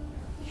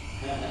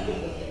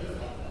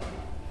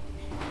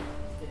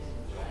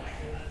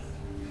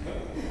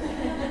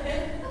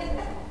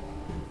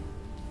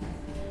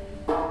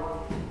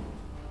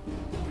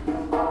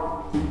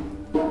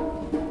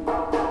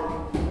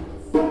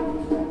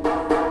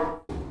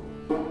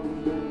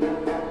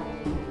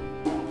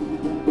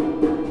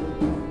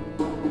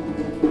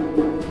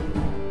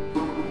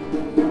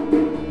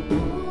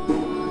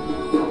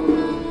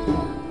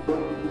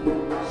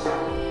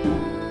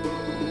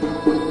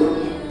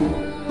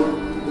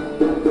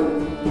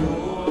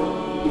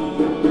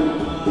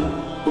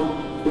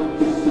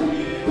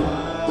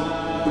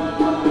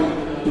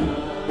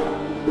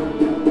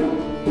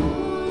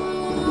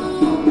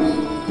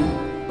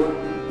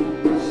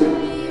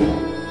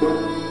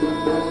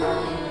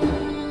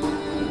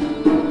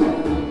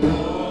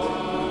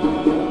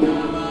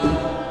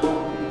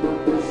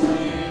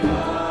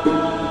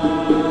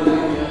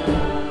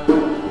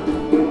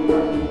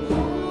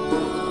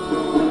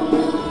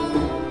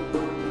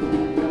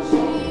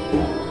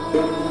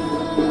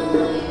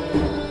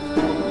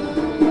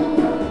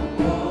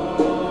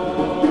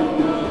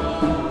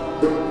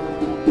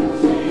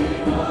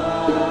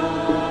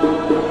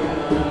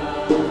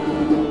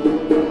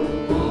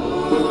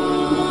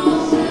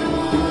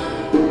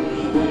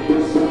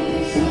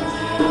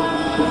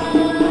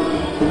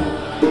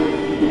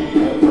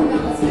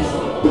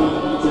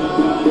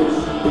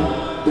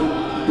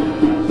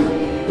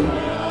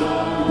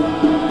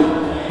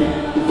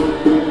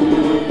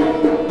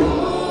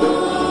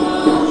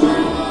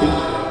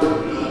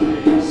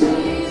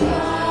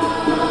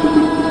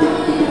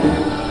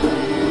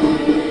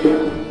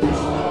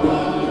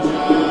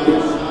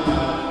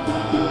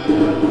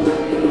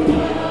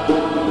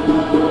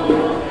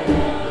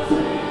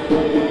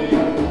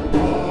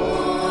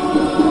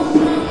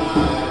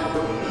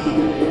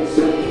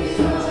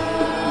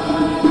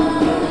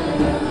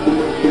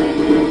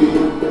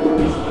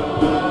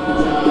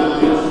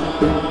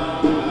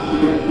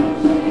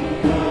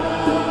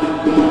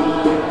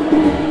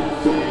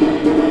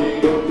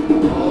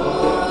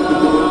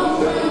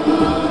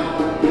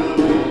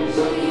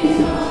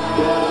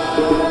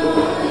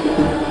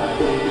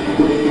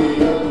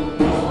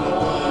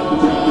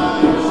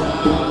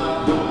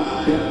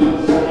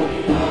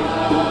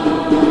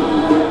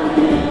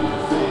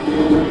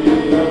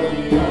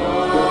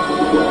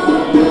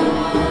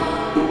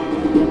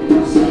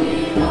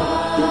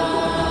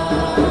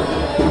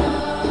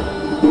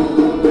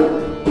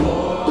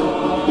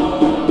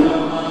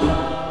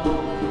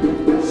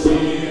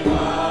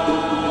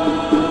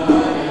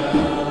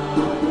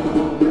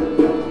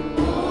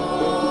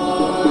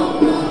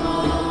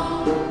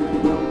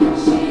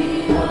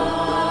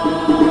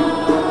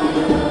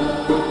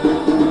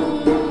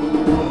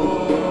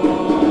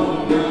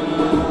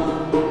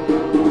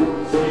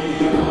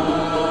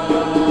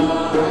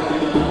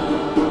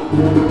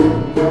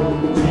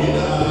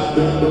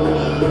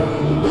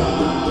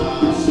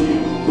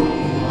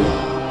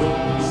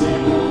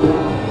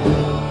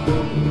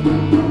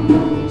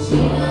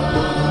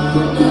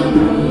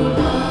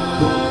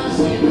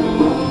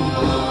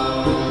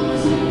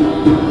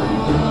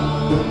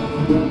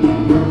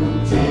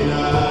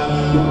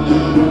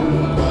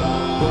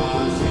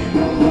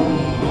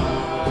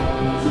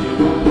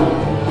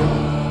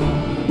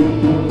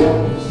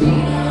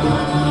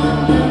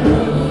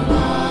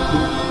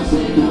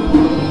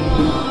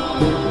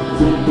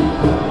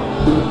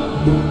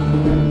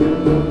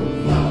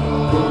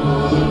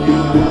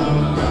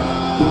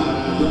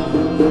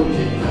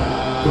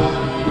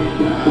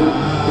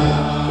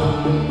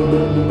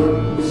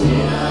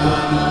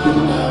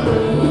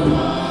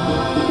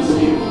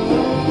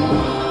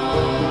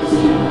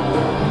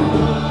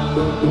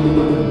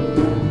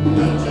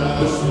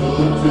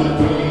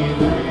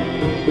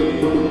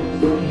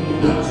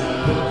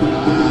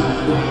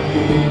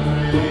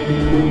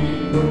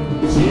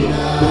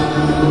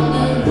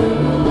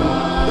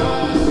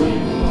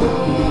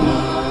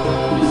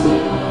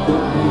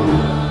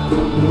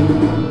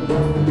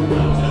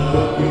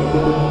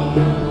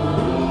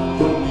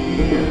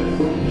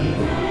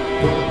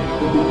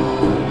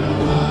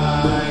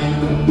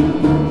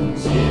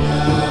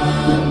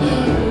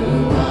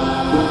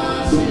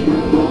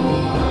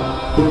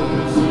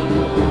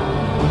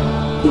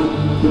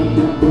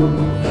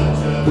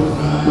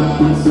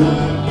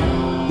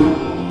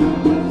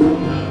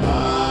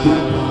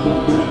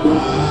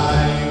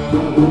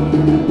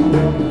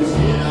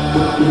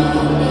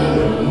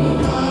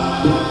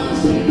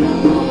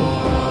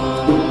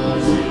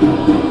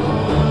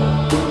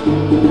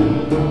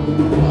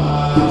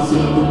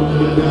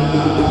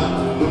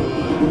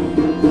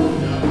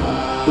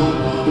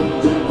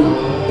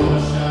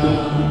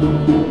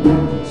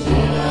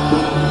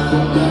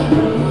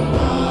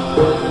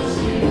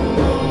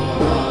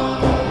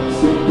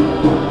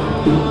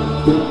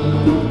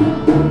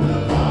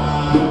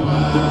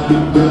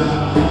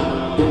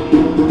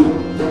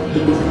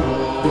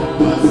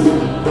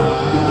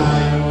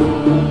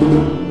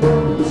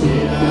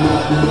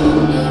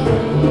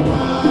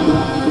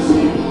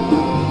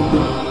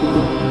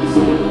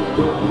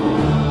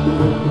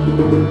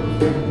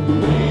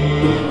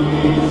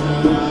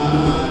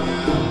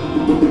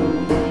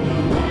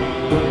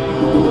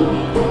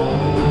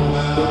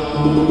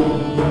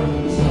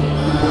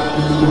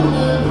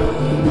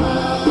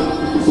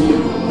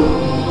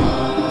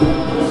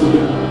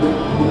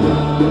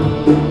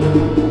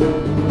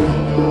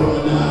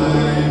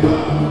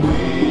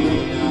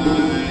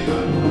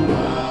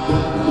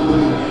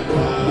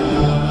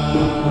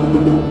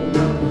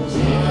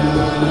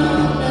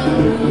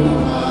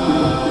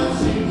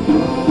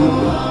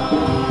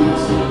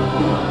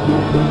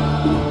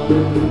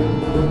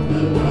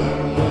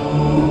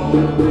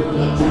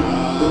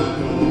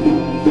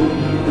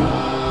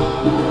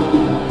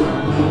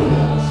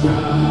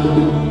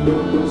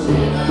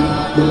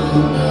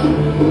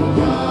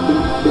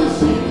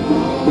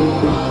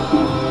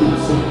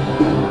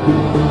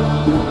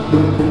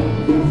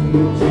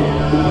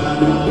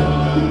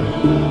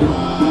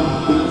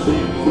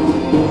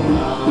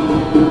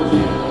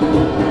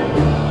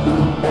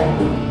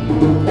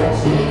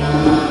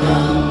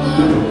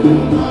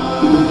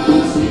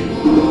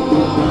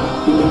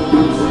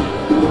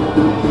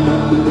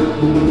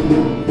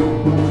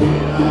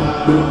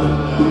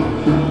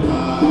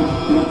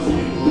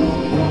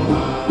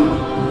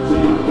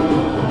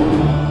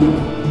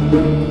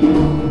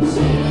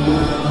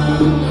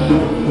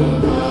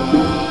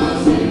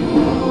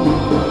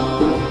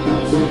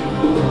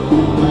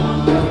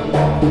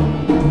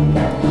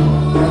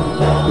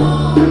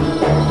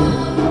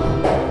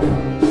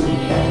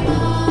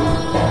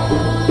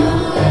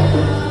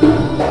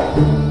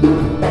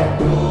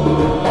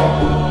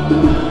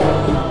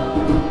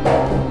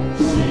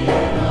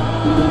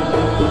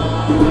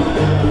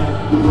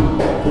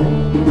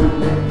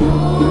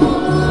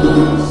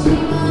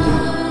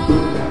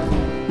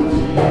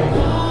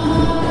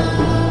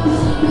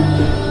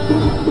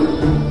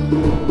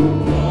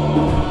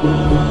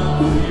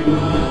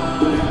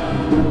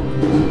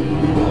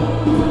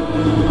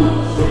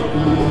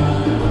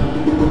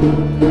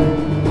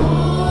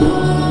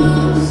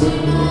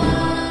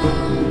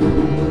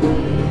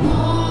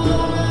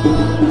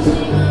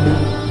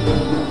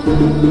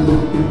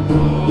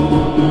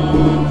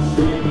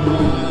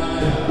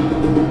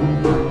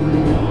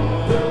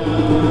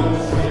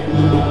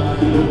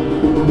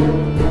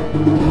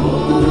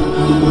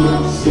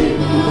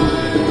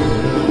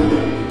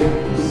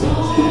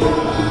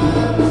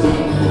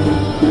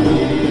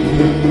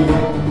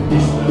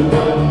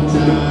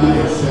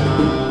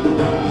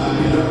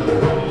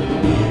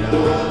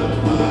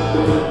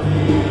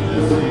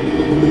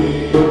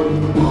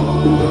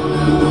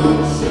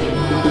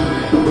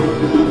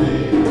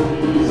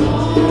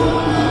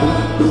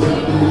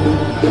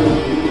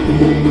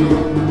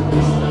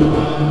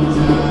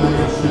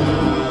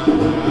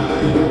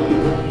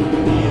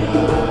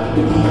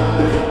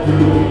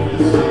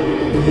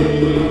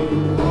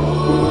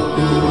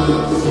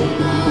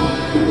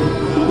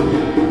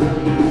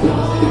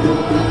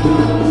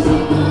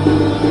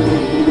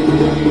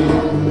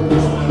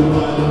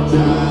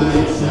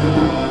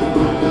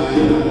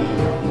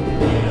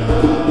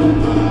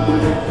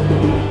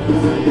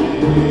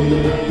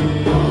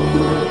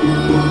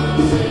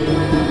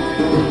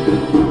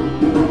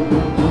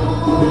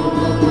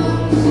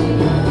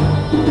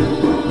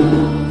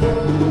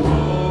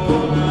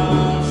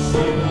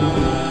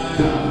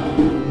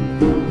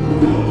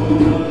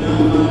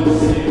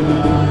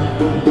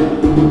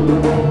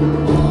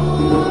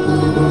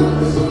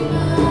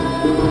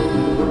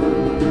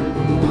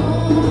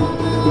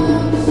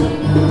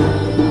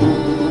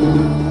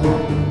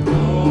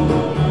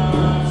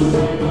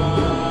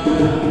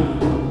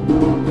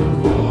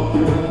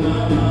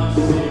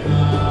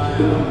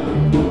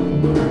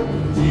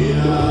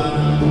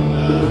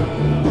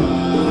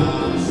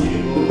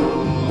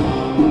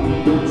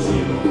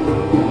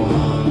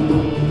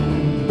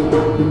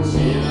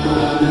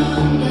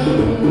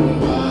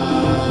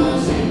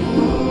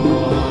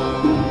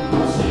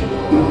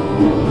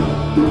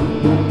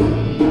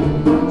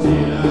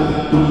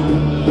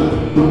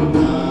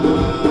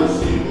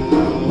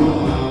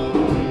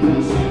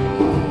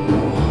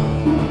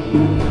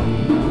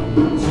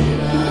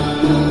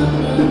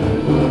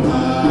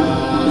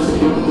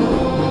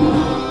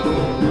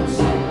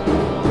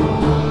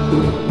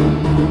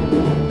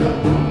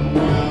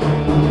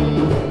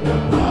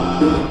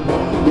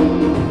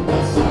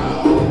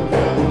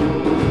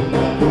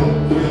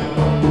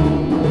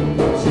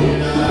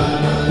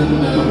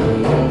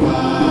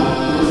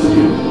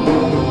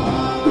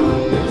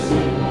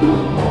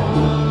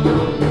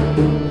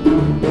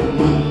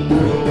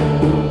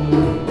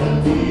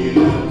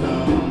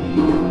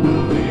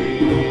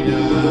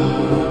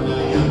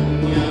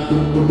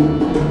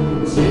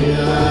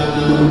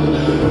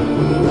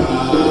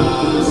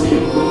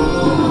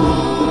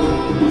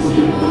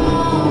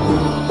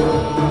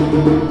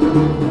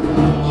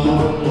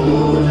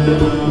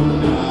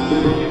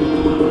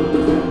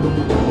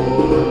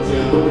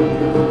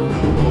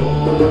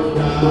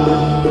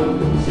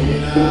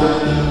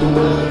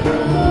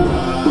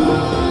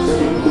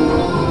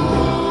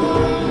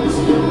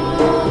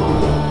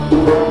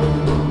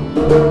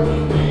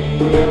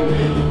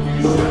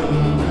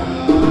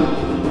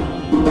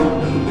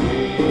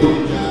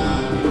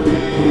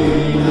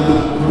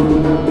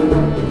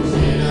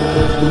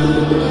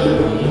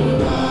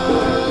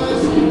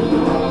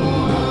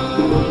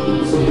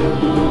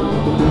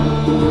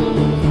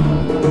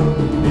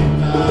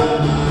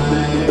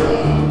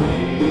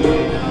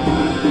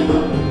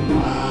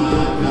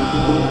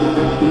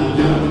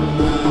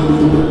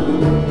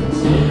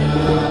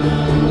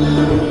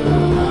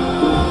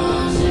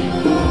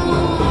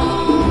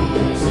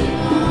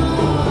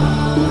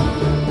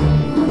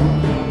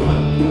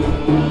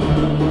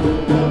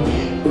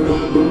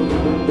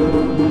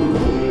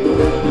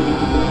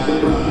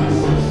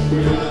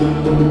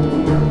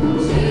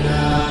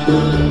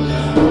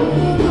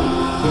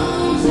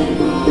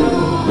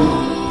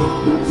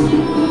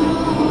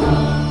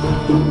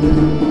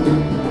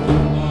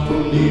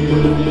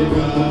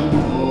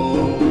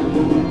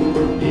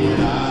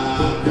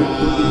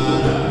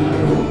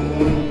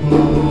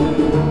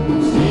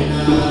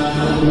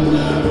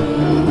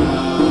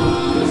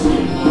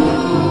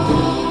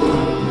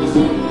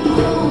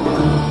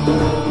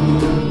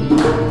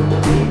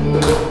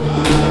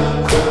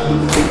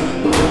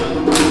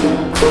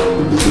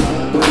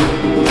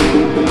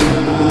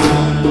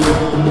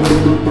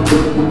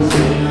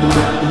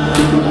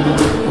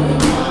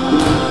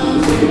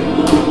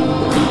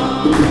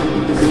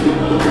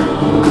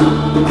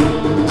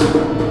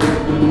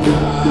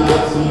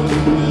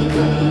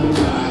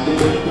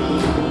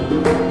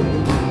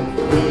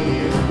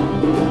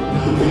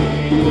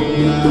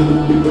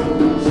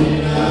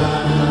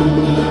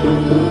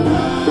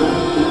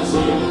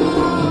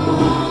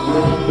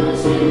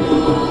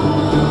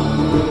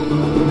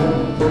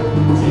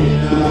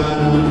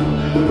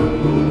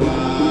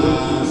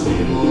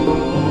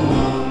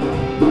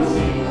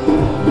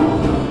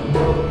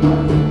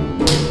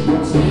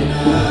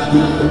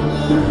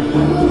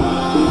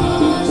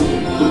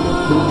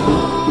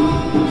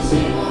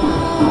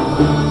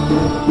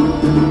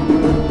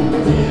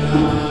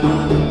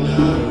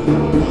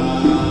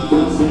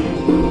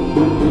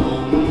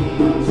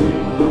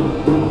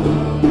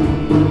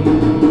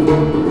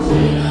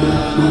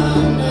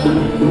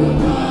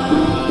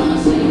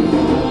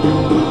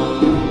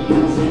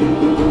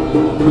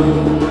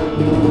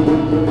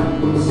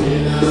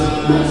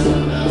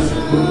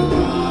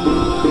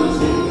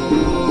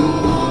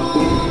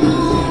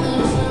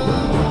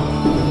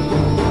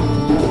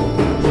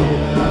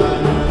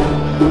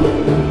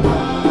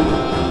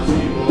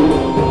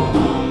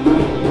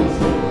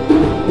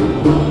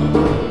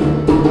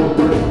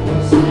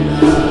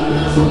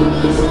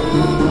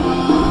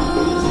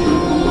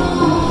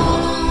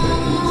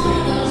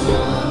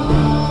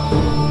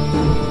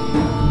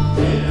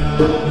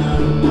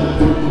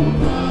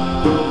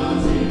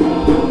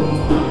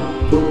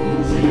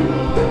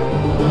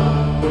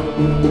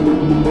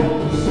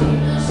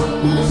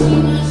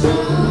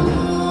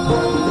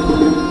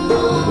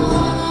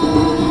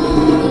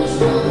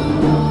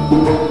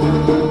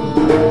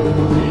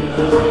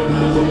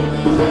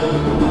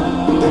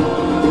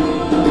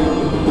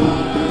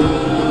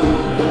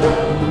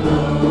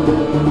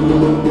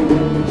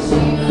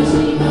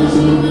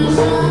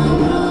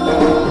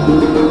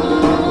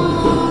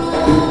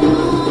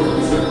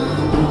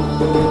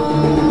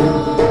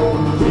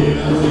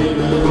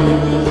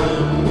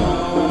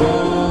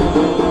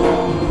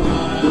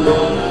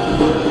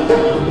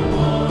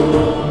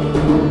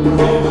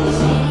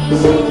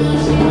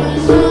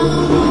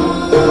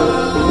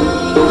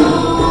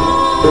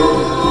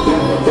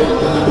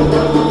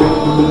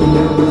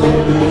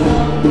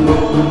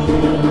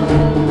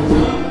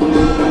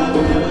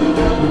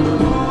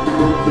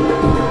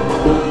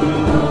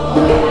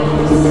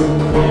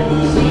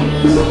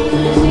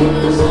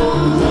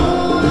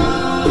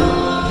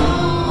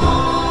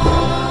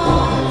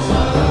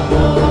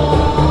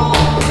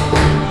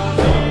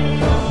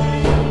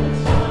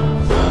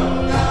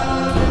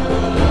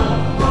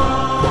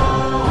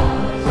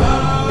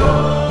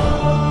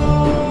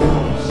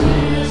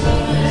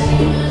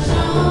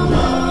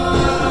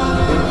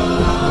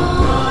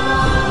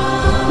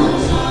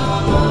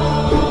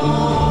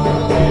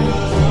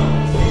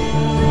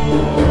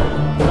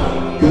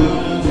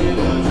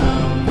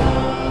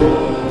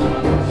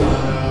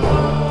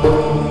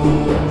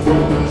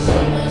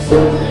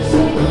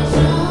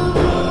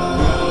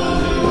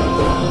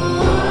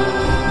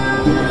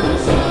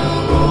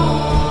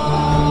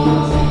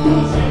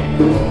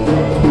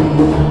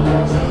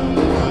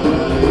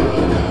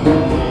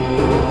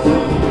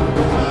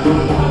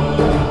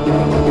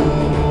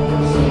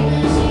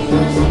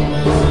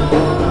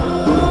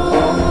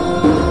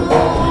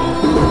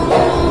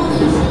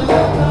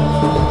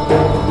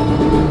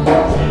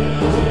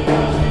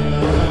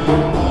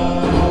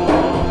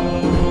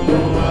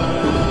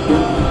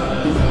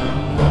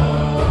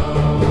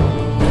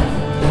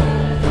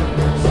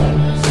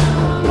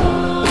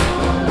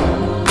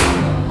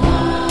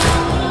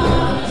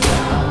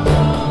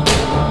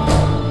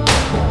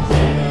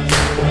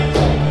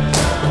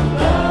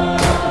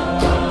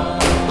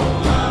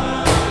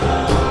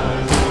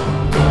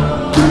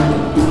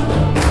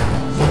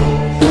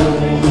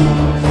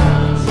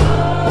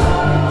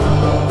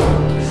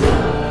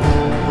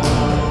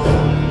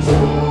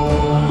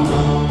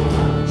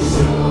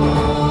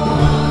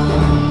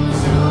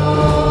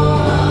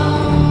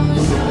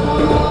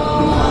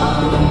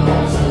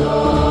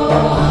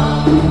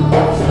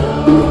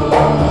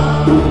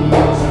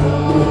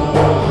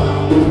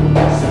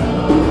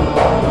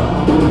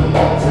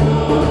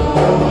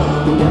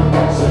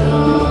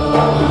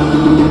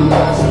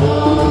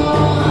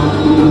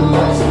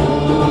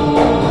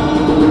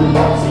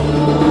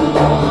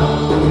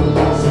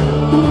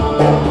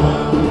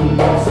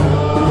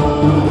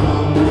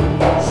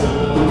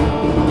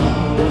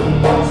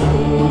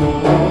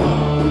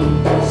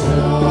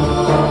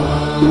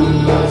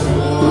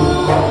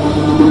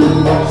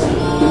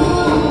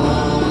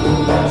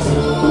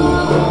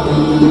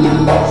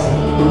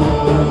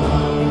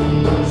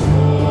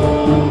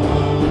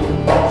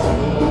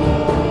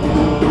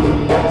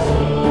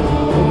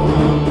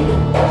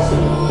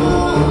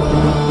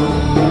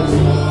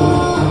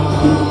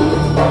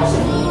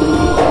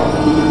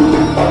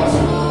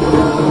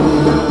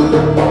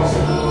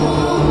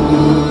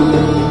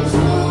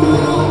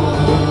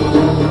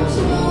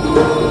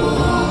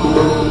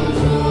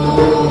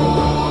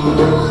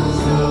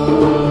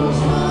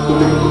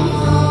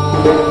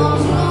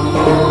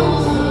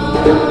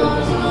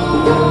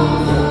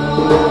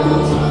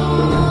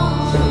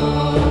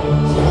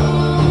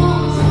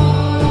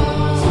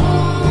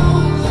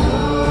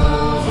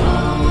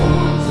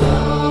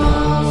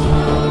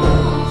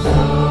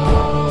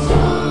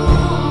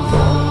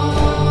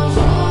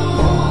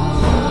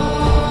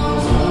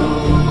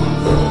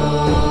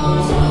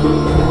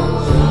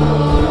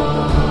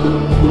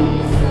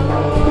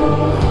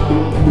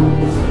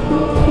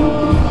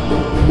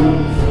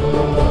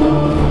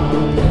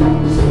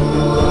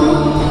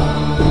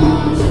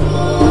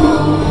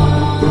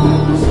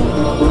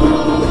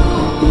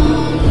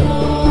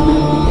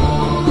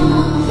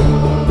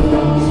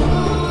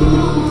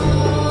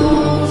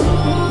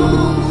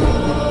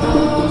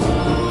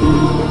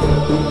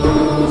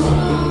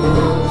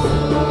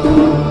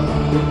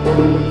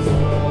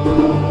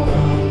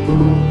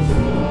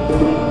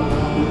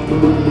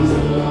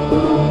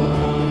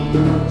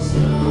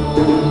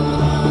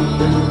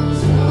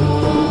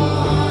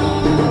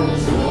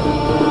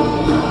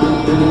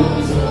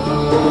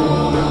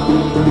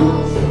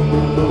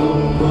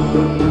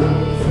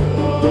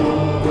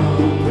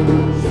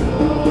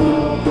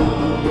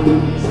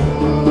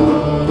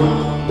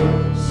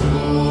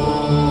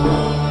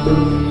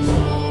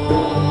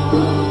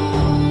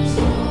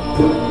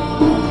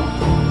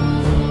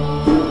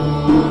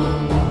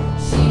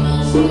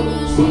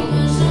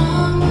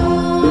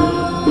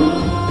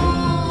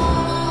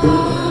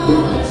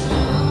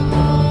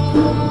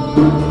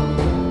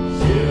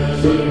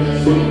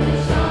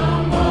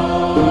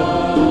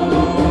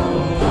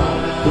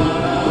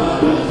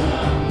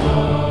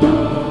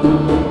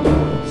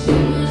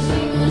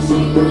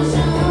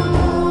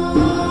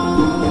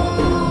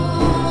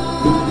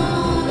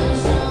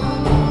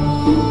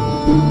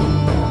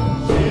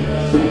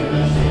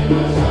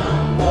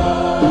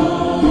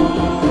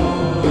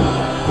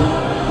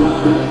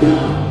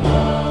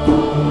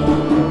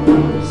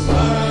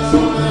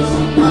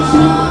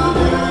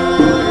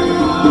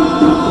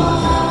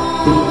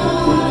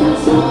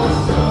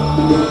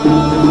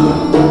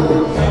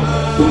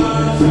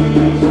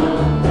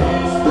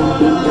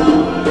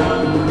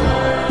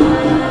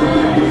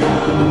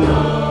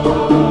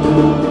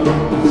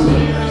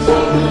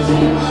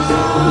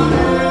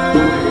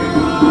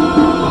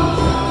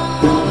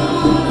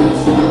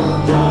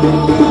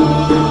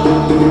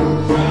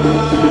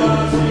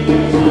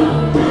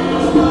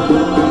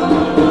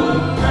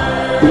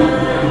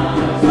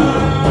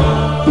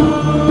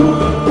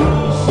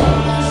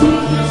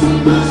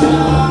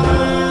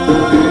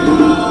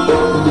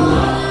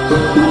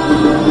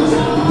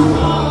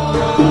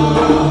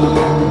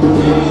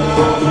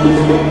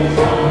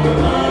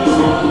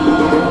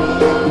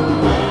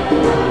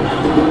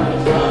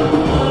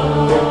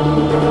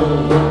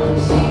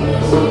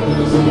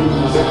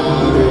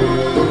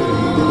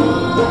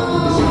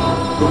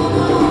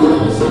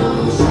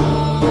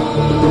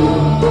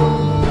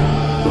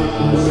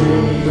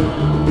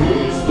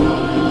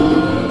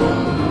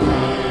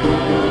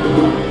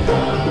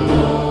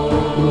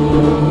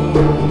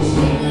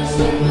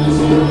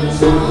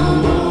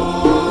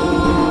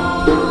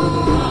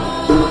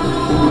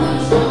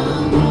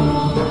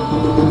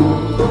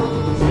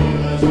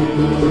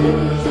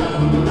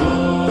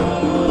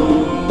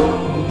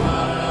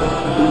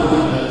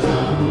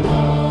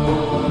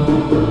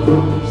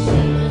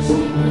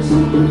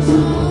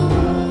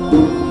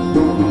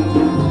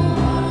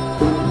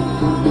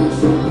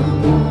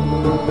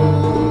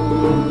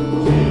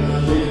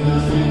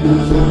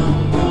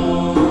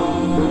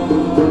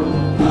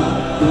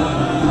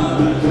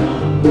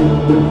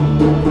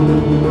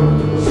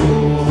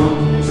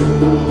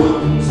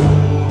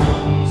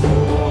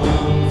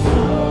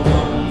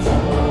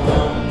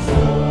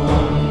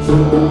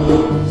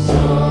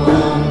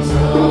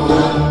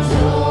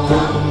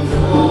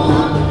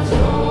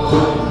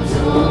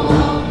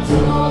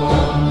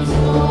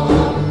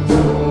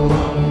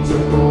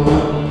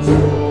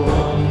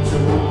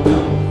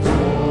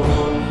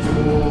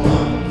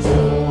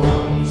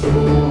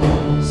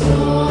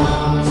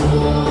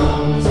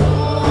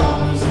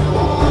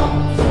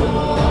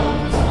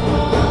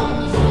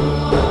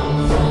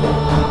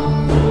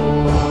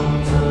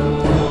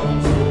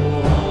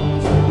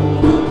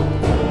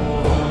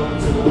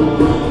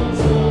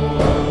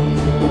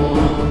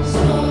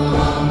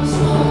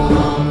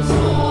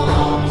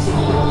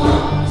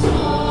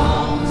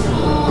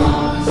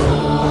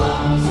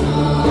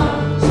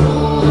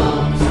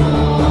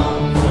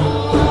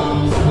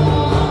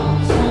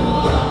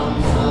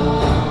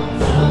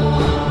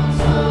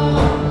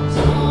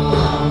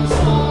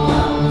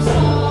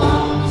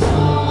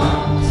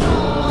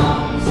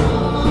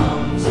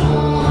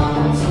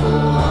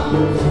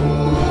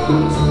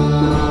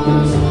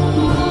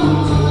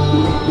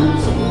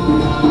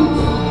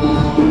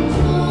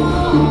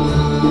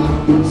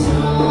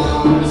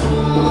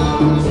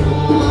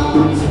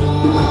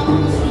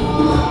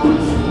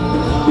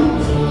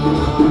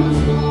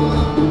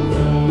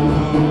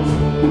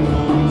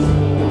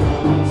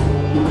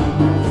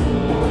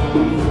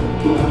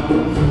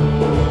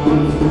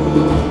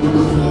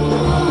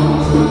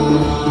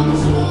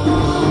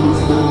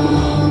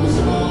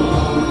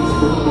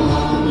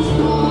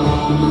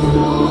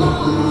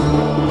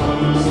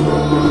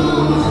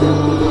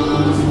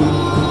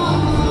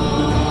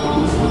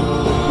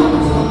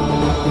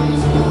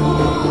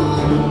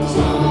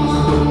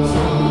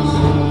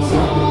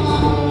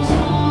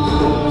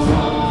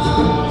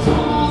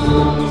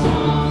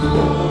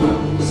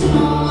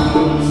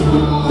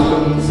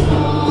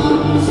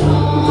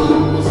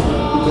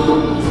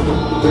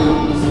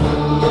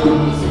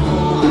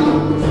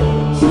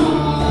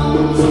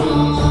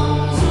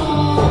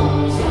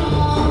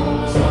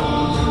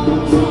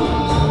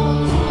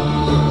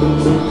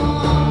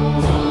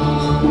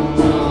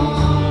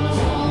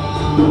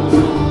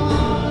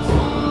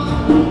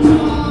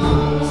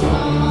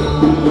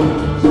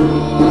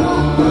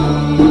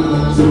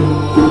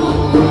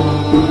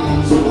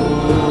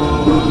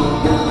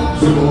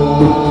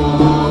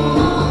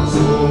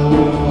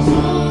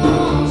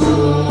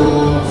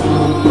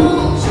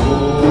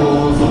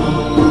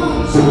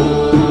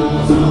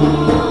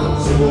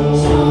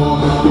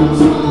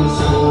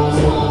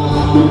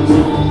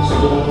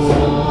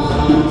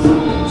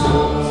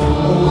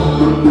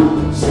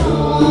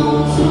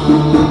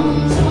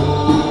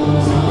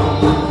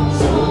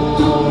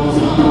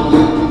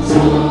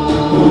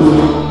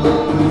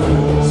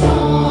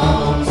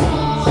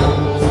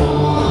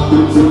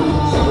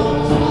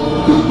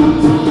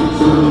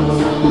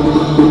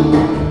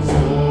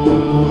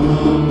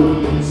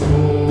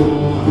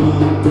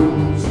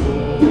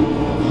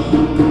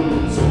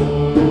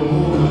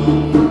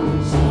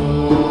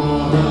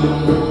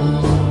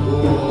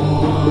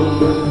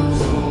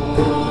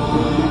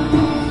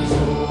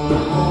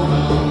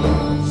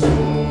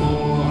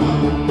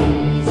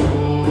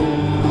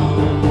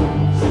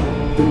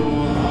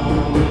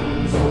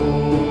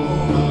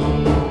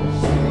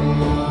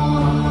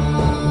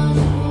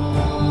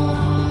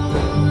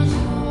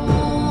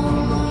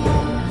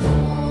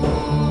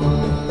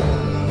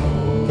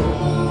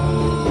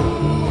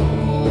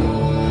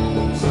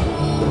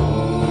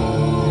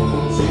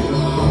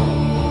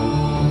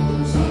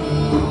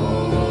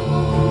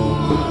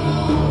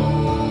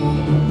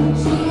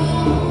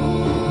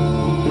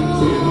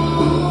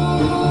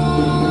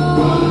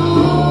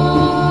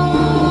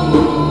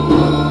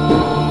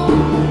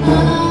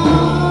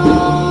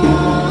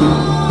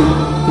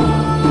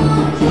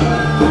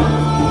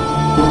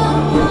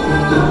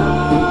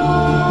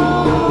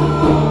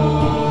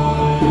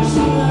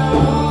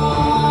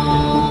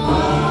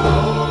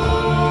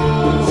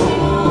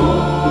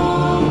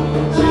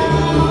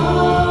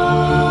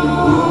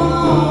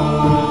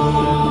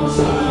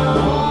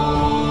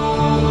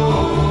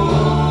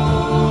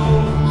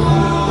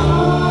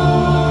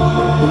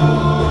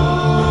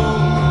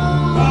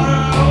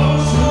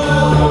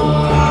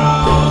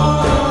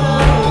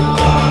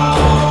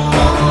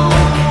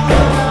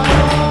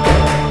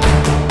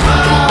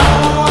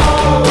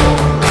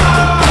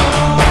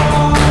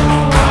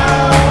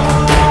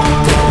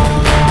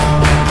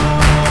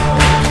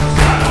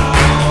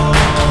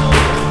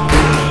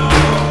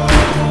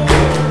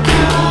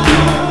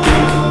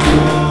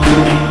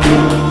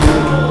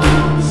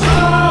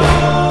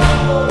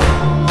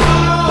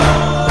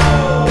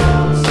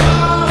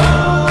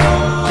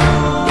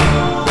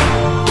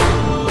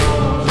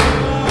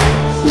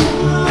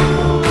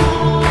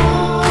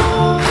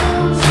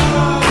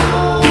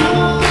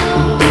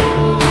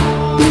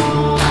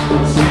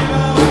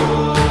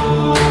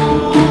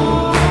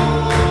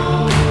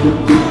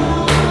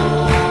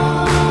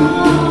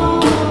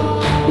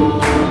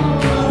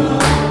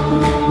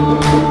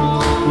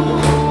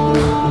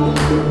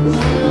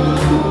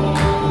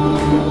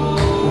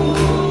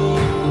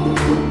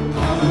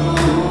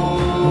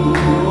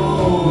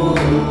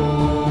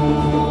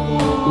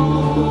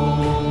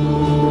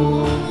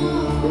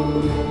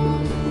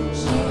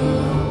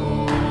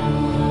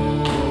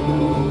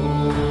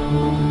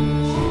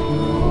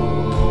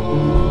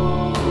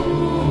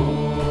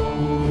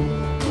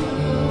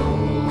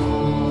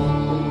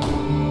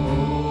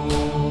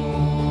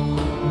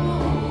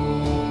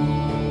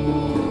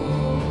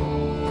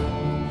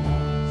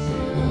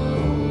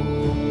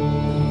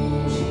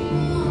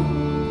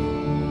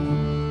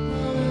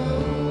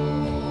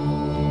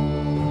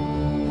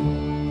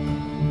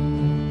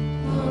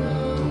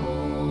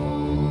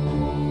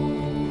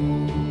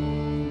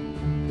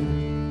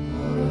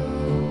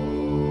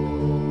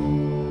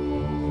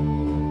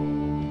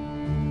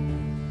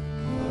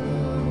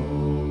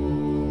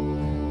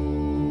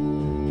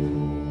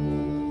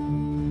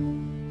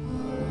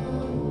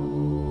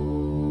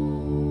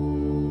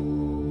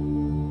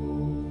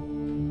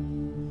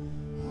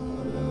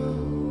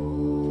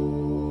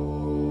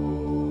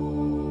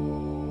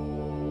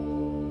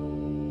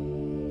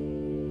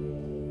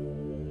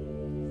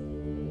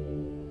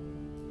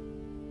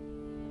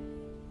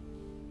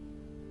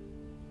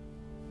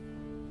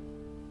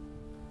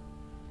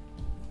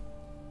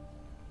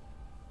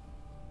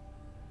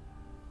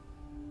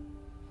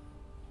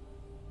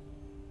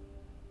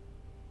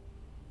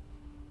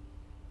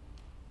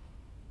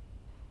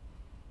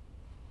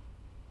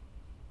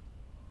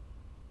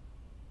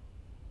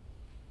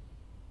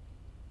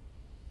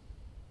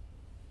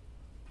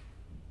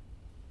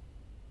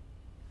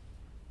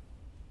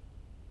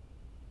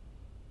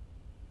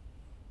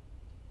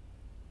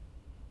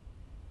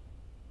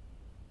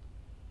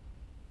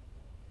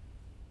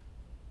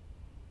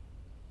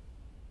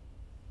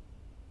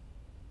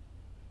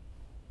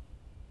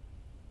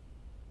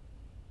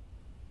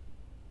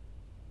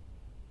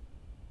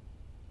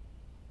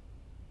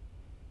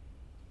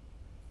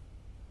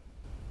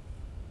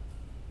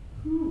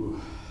 Ooh.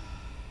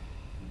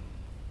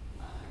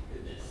 My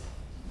goodness.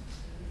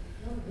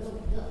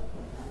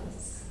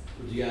 Corvallis.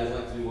 Would you guys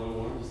like to do one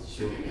more? Just a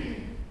short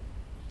one.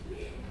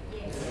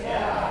 It's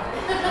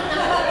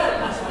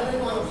a really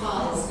long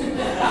pause. Are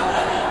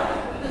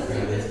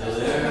they still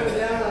there?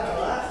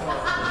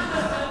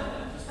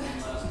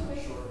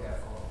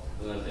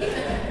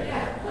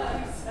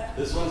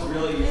 This one's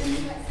really easy.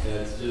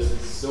 It's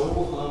just so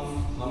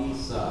hum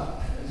sa.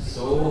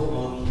 So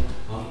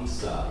hum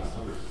sa. It's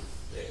number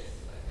 6.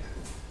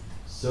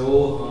 So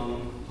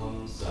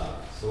hum sa.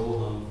 So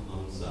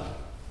hum sa.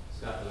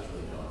 Scott doesn't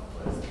really know it,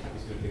 but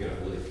he's going to pick it up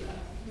really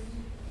fast.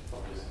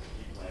 I'll just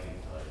keep playing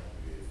until I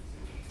do it.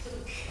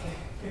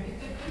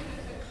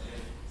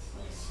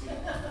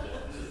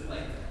 Just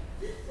like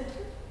that.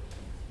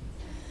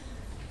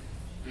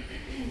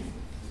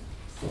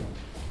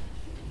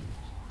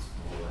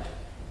 Alright.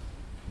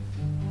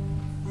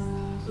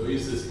 So we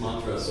use this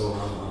mantra, so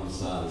hum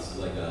sa. This is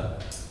like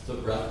it's a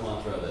breath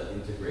mantra that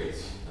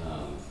integrates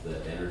the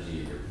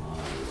energy of your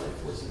prana, your life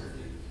force energy.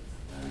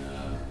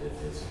 And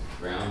it's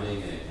grounding,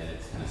 and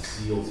it kind of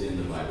seals in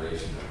the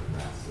vibration of the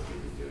practice that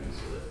we've been doing,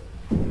 so that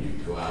when you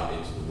go out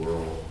into the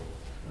world,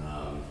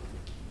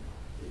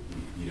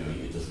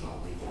 it doesn't all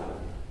leak out of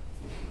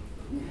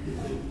you. You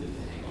live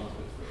to hang on to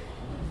it for a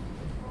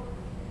while.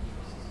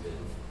 This is good.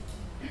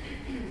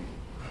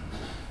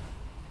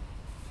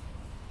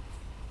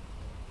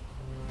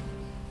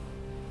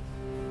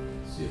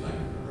 See if I can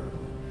remember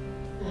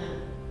it.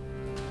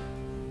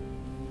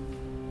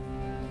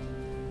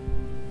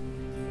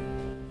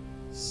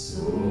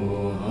 So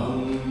hum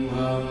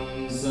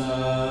sa.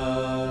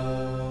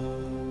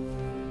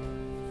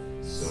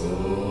 So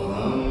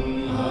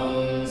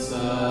hum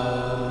sa.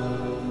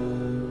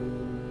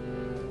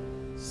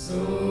 So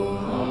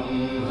hum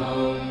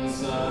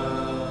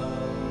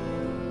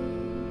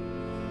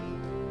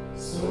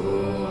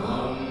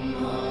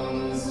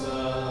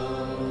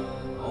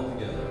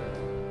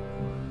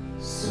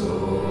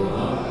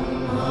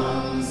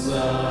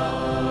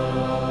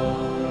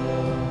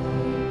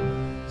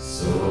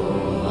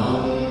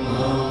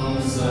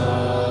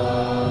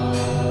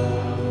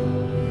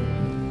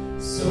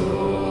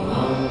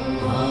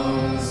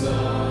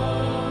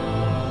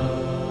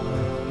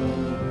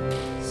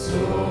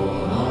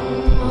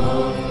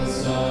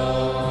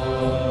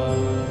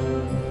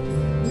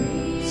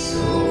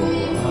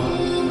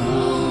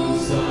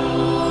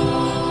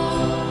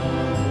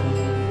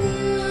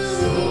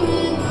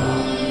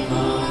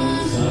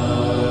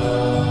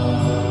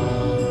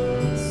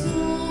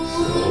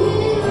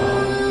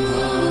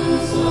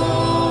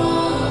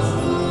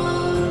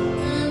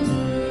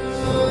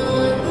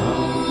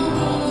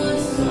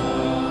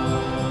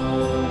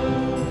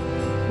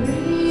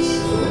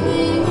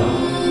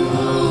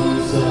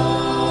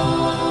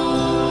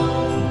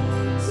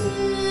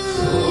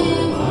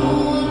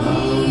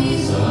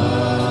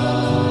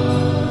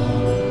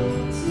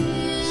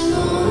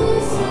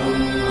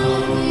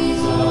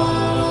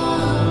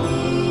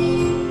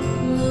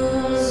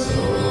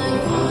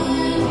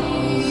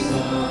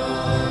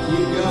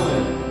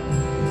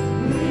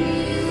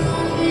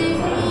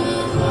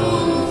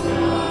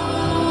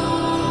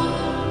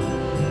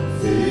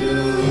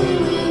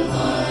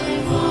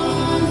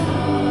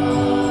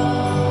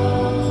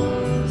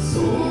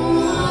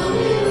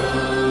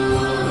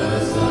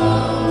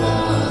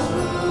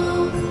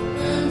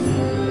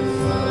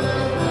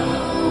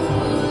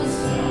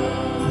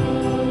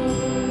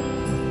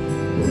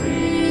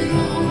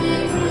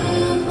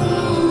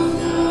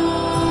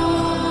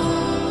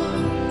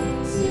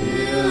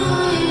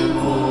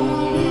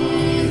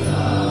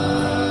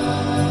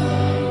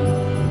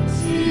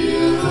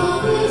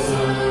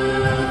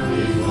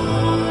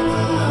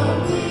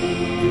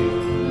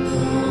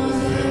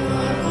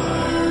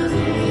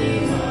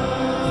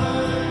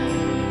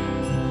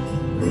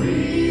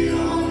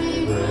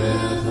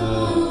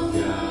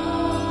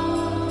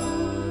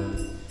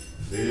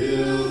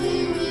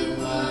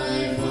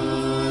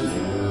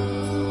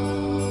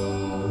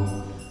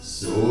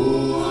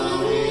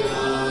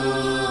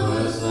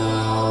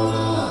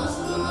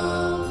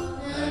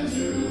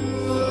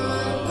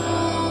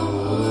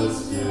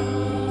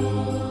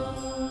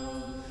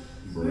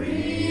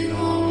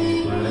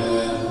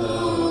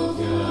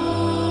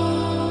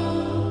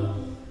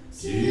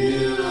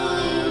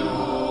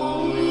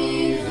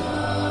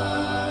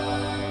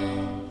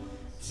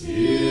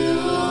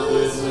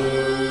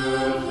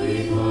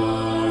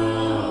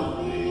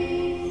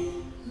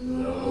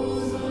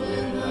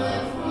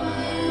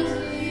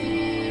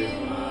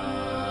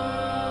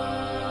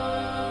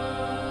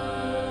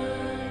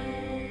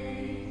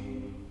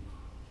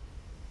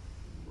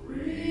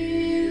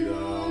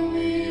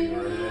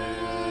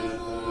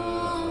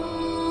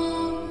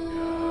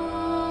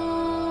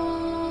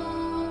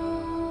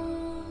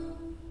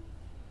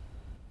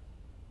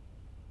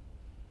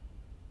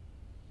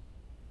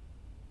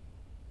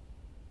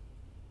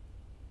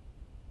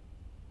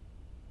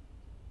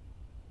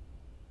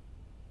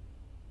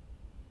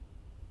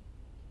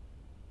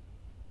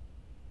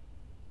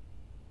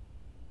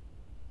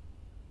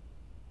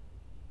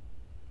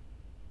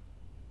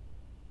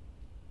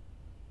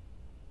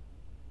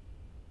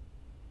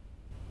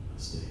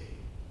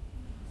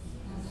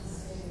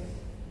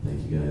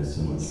you guys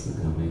so much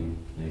for coming.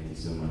 Thank you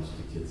so much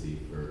to Kitsy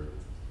for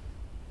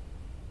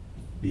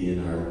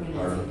being our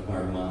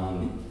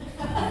mom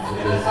for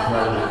this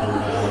part of the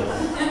Corvallis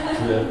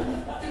trip.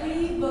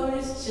 3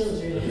 bonus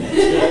children.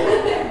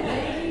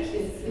 Thank you,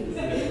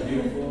 kids.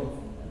 Beautiful.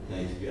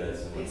 Thank you guys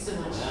so much. Thanks so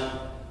much.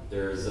 Now,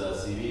 there's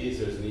CDs,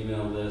 there's an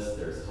email list,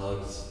 there's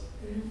hugs.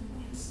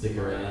 Stick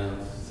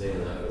around, say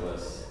hello to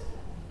us.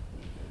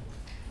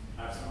 I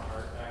have some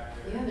art back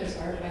there. Yeah, there's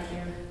art back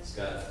there.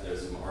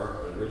 There's some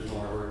original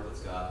artwork that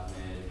Scott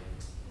made.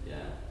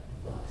 Yeah.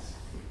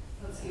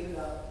 Let's give it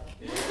up.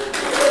 Yeah.